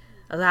here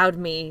allowed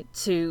me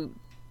to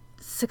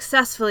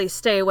successfully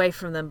stay away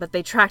from them, but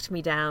they tracked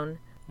me down.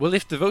 Well,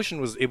 if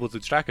Devotion was able to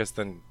track us,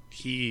 then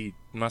he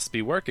must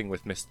be working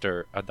with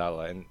Mr.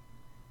 Adala, and...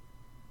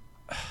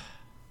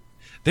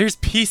 There's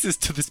pieces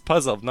to this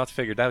puzzle I've not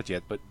figured out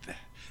yet, but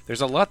there's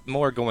a lot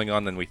more going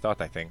on than we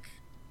thought, I think.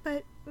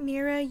 But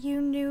Mira,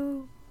 you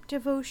knew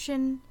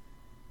Devotion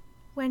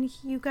when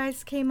you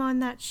guys came on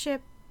that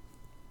ship.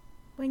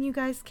 When you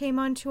guys came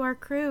onto our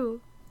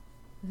crew.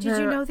 Did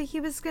you know that he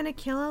was gonna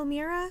kill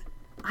Elmira?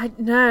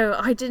 No,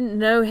 I didn't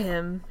know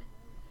him.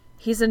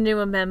 He's a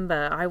newer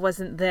member. I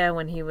wasn't there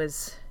when he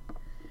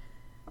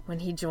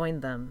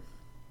joined them.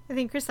 I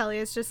think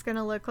Cresselia's just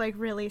gonna look like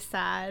really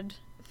sad.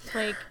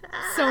 Like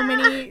so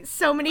many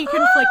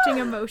conflicting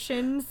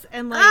emotions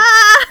and like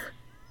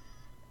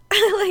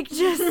like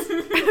just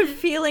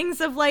feelings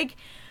of like,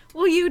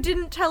 well, you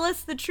didn't tell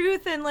us the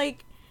truth, and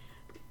like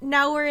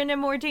now we're in a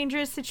more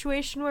dangerous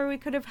situation where we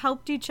could have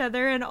helped each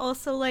other, and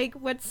also like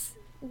what's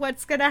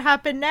gonna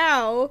happen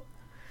now?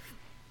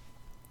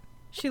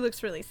 She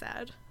looks really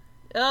sad.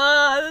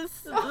 Oh,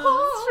 this is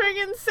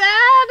friggin'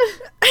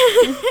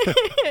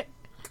 sad.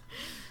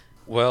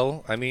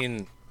 Well, I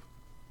mean,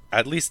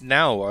 at least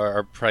now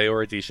our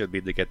priority should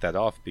be to get that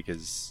off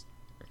because,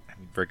 I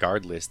mean,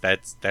 regardless,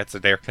 that's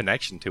their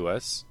connection to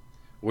us.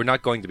 We're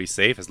not going to be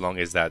safe as long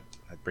as that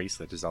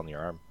bracelet is on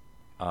your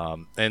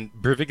arm. And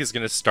Bruvik is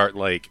going to start,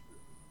 like,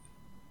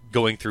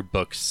 going through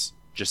books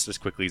just as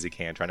quickly as he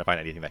can, trying to find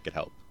anything that could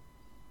help.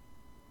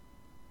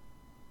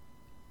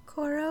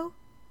 Koro,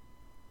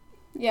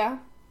 Yeah.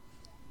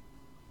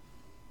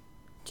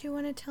 do you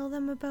want to tell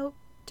them about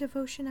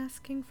Devotion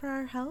asking for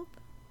our help?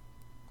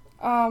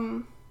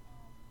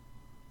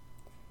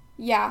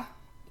 Yeah,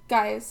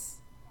 guys.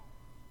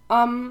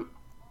 I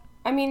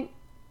mean,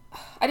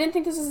 I didn't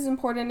think this was as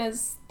important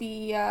as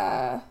the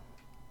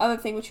other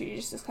thing which we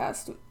just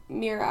discussed,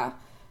 Mira.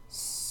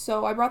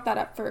 So I brought that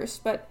up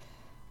first, but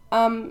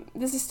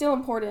this is still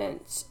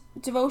important.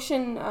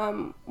 Devotion,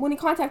 when he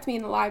contacted me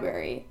in the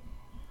library,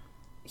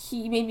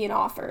 he made me an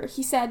offer.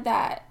 He said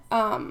that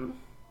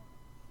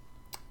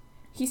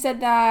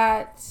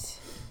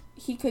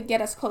he could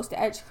get us close to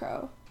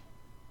Edgecrow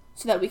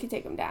so that we could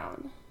take him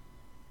down.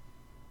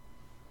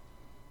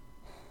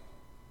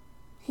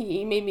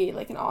 He made me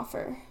like an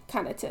offer,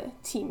 kind of to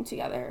team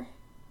together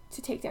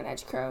to take down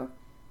Edgecrow.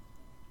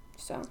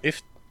 So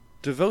If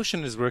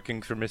Devotion is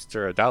working for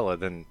Mr. Adala,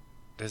 then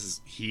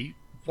does he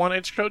want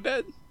Edgecrow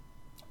dead?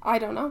 I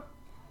don't know.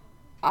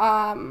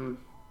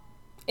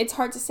 It's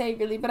hard to say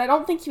really, but I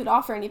don't think he would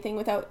offer anything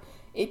without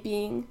it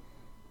being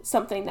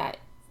something that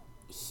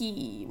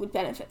he would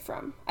benefit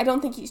from. I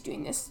don't think he's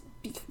doing this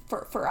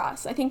for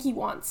us. I think he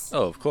wants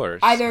Oh, of course.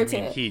 either I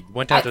to mean, he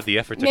went out of the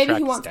effort to maybe track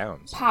he us wants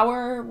down. so-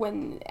 power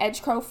when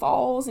Edgecrow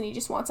falls, and he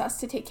just wants us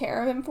to take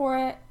care of him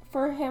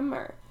for him,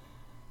 or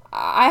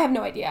I have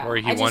no idea. Or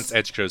he wants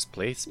Edgecrow's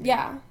place. maybe.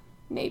 Yeah,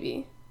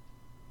 maybe.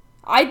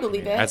 I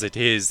believe it. As it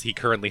is, he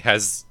currently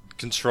has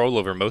control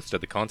over most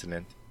of the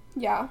continent.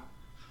 Yeah.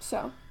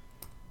 So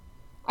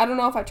I don't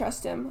know if I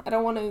trust him. I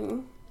don't want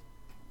to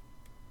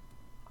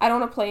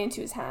play into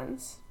his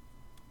hands.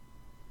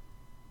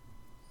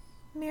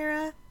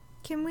 Mira,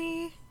 can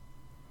we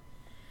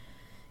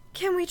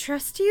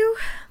trust you?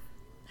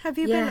 Have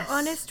you been Yes.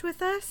 honest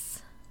with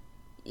us?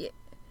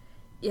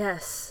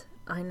 Yes,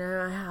 I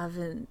know I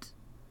haven't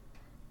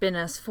been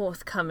as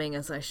forthcoming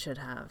as I should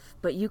have,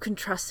 but you can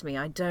trust me.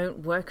 I don't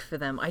work for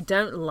them. I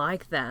don't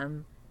like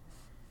them.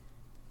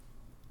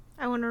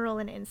 I want to roll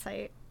an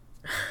insight.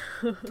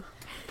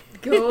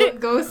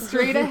 Go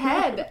straight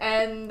ahead.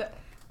 And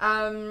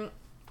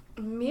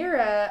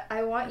Mira,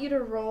 I want you to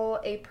roll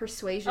a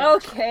persuasion.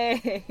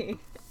 Okay.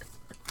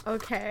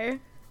 Okay.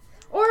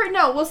 Or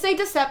no, we'll say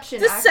deception.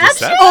 Deception?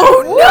 Deception?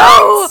 Oh,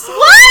 no!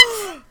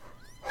 What?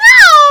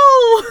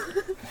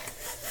 No!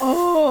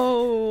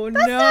 Oh,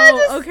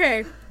 no.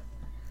 Okay.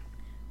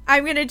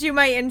 I'm going to do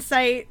my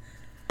insight.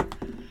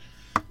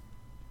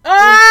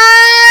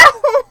 Oh!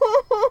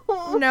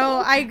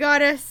 No, I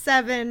got a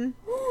 7.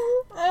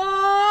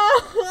 I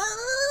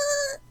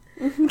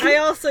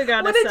also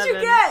got What a did 7.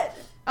 you get?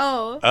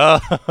 Oh.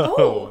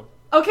 Oh.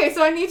 Okay,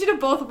 so I need you to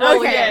both roll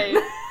Okay.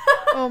 again.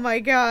 Oh my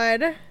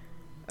god.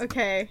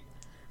 Okay.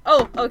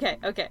 Oh, okay.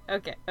 I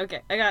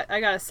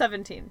got a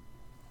 17.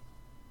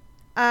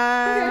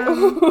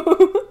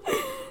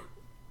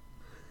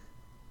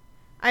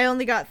 I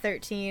only got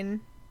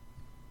 13.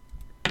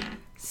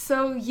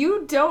 So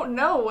you don't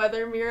know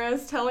whether Mira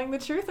is telling the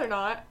truth or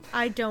not.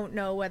 I don't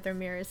know whether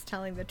Mira is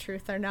telling the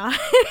truth or not.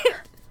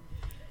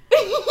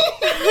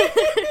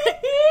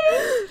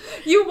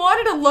 You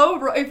wanted a low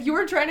roll. If you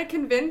were trying to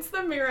convince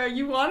the Mira,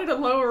 you wanted a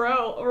low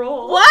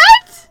roll.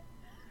 What?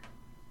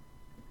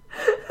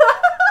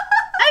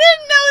 I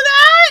didn't know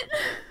that.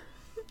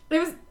 It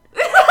was.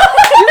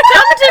 You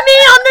come to me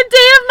on the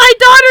day of my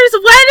daughter's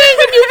wedding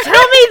and you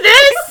tell me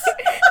this?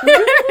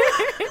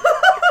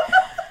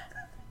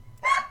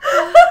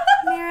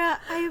 Mira,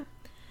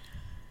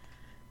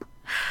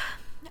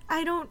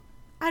 I don't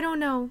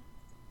know.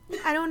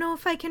 I don't know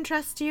if I can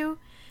trust you.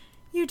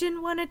 You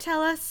didn't want to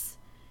tell us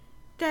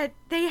that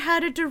they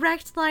had a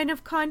direct line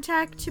of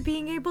contact to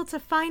being able to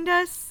find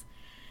us.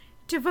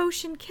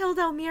 Devotion killed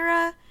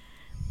Elmira.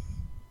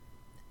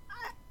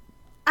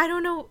 I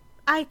don't know.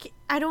 I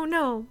don't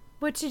know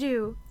what to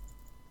do.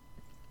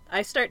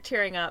 I start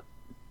tearing up.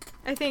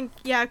 I think,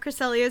 yeah,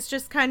 Cresselia's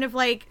just kind of,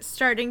 like,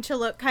 starting to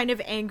look kind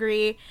of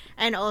angry,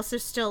 and also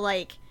still,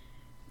 like,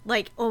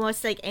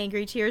 almost, like,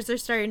 angry tears are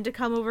starting to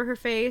come over her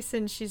face,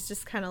 and she's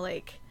just kind of,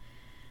 like,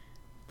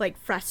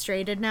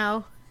 frustrated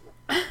now.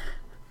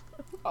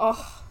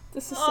 Oh,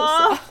 this is so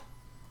sad.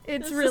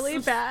 It's This really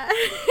is- bad.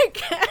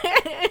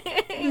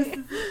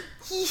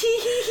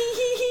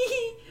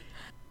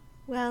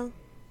 Well,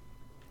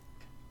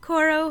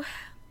 Koro,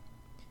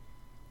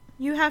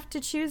 you have to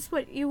choose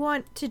what you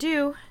want to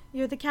do.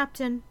 You're the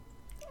captain.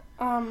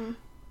 I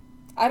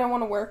don't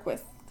want to work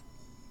with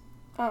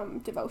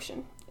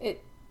Devotion.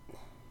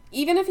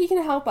 Even if he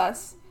can help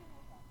us,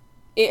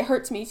 it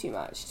hurts me too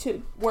much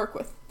to work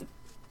with the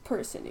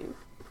person who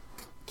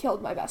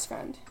killed my best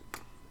friend.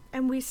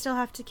 And we still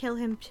have to kill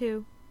him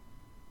too.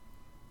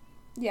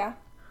 Yeah.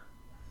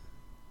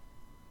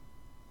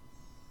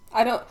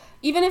 I don't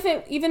even if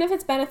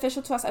it's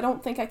beneficial to us, I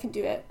don't think I can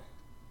do it.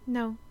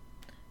 No.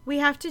 We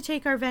have to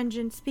take our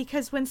vengeance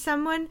because when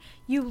someone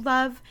you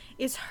love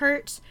is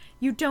hurt,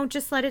 you don't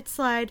just let it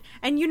slide.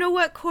 And you know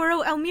what,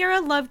 Koro? Elmira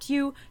loved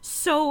you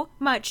so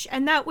much,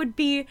 and that would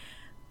be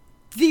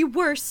the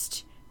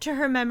worst to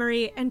her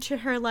memory and to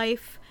her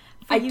life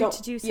for you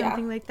to do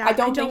something like that.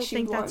 I don't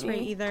think that's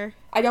right either.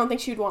 I don't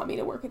think she'd want me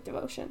to work with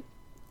Devotion.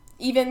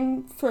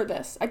 Even for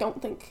this, I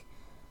don't think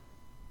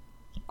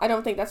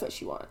that's what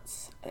she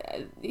wants.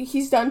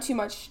 He's done too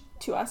much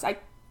to us. I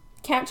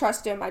can't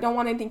trust him. I don't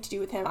want anything to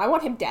do with him. I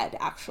want him dead,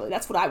 actually.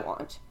 That's what I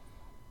want.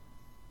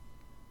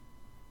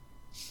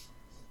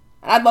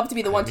 And I'd love to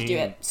be the one to do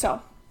it,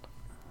 so.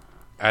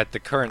 At the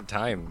current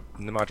time,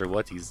 no matter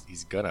what,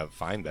 he's gonna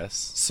find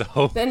us.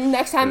 So then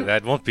next time,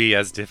 that won't be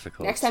as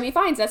difficult. Next time he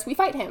finds us, we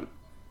fight him.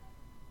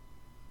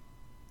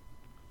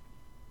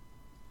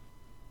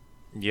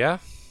 Yeah.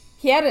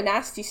 He had a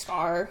nasty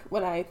scar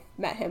when I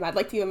met him. I'd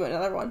like to give him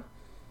another one.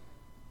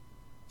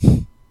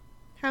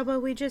 How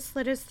about we just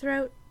slit his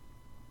throat?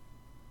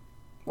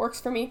 Works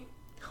for me.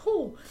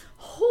 Okay.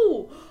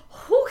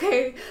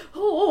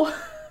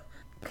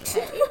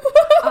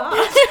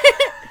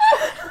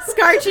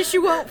 Scar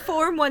tissue won't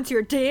form once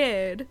you're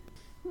dead.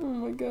 Oh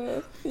my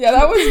god. Yeah,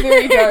 that was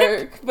very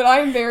dark, but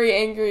I'm very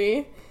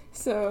angry.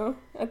 So,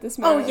 at this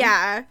moment. Oh,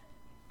 yeah.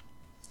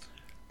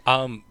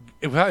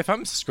 If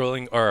I'm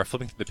scrolling or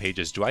flipping through the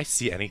pages, do I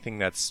see anything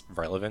that's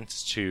relevant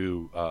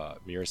to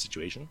Mira's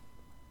situation?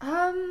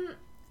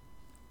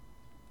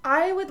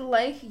 I would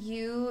like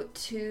you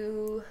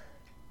to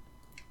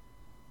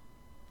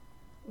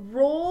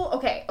roll.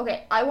 Okay.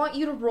 I want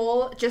you to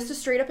roll just a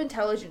straight up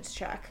intelligence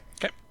check.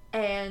 Okay.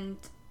 And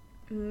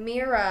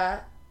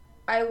Mira,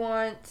 I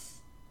want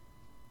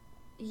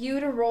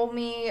you to roll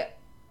me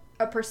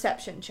a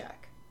perception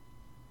check.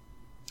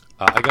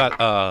 I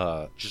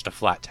got just a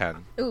flat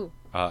 10. Ooh.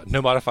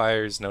 No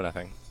modifiers, no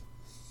nothing.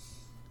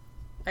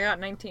 I got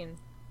 19.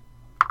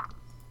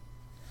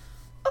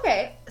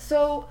 Okay,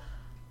 so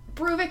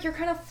Bruvik, you're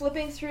kind of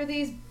flipping through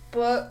these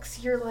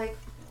books. You're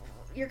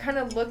kind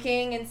of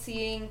looking and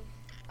seeing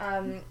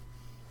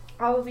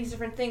all of these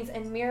different things.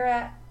 And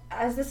Mira,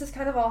 as this is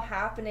kind of all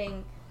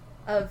happening,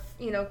 of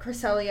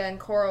Cresselia and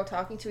Koro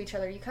talking to each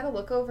other, you kind of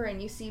look over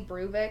and you see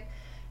Bruvik,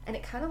 and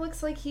it kind of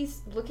looks like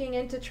he's looking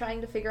into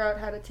trying to figure out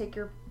how to take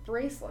your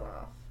bracelet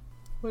off.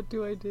 What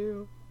do I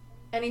do?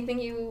 Anything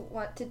you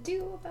want to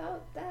do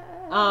about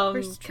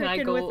that? Can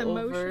I go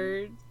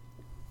over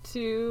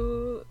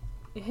to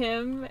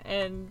him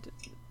and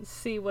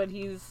see what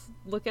he's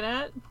looking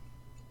at?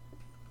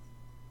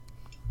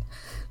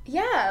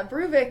 Yeah,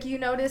 Bruvik, you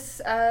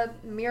notice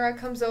Mira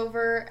comes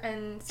over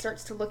and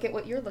starts to look at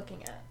what you're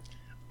looking at.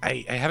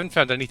 I haven't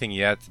found anything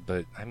yet,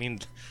 but I mean,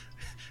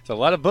 there's a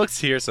lot of books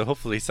here, so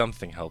hopefully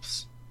something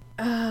helps.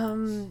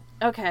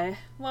 Okay.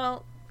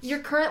 Well, you're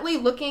currently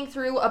looking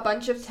through a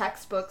bunch of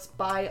textbooks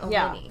by Eleni.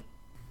 Yeah.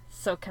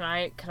 So can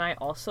I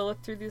also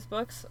look through these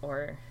books,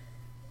 or?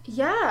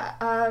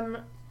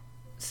 Yeah.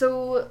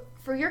 So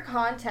for your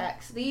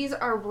context, these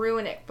are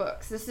runic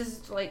books. This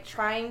is like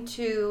trying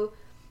to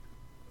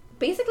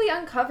basically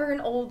uncover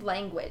an old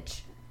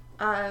language.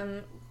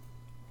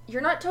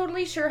 You're not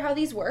totally sure how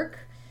these work.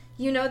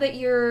 You know that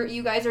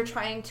you guys are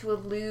trying to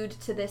allude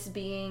to this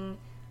being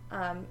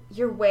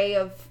your way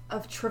of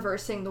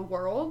traversing the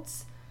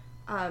worlds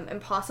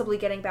and possibly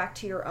getting back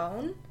to your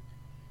own.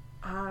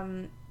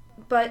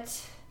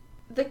 But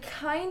the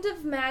kind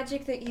of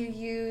magic that you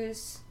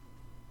use...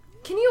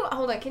 Can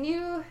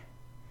you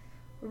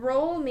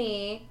roll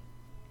me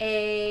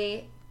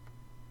a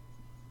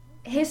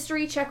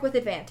history check with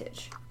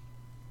advantage?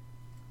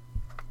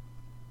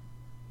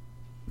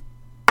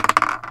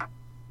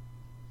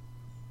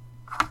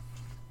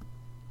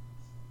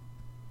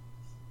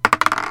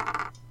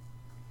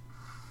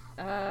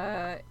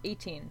 Uh,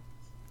 18.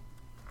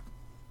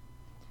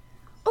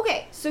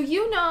 Okay, so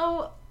you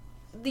know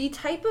the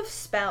type of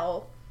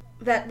spell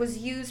that was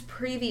used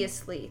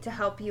previously to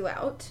help you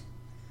out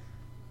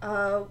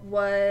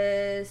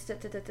was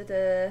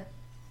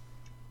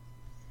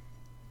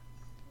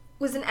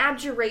an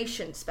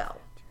abjuration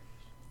spell.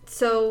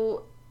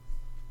 So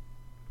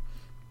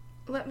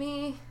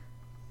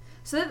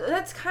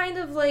that's kind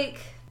of like,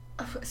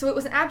 so it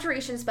was an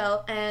abjuration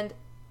spell, and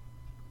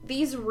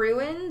these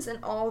ruins and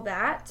all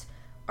that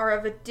are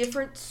of a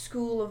different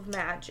school of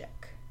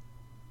magic.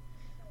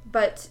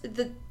 But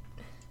the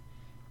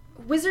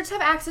wizards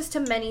have access to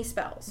many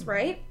spells,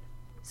 right?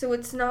 So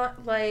it's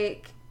not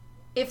like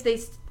if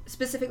they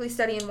specifically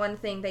study in one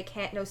thing, they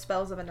can't know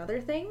spells of another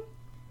thing.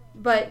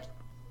 But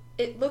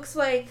it looks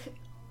like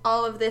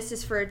all of this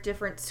is for a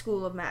different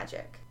school of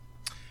magic.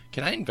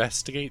 Can I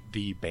investigate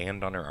the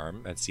band on her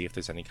arm and see if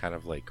there's any kind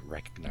of like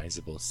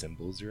recognizable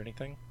symbols or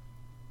anything?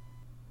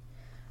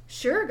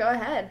 Sure, go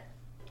ahead.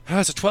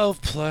 It's a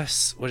 12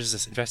 plus, what is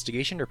this,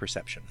 investigation or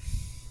perception?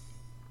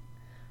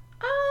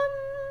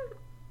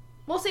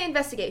 We'll say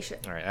investigation.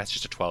 Alright, that's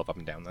just a 12 up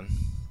and down then.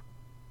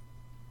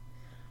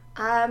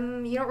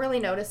 You don't really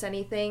notice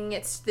anything.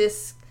 It's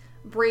this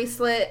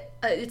bracelet.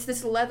 It's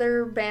this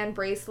leather band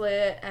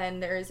bracelet,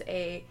 and there's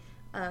a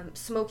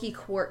smoky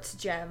quartz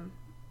gem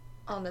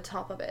on the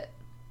top of it.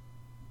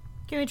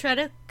 Can we try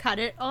to cut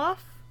it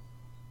off?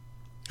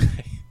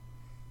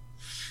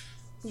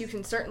 You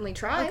can certainly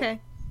try. Okay.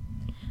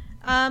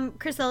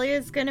 Cresselia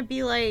is gonna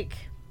be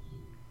like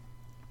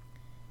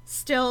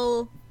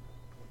still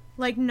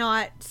like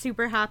not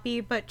super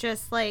happy, but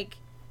just like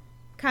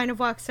kind of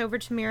walks over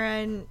to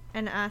Mira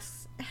and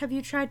asks, "Have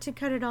you tried to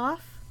cut it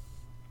off?"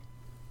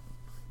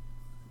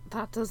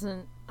 I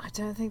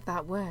don't think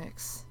that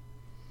works.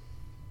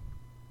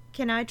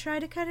 Can I try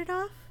to cut it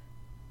off?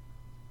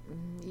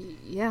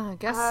 Yeah, I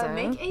guess so.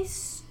 Make a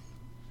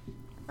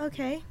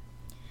Okay.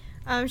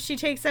 She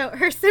takes out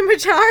her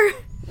scimitar.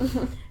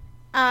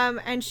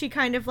 And she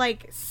kind of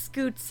like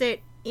scoots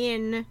it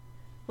in.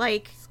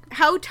 Like,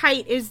 how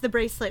tight is the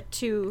bracelet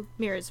to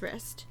Mira's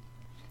wrist?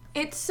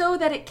 It's so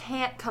that it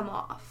can't come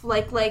off.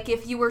 Like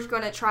if you were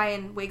going to try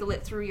and wiggle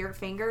it through your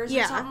fingers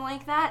or something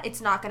like that, it's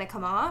not going to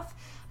come off.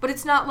 But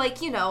it's not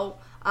like,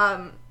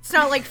 it's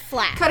not like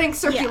flat. Cutting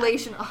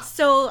circulation off.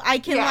 So I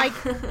can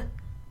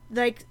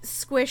like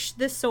squish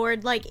the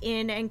sword like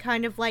in and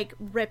kind of like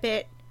rip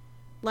it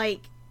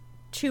like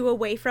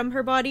away from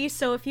her body.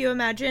 So if you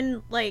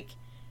imagine like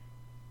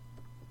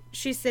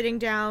she's sitting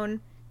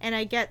down and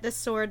I get the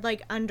sword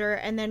like under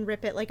and then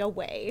rip it like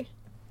away.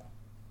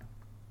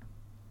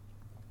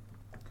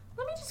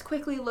 Let me just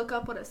quickly look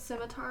up what a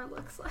scimitar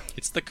looks like.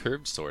 It's the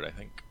curved sword, I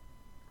think.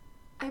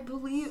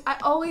 I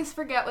always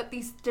forget what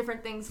these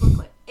different things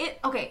look like.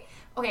 Okay,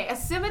 a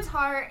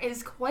scimitar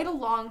is quite a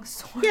long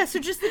sword. Yeah, so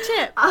just the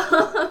tip.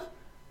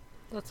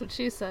 That's what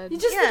she said.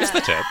 Just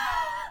the tip.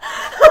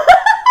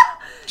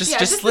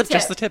 Just slip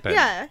just the tip in.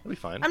 Yeah. It'll be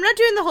fine. I'm not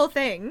doing the whole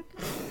thing.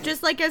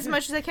 Just like as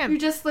much as I can. You're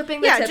just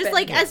slipping the tip just in.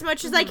 like as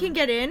much as I can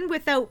get in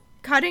without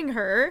cutting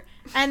her,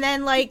 and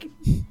then like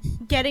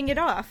getting it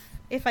off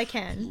if I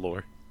can.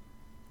 Lore.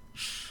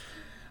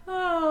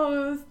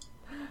 Oh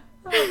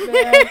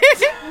man.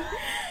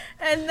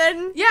 And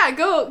then Yeah,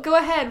 go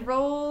ahead.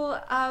 Roll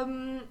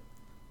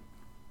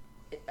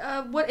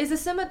what is a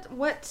scimitar?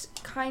 What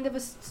kind of a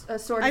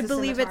sword is I a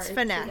believe scimitar? it's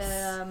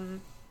finesse.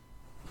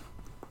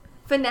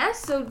 Finesse,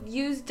 so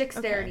use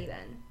dexterity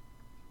then.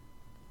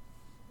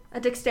 A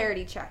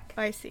dexterity check.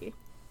 I see.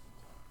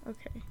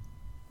 Okay.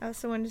 I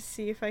also wanted to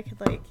see if I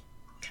could like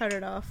cut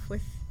it off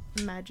with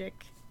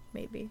magic,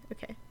 maybe.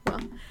 Okay.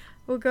 Well,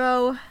 we'll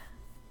go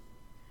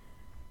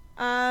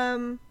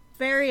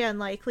very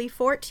unlikely.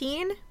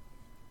 14? It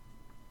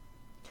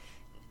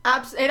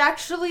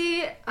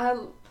actually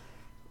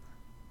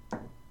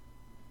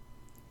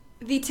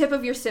the tip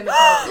of your scimitar.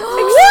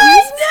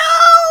 What?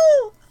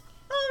 No!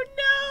 Oh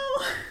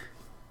no!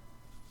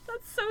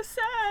 That's so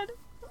sad.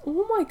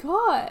 Oh my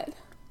god.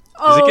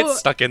 Does it get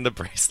stuck in the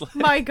bracelet?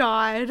 My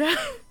god.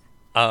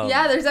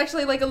 Yeah, there's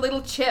actually like a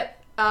little chip,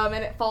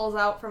 and it falls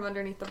out from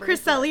underneath the bracelet.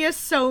 Cresselia's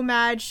so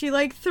mad. She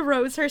like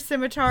throws her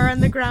scimitar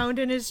on the ground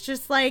and is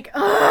just like,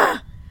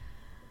 ugh!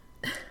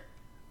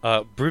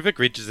 Bruvik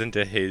reaches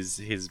into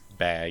his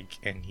bag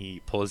and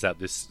he pulls out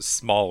this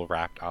small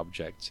wrapped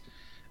object.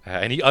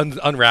 And he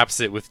unwraps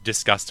it with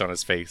disgust on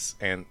his face,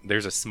 and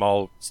there's a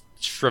small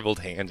shriveled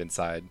hand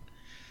inside.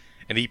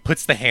 And he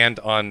puts the hand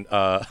on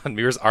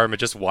Mira's arm and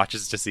just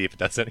watches to see if it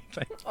does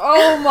anything.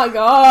 Oh my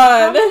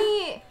god.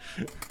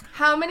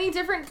 How many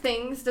different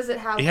things does it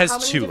have? It has How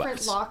many 2 different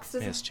left. locks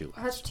does It has 2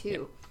 It has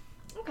 2.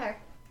 Okay,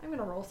 I'm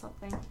gonna roll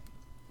something.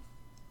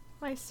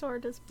 My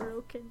sword is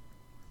broken.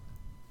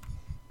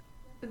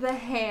 The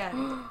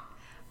hand.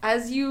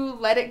 As you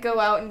let it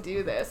go out and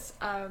do this,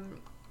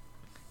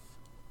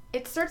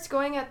 it starts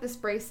going at this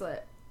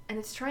bracelet, and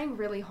it's trying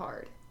really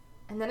hard.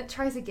 And then it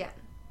tries again.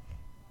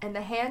 And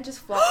the hand just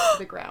flops to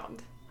the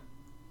ground.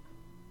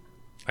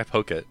 I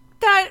poke it.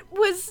 That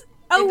was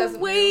a doesn't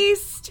move.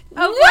 waste of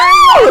No!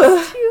 our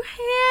last 2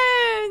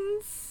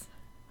 hands.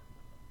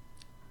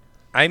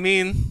 I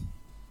mean,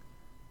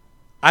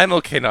 I'm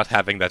okay not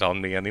having that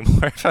on me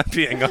anymore, if I'm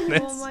being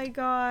honest. Oh my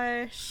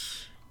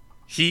gosh.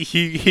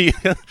 He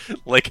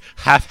like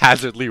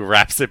haphazardly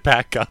wraps it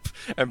back up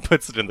and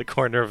puts it in the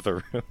corner of the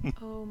room.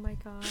 Oh my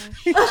gosh.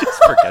 He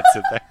just forgets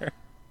it there.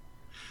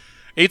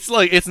 It's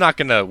like, it's not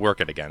gonna work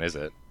it again, is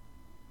it?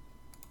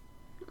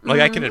 Like,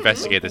 I can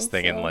investigate this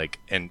thing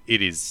and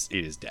it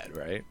is dead,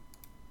 right?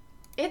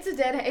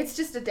 It's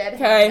just a dead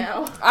Okay. hand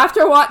now.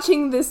 After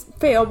watching this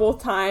fail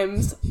both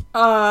times,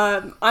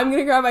 I'm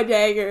gonna grab my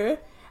dagger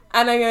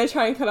and I'm gonna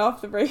try and cut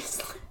off the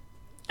bracelet.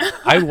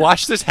 I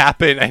watched this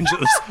happen and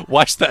just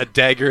watch that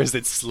dagger as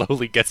it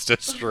slowly gets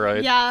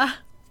destroyed. Yeah.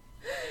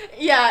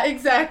 Yeah,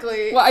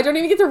 exactly. Well, I don't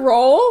even get to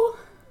roll?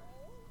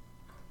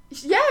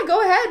 Yeah,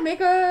 go ahead,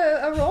 make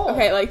a roll.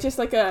 Okay, like just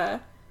like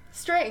a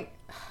Strength.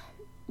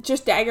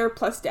 just dagger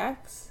plus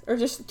dex, or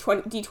just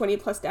d20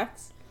 plus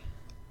dex.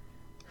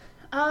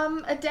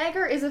 A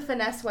dagger is a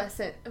finesse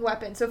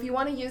weapon, so if you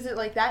want to use it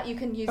like that, you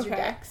can use your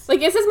dex.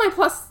 Like it says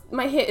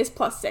my hit is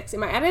 +6.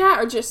 Am I adding that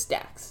or just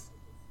dex?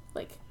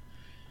 Like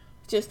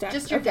just dex.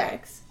 Just your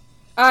dex.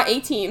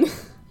 18.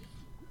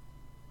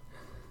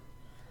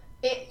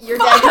 Your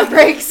dagger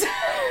breaks.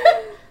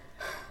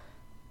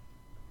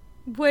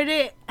 Would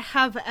it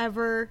have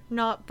ever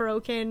not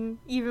broken,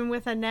 even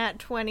with a nat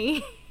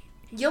 20?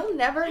 You'll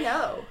never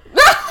know.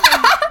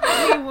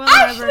 We will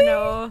never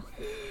know.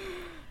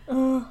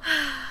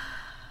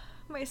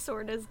 My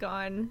sword is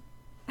gone.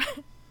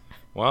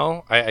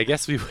 Well, I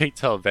guess we wait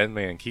till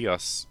Venme and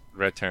Kios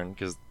return,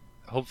 because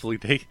hopefully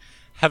they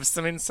have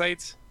some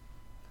insight.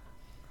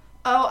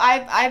 Oh,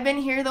 I've been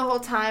here the whole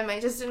time. I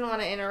just didn't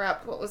want to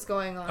interrupt what was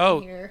going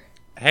on here.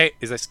 Hey,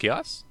 is this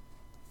Kios?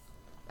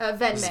 Venme.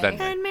 This is Venme.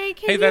 Venme,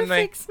 can Hey, you Venme.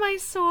 fix my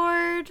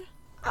sword?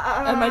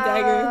 And my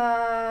dagger.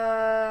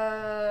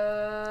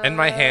 And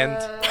my hand.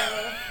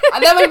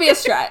 That might be a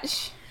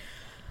stretch.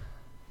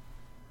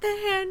 The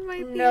hand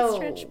might be No. a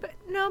stretch, but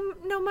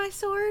no, my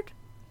sword.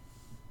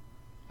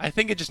 I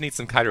think it just needs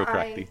some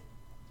chiropractic.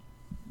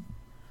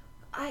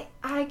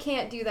 I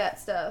can't do that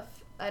stuff.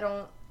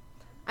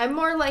 I'm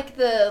more like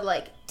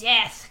the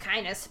death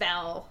kind of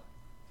spell.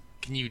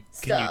 Can you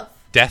Stuff.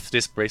 death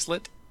this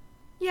bracelet?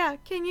 Yeah,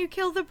 can you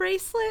kill the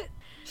bracelet?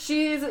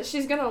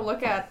 She's gonna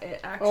look at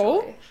it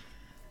actually.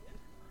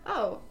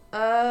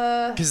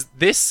 Because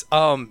this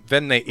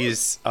Venne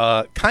is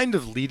kind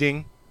of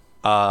leading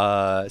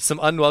some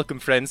unwelcome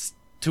friends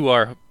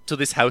to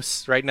this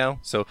house right now.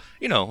 So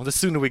the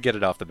sooner we get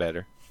it off, the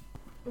better.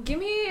 Give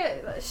me.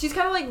 She's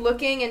kind of like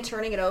looking and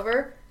turning it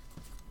over.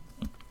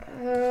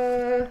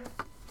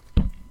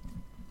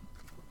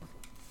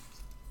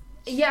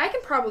 Yeah, I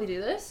can probably do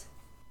this.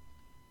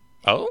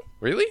 Oh,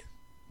 really?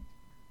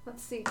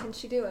 Let's see, can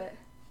she do it?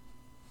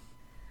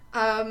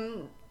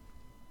 Venme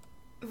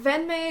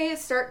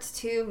starts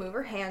to move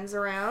her hands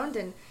around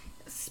and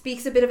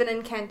speaks a bit of an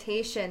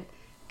incantation,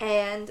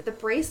 and the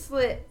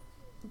bracelet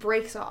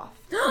breaks off.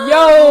 Yo!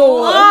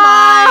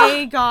 Oh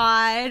my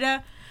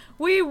god.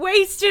 We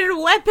wasted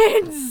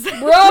weapons.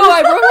 Bro,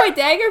 I broke my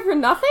dagger for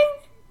nothing?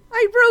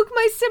 I broke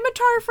my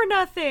scimitar for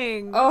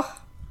nothing. Oh,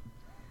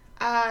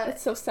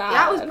 that's so sad.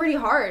 That was pretty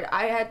hard.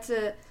 I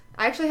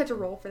actually had to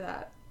roll for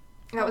that.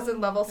 That was a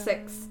level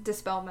 6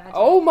 dispel magic.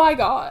 Oh my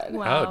god.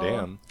 Wow. Oh,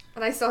 damn.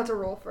 And I still had to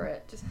roll for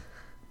it. Just...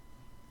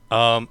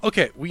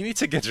 Okay, we need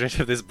to get rid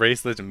of this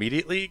bracelet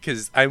immediately,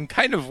 because I'm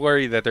kind of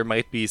worried that there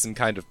might be some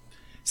kind of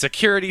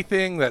security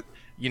thing that,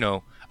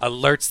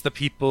 alerts the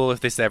people if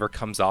this ever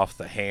comes off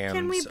the hand.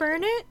 Can we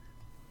burn it?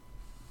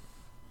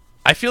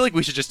 I feel like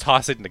we should just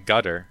toss it in the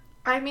gutter.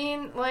 I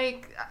mean,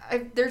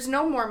 there's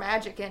no more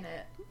magic in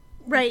it.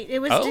 Right, it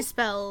was Oh?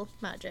 dispel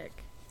magic.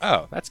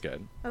 Oh, that's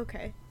good.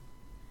 Okay.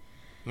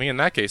 I mean, in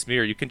that case,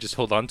 Mir, you can just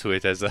hold on to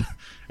it as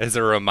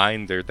a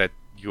reminder that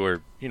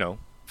you're,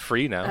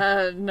 free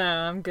now. No,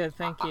 I'm good,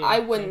 thank you. I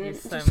Thank wouldn't, you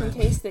so just in much.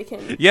 case they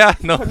can Yeah,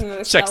 no, put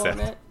another checks spell on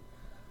that.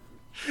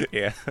 it.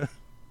 Yeah.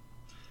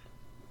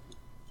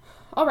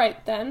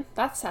 Alright then,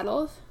 that's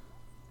settled.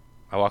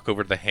 I walk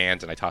over to the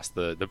hand and I toss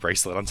the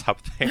bracelet on top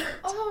of the hand.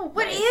 Oh,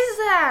 what is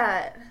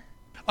that?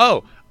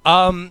 Oh,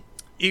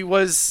 it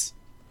was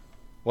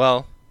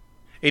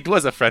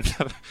a friend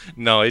of...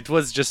 No, it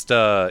was just,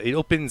 it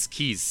opens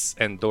keys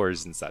and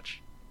doors and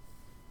such.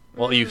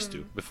 Well, it used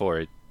to, before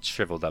it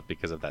shriveled up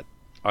because of that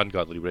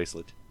ungodly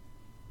bracelet.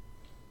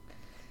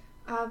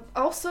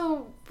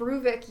 Also,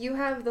 Bruvik, you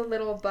have the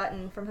little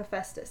button from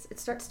Hephaestus. It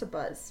starts to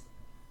buzz.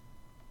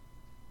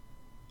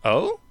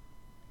 Oh?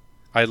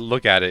 I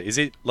look at it. Is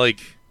it,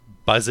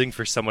 buzzing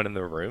for someone in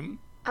the room?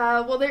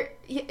 Well,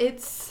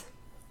 it's...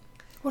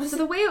 What is So it?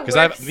 the way it Because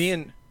works... me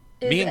and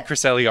it-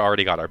 Cresselia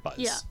already got our buzz.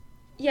 Yeah.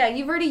 Yeah,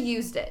 you've already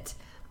used it.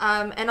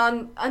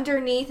 And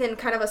underneath in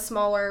kind of a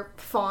smaller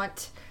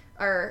font,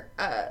 or,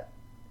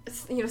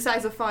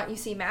 size of font, you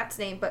see Matt's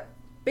name, but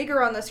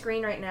bigger on the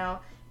screen right now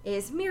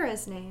is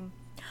Mira's name.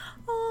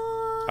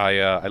 Aww.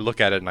 I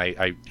look at it and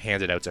I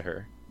hand it out to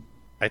her.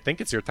 I think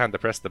it's your time to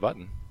press the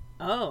button.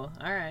 Oh,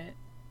 alright.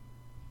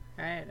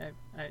 Alright,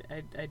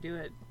 I do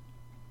it.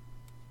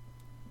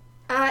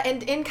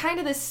 And in kind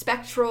of this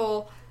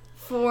spectral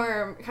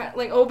form, kind of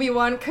like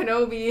Obi-Wan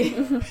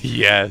Kenobi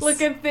Yes.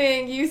 looking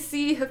thing, you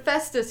see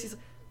Hephaestus. He's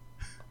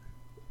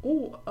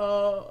like,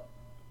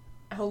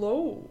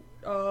 hello.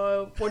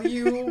 What do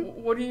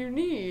you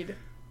need?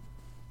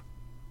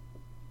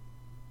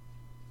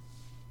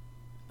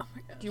 Oh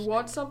my gosh. Do you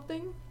want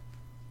something?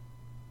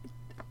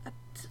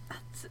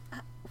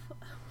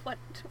 What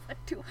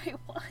do I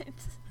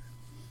want?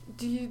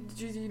 Do you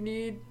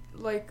need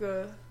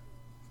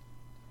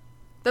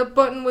the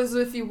button was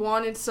if you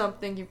wanted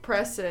something, you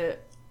press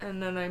it,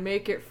 and then I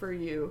make it for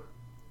you.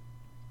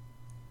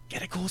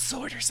 Get a cool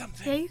sword or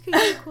something. Yeah, you can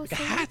get a cool Like a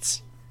sword.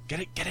 hat.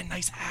 Get a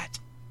nice hat.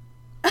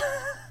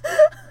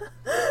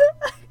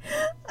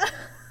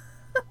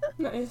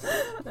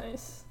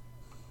 Nice.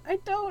 I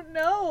don't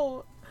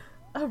know.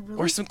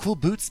 Or some cool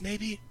boots,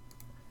 maybe.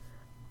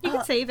 You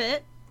can save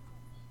it.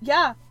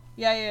 Yeah.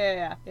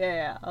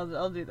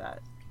 I'll do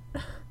that.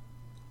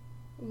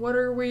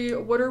 Are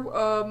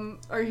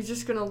you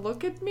just gonna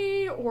look at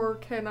me, or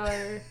can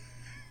I,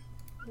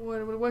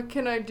 what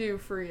can I do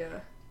for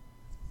you?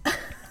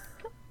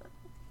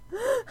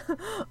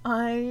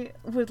 I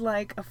would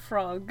like a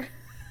frog.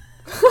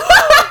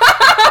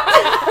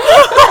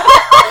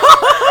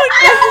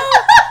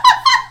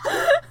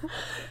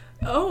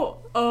 I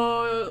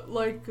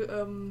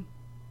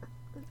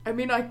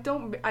mean, I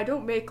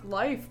don't make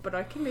life, but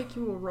I can make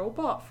you a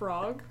robot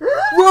frog.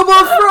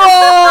 Robot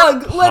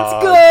frog!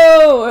 Let's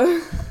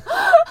go!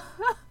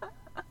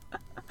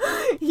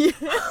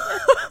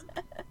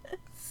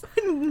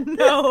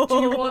 No.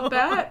 Do you want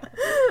that?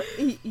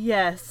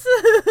 Yes.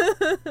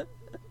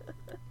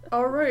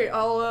 All right,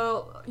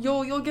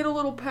 you'll get a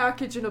little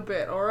package in a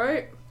bit. All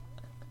right.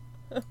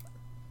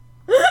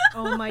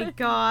 Oh my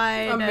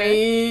god.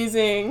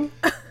 Amazing.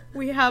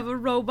 We have a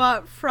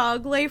robot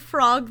Frogley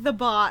Frog the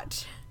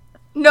bot.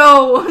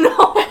 No.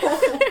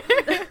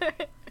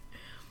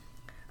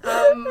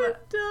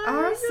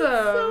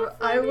 Awesome.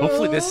 I will.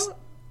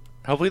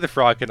 Hopefully the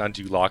frog can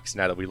undo locks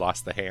now that we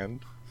lost the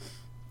hand.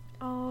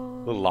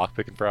 Oh. Little lock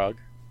picking frog.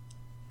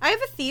 I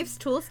have a thieves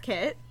tools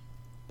kit.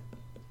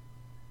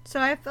 So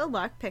I have a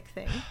lockpick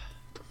thing.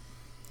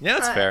 Yeah,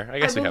 that's fair. I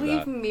guess we have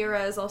believe that.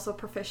 Mira is also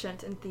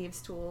proficient in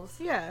thieves' tools.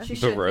 Yeah. She The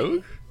should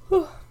rogue?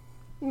 be.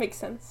 Makes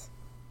sense.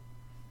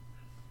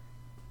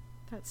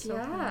 That's so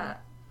Yeah.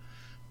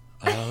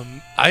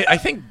 I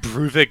think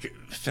Bruvik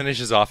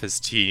finishes off his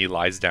tea,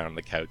 lies down on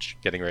the couch,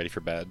 getting ready for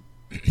bed.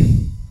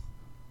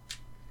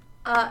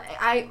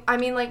 I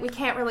mean, like, we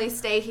can't really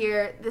stay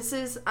here. This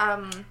is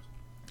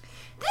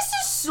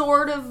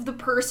sort of the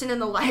person in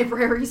the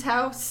library's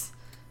house.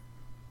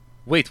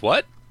 Wait,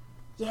 what?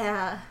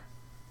 Yeah.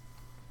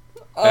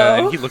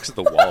 And he looks at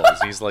the walls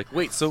and he's like,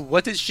 wait, so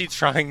what is she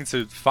trying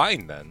to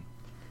find then?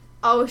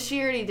 Oh,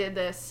 she already did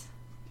this.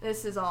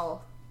 This is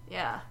all.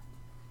 Yeah.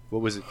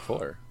 What was it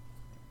for?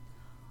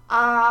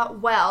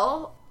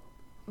 Well,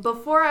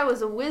 before I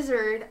was a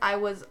wizard, I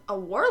was a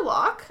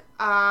warlock,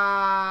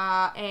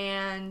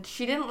 and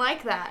she didn't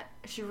like that.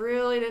 She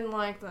really didn't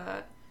like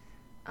that.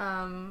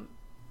 And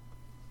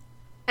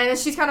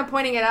as she's kind of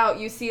pointing it out,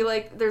 you see,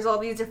 like, there's all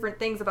these different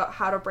things about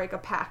how to break a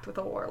pact with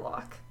a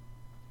warlock.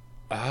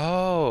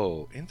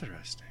 Oh,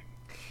 interesting.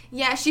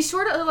 Yeah, she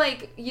sort of,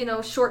 like,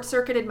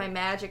 short-circuited my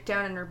magic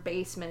down in her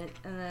basement,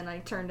 and then I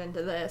turned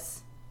into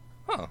this.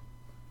 Huh.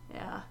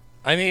 Yeah.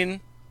 I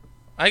mean,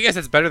 I guess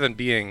it's better than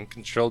being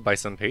controlled by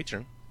some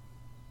patron.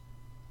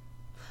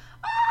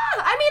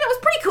 I mean, it was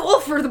pretty cool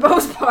for the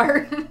most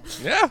part.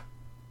 Yeah.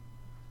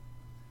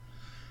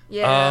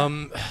 Yeah.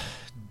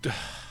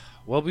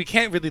 Well, we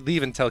can't really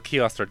leave until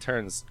Kios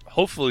returns.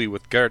 Hopefully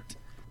with Gert.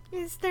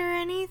 Is there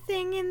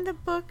anything in the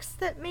books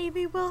that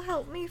maybe will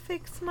help me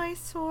fix my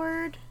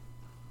sword?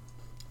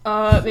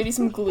 Maybe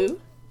some glue?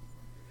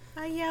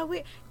 Yeah,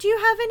 do you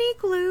have any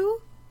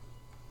glue?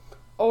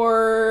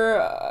 Or,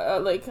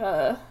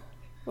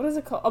 what is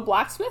it called? A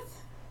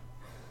blacksmith?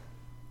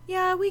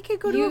 Yeah, we could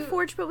go to a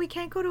forge, but we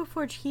can't go to a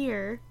forge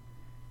here.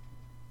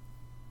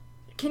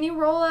 Can you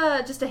roll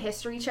just a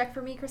history check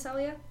for me,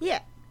 Cresselia? Yeah.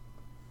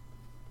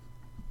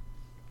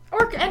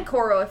 And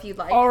Koro, if you'd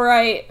like.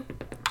 Alright.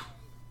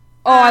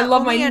 Oh, I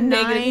love my only a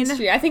negative 9.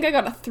 history. I think I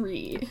got a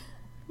 3.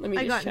 Let me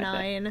I just got check that.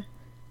 9.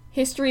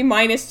 History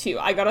 -2.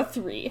 I got a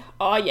 3.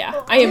 Oh,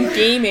 yeah. I am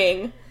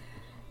gaming.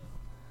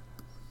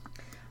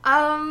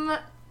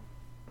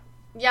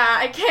 Yeah,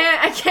 I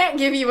can't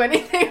give you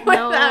anything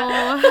like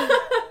that.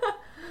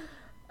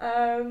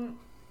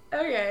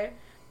 Okay.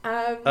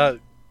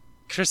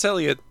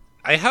 Cresselia,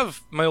 I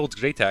have my old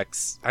great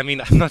axe. I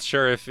mean, I'm not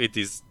sure if it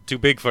is too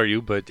big for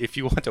you, but if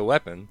you want a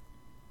weapon.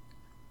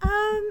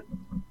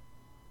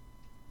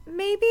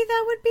 Maybe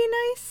that would be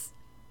nice.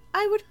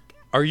 I would.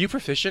 Are you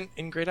proficient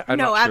in great axe?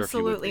 No,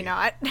 absolutely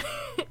not.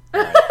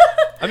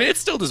 I mean, it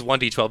still does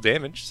 1d12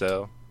 damage,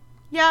 so.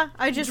 Yeah,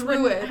 I just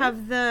Druid. wouldn't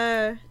have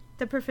the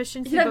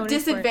proficiency You have bonus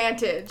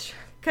disadvantage.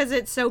 because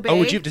it's so big. Oh,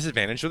 would you have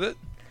disadvantage with it?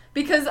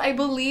 Because I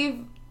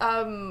believe,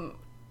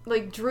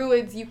 like,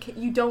 druids,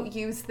 you don't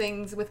use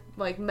things with,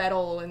 like,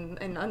 metal and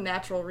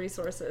unnatural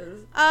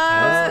resources.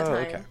 Most of the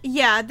time. Okay.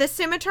 Yeah, the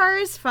scimitar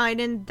is fine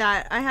in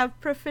that I have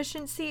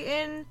proficiency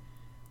in,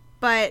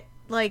 but,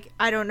 like,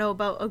 I don't know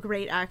about a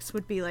great axe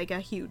would be, like, a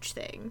huge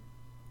thing.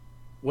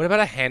 What about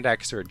a hand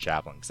axe or a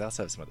javelin? Because I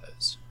also have some of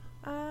those.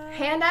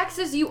 Hand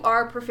axes you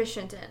are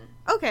proficient in.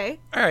 Okay.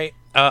 All right.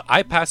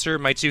 I pass her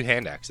my 2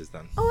 hand axes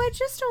then. Oh, I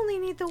just only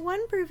need the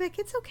one, Bruvik.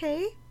 It's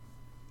okay.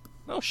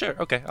 Oh, sure.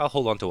 Okay, I'll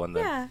hold on to one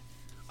then.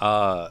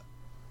 Yeah.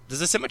 Does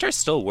the scimitar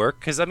still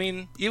work? Because, I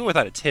mean, even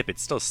without a tip, it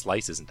still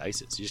slices and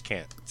dices. You just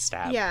can't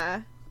stab.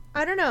 Yeah.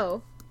 I don't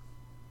know.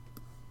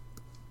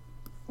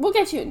 We'll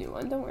get you a new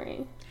one, don't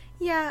worry.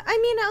 Yeah, I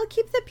mean, I'll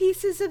keep the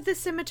pieces of the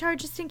scimitar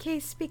just in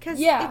case because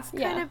it's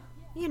kind of,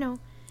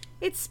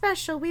 it's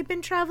special. We've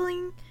been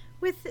traveling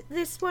with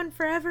this one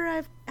forever.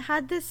 I've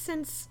had this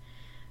since,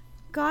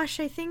 gosh,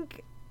 I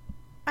think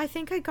I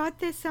got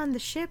this on the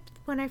ship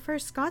when I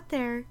first got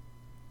there.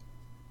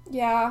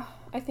 Yeah,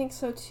 I think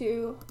so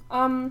too.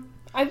 I'm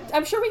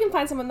sure we can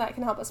find someone that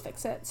can help us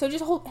fix it. So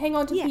just hang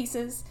on to Yeah.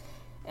 pieces,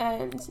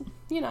 and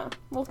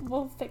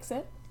we'll fix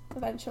it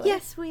eventually.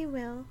 Yes, we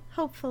will.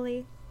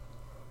 Hopefully.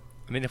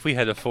 I mean, if we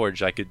had a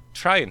forge, I could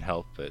try and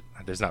help, but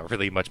there's not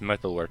really much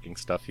metalworking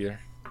stuff here.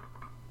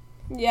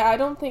 Yeah, I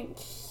don't think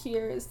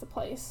here is the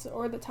place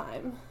or the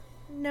time.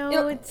 No,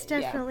 It'll- it's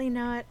definitely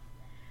not.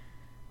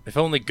 If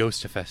only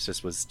Ghost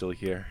Hephaestus was still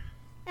here.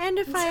 And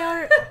if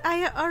I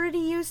already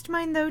used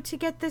mine though to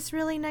get this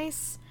really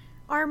nice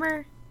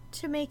armor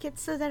to make it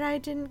so that I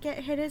didn't get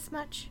hit as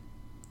much.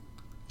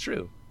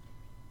 True.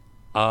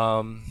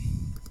 But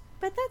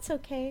that's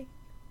okay.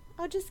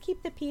 I'll just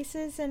keep the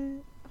pieces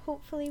and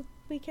hopefully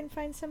we can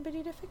find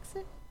somebody to fix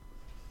it.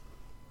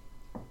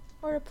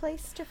 Or a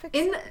place to fix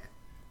it.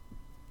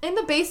 In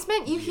the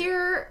basement, you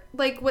hear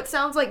like what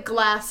sounds like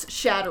glass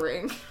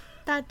shattering.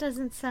 That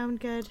doesn't sound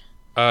good.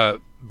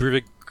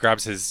 Bruvik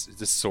grabs his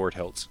sword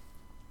hilt.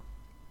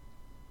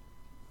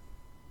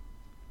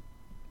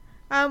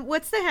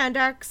 What's the hand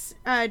axe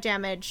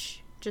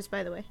damage, just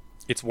by the way?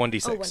 It's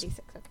 1d6. Oh, 1d6,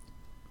 okay.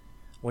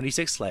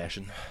 1d6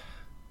 slashing.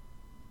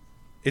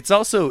 It's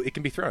also, it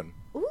can be thrown.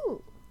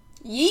 Ooh.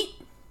 Yeet.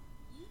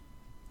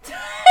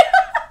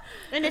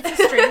 And it's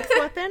a strength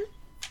weapon?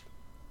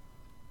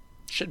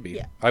 Should be.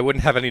 Yeah. I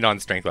wouldn't have any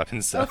non-strength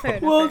weapons, so. Oh, fair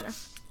enough, Well, fair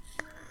enough.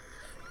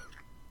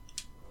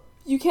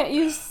 You can't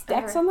use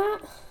stacks on that?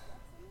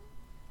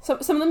 Some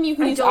of them you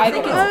can I use don't either.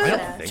 think it's I fair.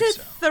 don't think To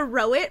so.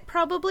 throw it,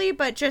 probably,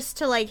 but just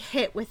to, like,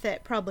 hit with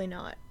it, probably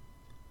not.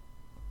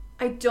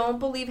 I don't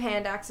believe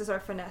hand axes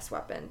are finesse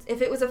weapons.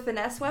 If it was a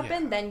finesse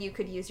weapon, Yeah. then you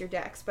could use your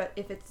dex. But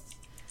if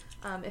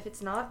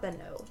it's not, then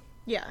no.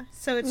 Yeah,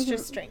 so it's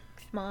just strength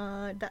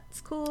mod.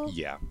 That's cool.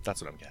 Yeah, that's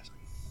what I'm guessing.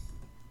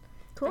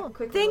 Cool.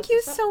 Quickly Thank look you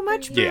this up so for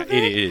much, you. Yeah, Bruvik.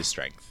 it is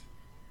strength.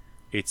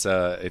 It's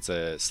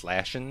a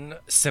slashing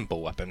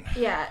simple weapon.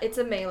 Yeah, it's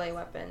a melee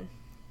weapon.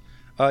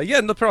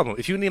 Yeah, no problem.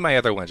 If you need my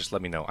other one, just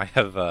let me know. I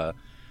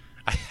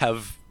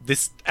have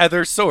this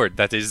other sword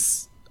that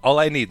is all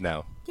I need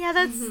now. Yeah,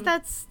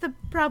 that's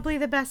probably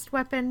the best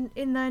weapon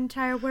in the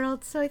entire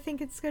world, so I think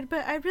it's good,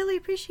 but I really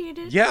appreciate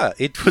it. Yeah,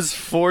 it was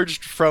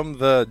forged from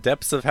the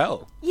depths of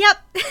hell. Yep.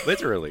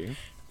 Literally.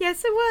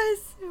 Yes, it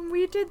was. And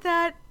we did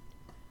that.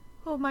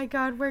 Oh my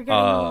god, we're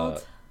getting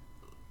old.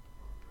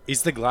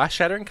 Is the glass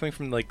shattering coming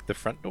from like the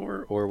front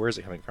door, or where is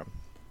it coming from?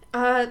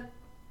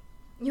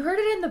 You heard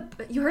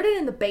it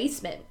in the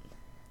basement.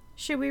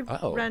 Should we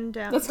Oh. run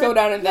down? Let's go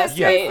down and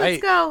investigate. Yeah,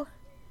 Let's go.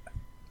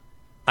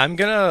 I'm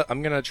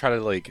gonna try to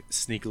like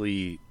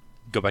sneakily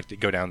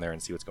go down there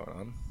and see what's going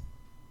on.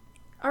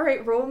 All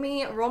right, roll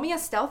me a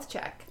stealth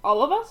check.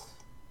 All of us?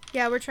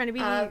 Yeah, we're trying to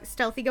be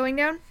stealthy going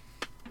down.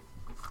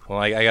 Well,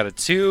 I got a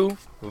 2,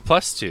 a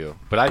 +2,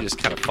 but I just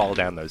kind of fall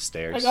down those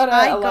stairs. I got a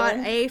I 11.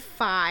 got a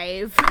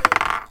 5.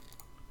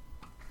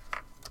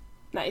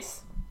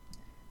 Nice.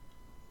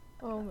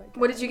 Oh my god.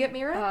 What did you get,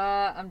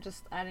 Mira? I'm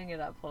just adding it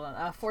up. Hold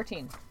on.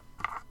 14.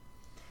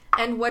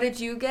 And what did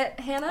you get,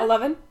 Hannah?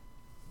 11?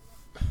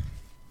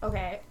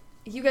 Okay.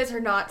 You guys are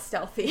not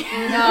stealthy.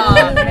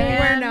 No,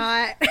 We're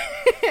not.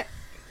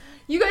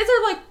 You guys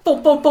are like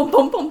boom, boom, boom,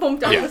 boom, boom, boom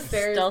down Yeah. the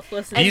stairs.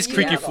 Stealthless. These you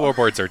creaky have-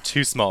 floorboards are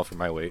too small for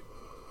my weight.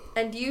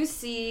 And you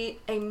see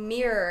a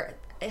mirror.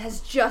 It has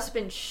just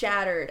been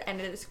shattered, and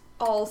it is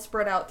all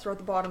spread out throughout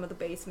the bottom of the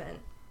basement.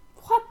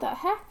 What the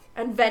heck?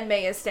 And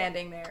Venmei is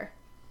standing there.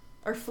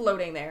 Or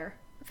floating there.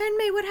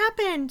 Venmei, what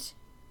happened?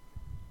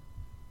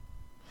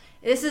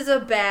 This is a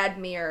bad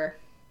mirror.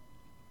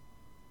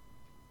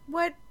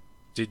 What?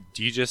 Did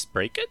you just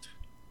break it?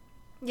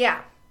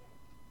 Yeah.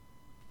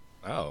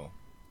 Oh.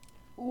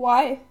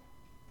 Why?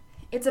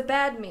 It's a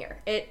bad mirror.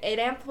 It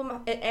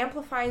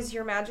amplifies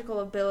your magical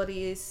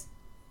abilities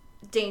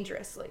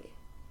dangerously.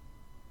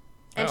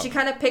 And she Oh.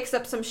 kind of picks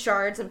up some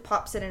shards and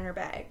pops it in her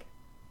bag.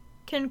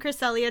 Can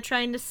Cresselia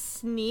trying to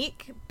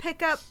sneak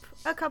pick up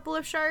a couple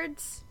of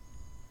shards?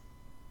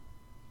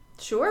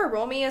 Sure,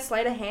 roll me a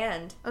sleight of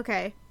hand.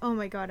 Okay. Oh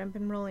my god, I've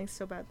been rolling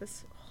so bad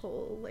this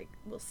whole,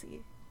 we'll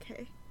see.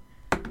 Okay.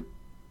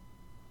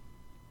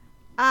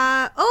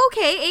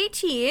 Okay,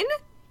 18.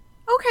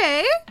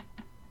 Okay.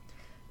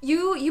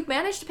 You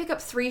managed to pick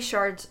up 3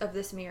 shards of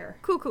this mirror.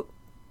 Cool.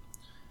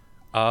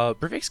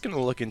 Brivik's gonna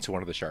look into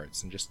one of the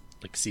shards and just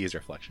like see his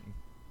reflection.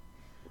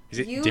 Is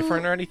it You-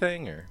 different or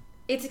anything, or?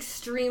 It's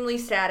extremely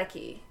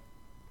staticky.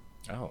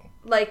 Oh.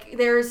 Like,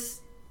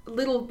 there's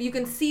you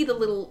can see the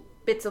little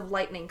bits of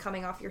lightning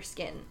coming off your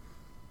skin.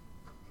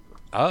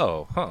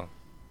 Oh, huh.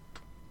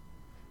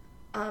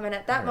 And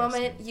at that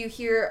Interesting. moment, you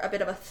hear a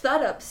bit of a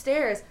thud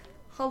upstairs.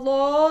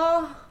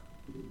 Hello?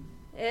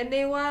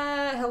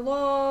 Anyone?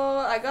 Hello?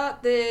 I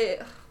got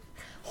the...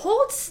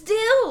 Hold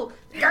still!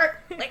 Gert!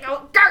 Let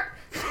go! Gert!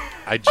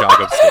 I jog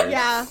upstairs.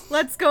 Yeah,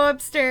 let's go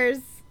upstairs.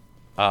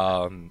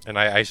 And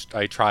I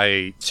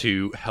try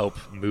to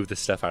help move the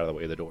stuff out of the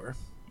way of the door.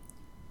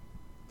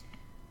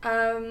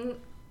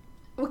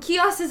 Well,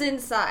 Kios is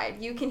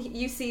inside.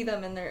 You see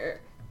them and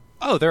they're...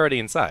 Oh, they're already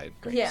inside.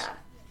 Great. Yeah.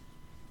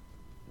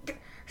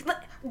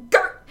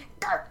 Gert!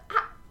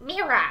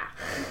 Mira!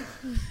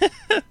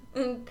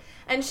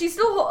 and she's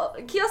still...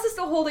 Kios is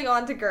still holding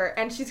on to Gert,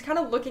 and she's kind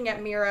of looking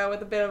at Mira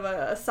with a bit of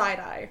a side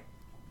eye.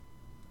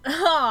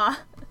 Ah.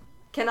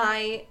 Am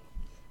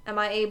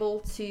I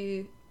able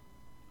to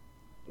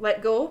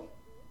let go?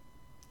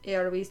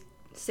 Are we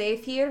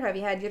safe here? Have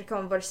you had your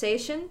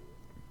conversation?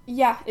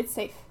 Yeah, it's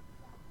safe.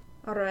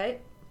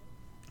 Alright.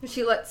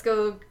 She lets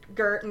go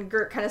Gert, and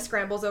Gert kind of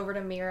scrambles over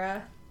to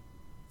Mira.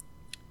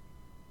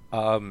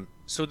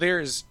 So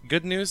there's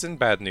good news and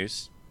bad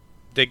news.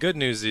 The good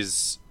news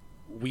is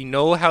we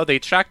know how they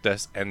tracked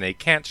us, and they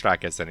can't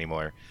track us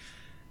anymore.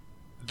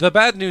 The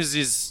bad news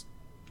is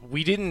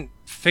we didn't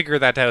figure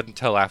that out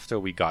until after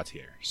we got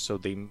here. So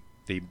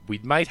we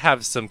might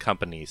have some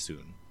company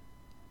soon.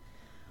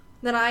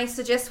 Then I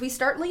suggest we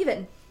start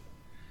leaving.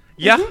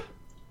 Yeah.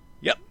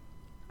 Yep.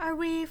 Are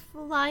we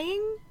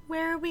flying?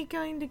 Where are we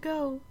going to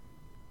go?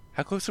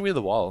 How close are we to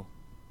the wall?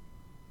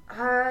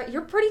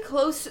 You're pretty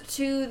close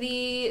to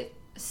the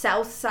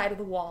south side of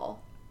the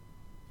wall.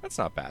 That's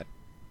not bad.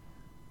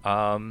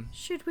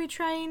 Should we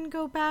try and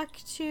go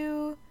back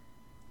to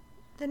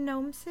the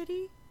Gnome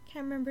City?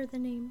 Can't remember the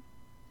name.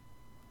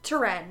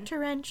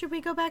 Turen. Should we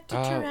go back to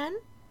Turen?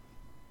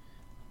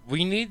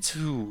 We need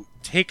to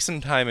take some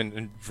time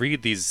and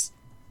read these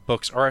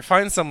books, or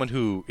find someone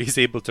who is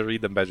able to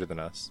read them better than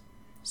us.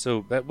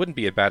 So that wouldn't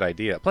be a bad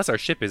idea. Plus, our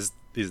ship is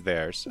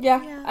there. So.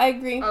 Yeah, I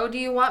agree. Oh, do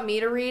you want me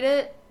to read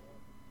it?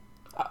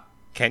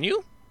 Can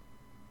you?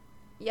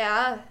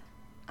 Yeah,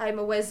 I'm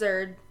a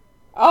wizard.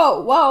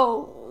 Oh,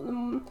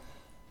 well,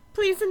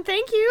 Please and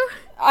thank you.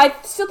 I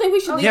still think we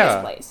should leave yeah.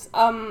 this place.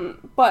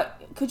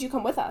 But could you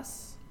come with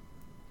us?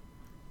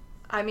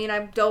 I mean,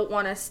 I don't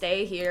want to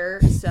stay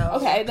here, so...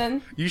 Okay,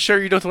 then. You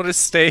sure you don't want to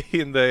stay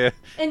in the...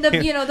 In the,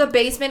 the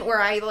basement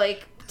where I,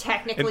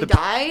 technically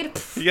died?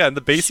 Yeah, in the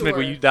basement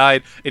where Sure. you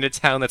died in a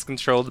town that's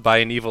controlled by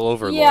an evil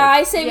overlord. Yeah,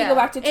 I say we Yeah. go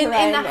back to Turen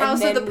In the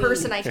house and of then the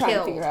person we I try and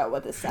killed. figure out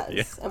what this says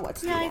Yeah. and what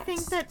to do Yeah, I next.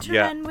 think that Turen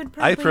Yeah, would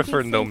probably I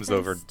prefer be gnomes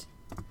over- safest.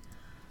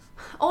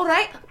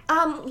 Alright,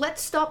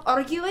 let's stop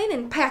arguing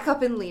and pack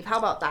up and leave. How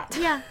about that?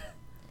 Yeah.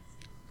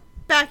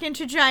 Back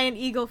into giant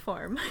eagle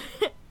form.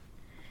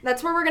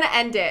 That's where we're gonna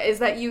end it, is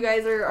that you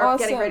guys are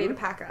getting Awesome. ready to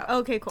pack up.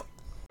 Okay, cool.